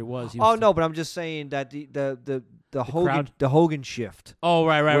knew where he was. No, but I'm just saying that the Hogan shift. Oh,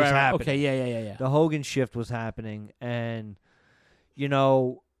 right. happening. Okay, yeah. The Hogan shift was happening, and you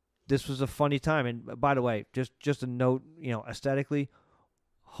know, this was a funny time. And by the way, just a note, you know, aesthetically,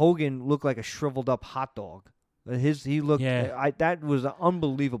 Hogan looked like a shriveled up hot dog. He looked. Yeah. That was an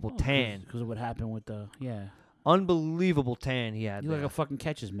unbelievable tan. Because of what happened with the Unbelievable tan he had. You like a fucking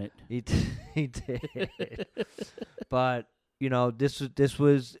catcher's mitt. He did. But you know, this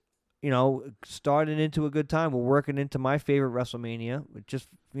was, you know, starting into a good time. We're working into my favorite WrestleMania. Just,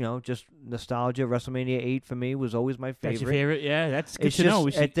 you know, just nostalgia. WrestleMania 8 for me was always my favorite. That's your favorite? Yeah, that's good it's to know.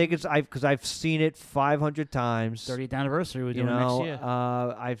 I think it's because I've seen it 500 times. 30th anniversary we're doing you know,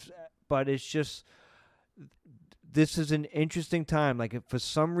 next year. But it's just, this is an interesting time. Like, if for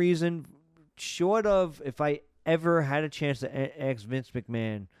some reason, short of if I ever had a chance to ask Vince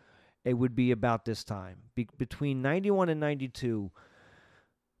McMahon, it would be about this time. Between 91 and 92,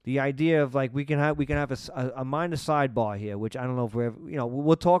 the idea of, like, we can have a minor sidebar here, which I don't know if we're ever, you know,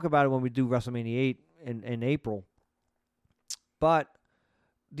 we'll talk about it when we do WrestleMania 8 in April. But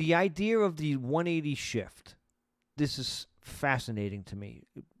the idea of the 180 shift, this is fascinating to me,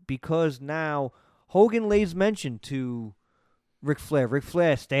 because now Hogan lays mention to Ric Flair. Ric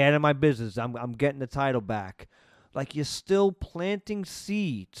Flair, stay out of my business. I'm getting the title back. Like, you're still planting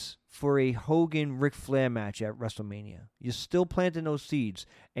seeds for a Hogan-Ric Flair match at WrestleMania. You're still planting those seeds,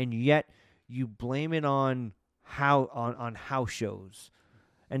 and yet you blame it on house shows.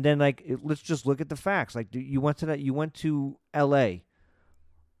 And then, like, let's just look at the facts. Like, you went to L.A.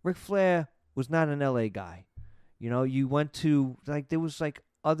 Ric Flair was not an L.A. guy. You know, you went to, like, there was, like,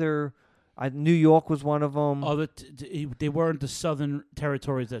 other... New York was one of them. They weren't the southern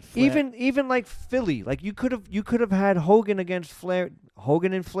territories that Flair. Even like Philly, like you could have had Hogan against Flair.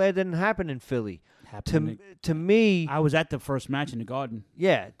 Hogan and Flair didn't happen in Philly. To me, I was at the first match in the Garden.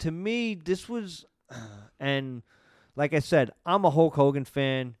 Yeah, to me this was, and like I said, I'm a Hulk Hogan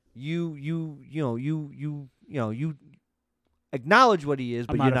fan. You acknowledge what he is,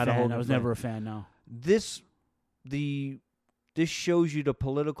 but you're not a Hogan fan. I was never a fan. No. This shows you the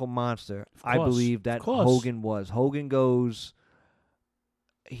political monster, I believe, that Hogan was. Hogan goes,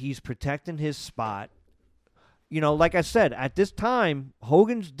 he's protecting his spot. You know, like I said, at this time,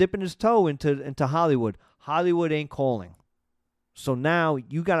 Hogan's dipping his toe into Hollywood. Hollywood ain't calling. So now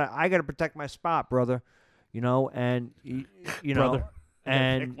I gotta protect my spot, brother. You know, and you know,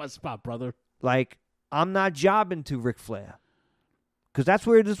 and my spot, brother. Like, I'm not jobbing to Ric Flair, because that's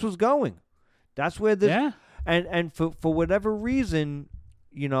where this was going. That's where this. Yeah. And for whatever reason,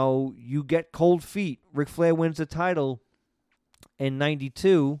 you know, you get cold feet. Ric Flair wins the title in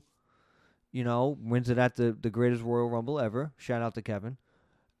 92, you know, wins it at the greatest Royal Rumble ever. Shout out to Kevin.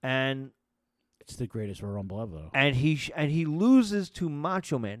 And it's the greatest Royal Rumble ever. And he loses to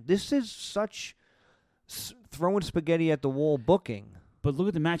Macho Man. This is such throwing spaghetti at the wall booking. But look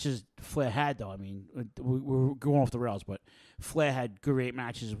at the matches Flair had, though. I mean, we're going off the rails, but Flair had great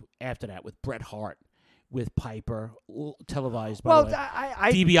matches after that with Bret Hart, with Piper, televised by the way.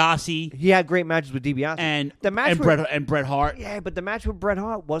 DiBiase. He had great matches with DiBiase. And the match and Bret Hart. Yeah, but the match with Bret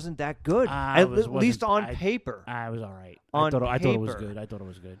Hart wasn't that good. At least on paper. I was all right. I thought it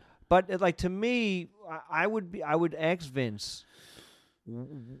was good. But like to me, I would ask Vince,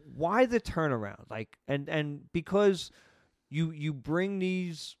 why the turnaround? Like, and because you bring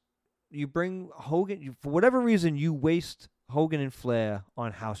Hogan for whatever reason, you waste Hogan and Flair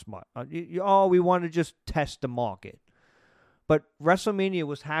on house mark. We want to just test the market. But WrestleMania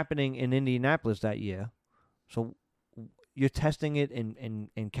was happening in Indianapolis that year, so you're testing it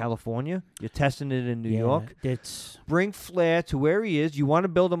in California. You're testing it in New York. Bring Flair to where he is. You want to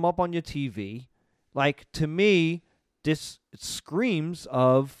build him up on your TV. Like, to me, this screams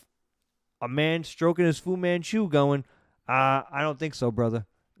of a man stroking his Fu Manchu going, I don't think so, brother.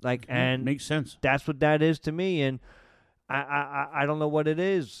 Like, and makes sense. That's what that is to me, and I don't know what it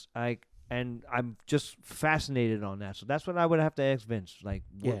is. Like, and I'm just fascinated on that. So that's what I would have to ask Vince. Like,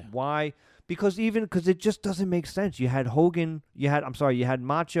 why? Because it just doesn't make sense. You had Hogan, you had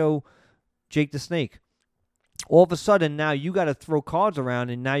Macho, Jake the Snake. All of a sudden, now you got to throw cards around,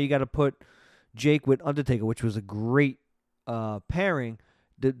 and now you got to put Jake with Undertaker, which was a great pairing.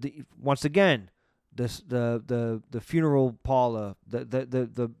 Once again, the funeral parlor,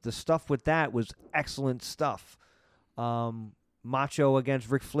 the stuff with that was excellent stuff. Macho against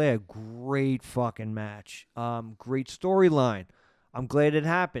Ric Flair, great fucking match. Great storyline. I'm glad it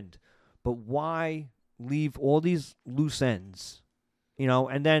happened. But why leave all these loose ends?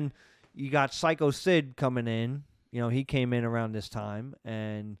 And then you got Psycho Sid coming in. He came in around this time,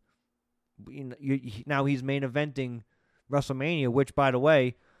 and now he's main eventing WrestleMania, which, by the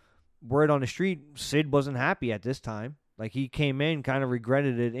way, word on the street, Sid wasn't happy at this time. Like, he came in, kind of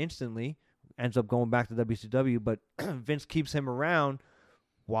regretted it instantly, ends up going back to WCW, but Vince keeps him around.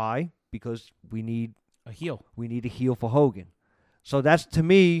 Why? Because we need a heel. We need a heel for Hogan. So that's, to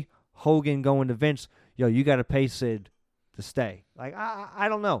me, Hogan going to Vince, you got to pay Sid to stay. Like, I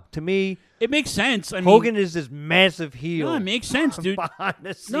don't know. To me, it makes sense. Hogan is this massive heel. No, it makes sense, dude. Behind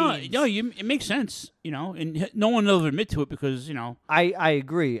the scenes. It makes sense. And no one will admit to it because I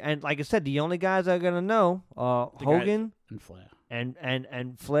agree. And like I said, the only guys that are gonna know are Hogan and Flair.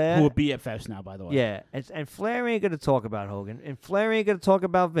 And Flair, who will be at Fest now, by the way. Yeah, and Flair ain't gonna talk about Hogan, and Flair ain't gonna talk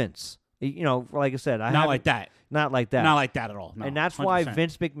about Vince. Like I said, not like that. Not like that. Not like that at all. No, and that's 100%. why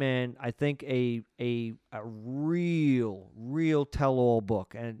Vince McMahon, I think, a real tell-all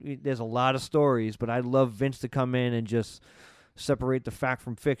book. And there's a lot of stories, but I'd love Vince to come in and just separate the fact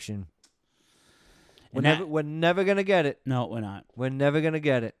from fiction. We're never gonna get it. No, we're not. We're never gonna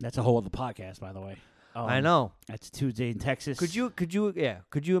get it. That's a whole other podcast, by the way. I know. That's Tuesday in Texas. Could you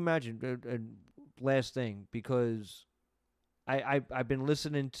imagine? Last thing, because I've been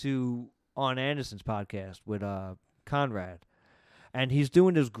listening to Arn Anderson's podcast with Conrad, and he's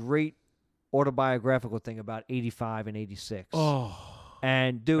doing this great autobiographical thing about 85 and 86. Oh,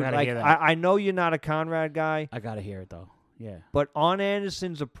 and dude, I know you're not a Conrad guy. I gotta hear it though. Yeah, but Arn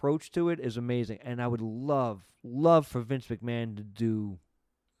Anderson's approach to it is amazing, and I would love for Vince McMahon to do.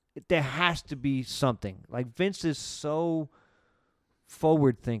 There has to be something. Like, Vince is so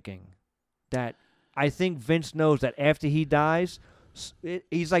forward thinking that I think Vince knows that after he dies,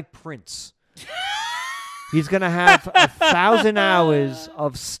 he's like Prince. He's going to have 1,000 hours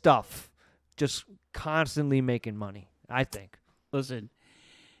of stuff just constantly making money, I think. Listen,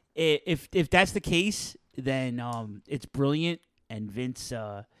 if that's the case, then it's brilliant, and Vince,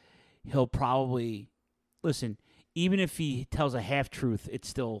 he'll probably listen. Even if he tells a half truth, it's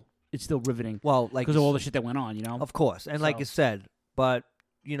still riveting. Well, like, because of all the shit that went on, Of course, and like you said, but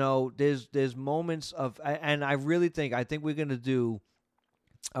there's moments of, and I think we're gonna do.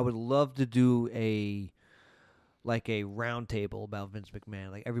 I would love to do a round table about Vince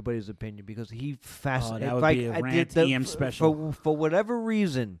McMahon, like everybody's opinion, because he fascinates. That would be a Rant EM special. For whatever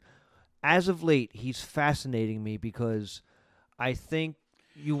reason, as of late, he's fascinating me because I think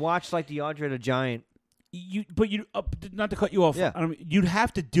you watch like the Andre the Giant. Not to cut you off. Yeah. You'd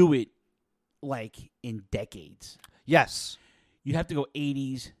have to do it like in decades. Yes. You'd have to go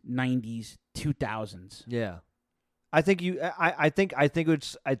 80s, 90s, 2000s. Yeah. I think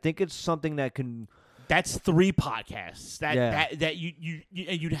it's something that can. That's 3 podcasts. That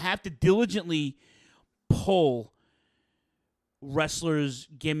you'd have to diligently pull wrestlers,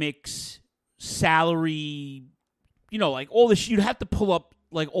 gimmicks, salary, like all this. You'd have to pull up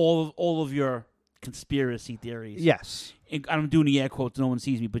like all of your conspiracy theories. Yes. And I'm doing the air quotes. No one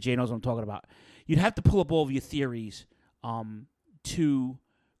sees me, but Jay knows what I'm talking about. You'd have to pull up all of your theories to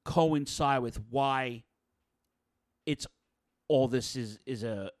coincide with why it's all this is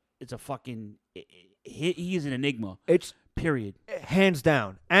a fucking he is an enigma. It's period, hands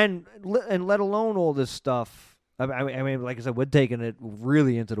down, and let alone all this stuff. I mean, like I said, we're taking it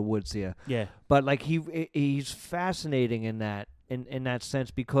really into the woods here. Yeah. But like he's fascinating in that in that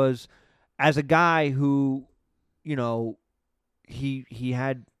sense, because as a guy who, you know, he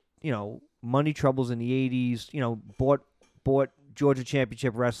had, you know, money troubles in the 80s, you know, bought Georgia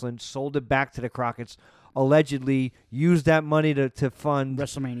Championship Wrestling, sold it back to the Crockett's, allegedly used that money to fund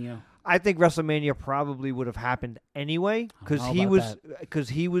WrestleMania. I think WrestleMania probably would have happened anyway, because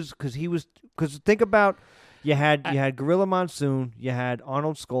think about, you had Gorilla Monsoon, you had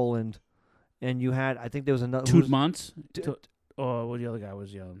Arnold Skoland, and you had, I think there was another Toot Months. Or what the other guy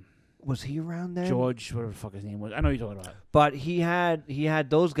was? Was he around then? George, whatever the fuck his name was. I know what you're talking about. But he had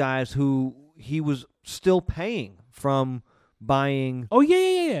those guys who he was still paying from buying. Oh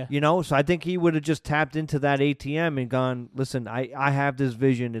yeah. You know, so I think he would have just tapped into that ATM and gone, listen, I have this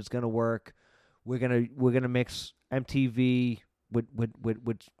vision, it's gonna work. We're gonna mix MTV with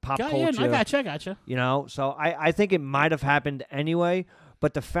pop culture. Yeah, I gotcha. You know, so I think it might have happened anyway.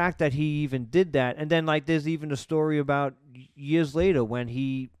 But the fact that he even did that, and then like there's even a story about years later when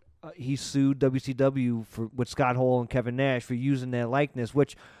he sued WCW with Scott Hall and Kevin Nash for using their likeness.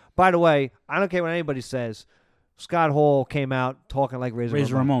 Which, by the way, I don't care what anybody says. Scott Hall came out talking like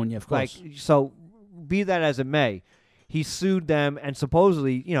Razor Ramon, yeah, of course. Like, so, be that as it may, he sued them, and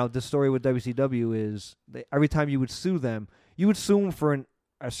supposedly, you know, the story with WCW is every time you would sue them for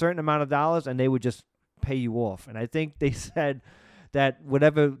a certain amount of dollars, and they would just pay you off. And I think they said that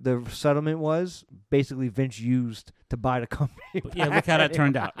whatever the settlement was, basically Vince used to buy the company. Yeah, look how that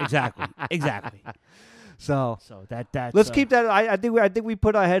turned out. Exactly. So that's let's keep that. I think we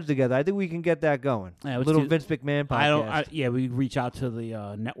put our heads together. I think we can get that going. Yeah, little Vince McMahon podcast. We reach out to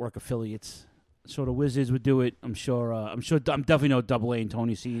the network affiliates. So the Wizards would do it. I'm definitely know Double A and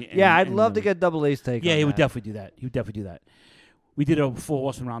Tony C. I'd love to get Double A's take. Yeah, on he that. would definitely do that. We did a full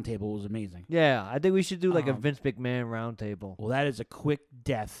Awesome Roundtable. It was amazing. Yeah, I think we should do like a Vince McMahon roundtable. Well, that is a quick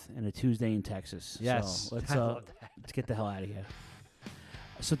death in a Tuesday in Texas. Yes. So let's get the hell out of here.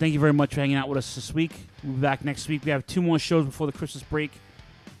 So thank you very much for hanging out with us this week. We'll be back next week. We have 2 more shows before the Christmas break.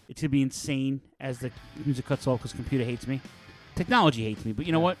 It's going to be insane as the music cuts off because the computer hates me. Technology hates me. But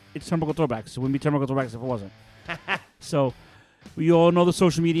you know what? It's Turnbuckle Throwbacks. So it wouldn't be Turnbuckle Throwbacks if it wasn't. So we all know the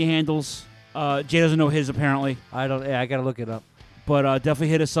social media handles. Jay doesn't know his, apparently. I don't. Yeah, I got to look it up. But definitely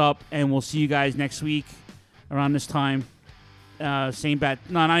hit us up, and we'll see you guys next week around this time. Same bad.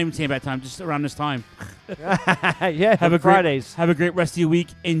 No, not even same bad time. Just around this time. Yeah. Fridays. Have a great rest of your week.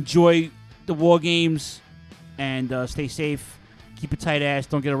 Enjoy the War Games, and stay safe. Keep a tight ass.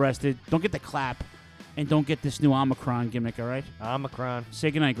 Don't get arrested. Don't get the clap, and don't get this new Omicron gimmick. All right. Omicron.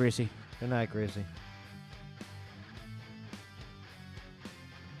 Say goodnight, Gracie. Good night, Gracie.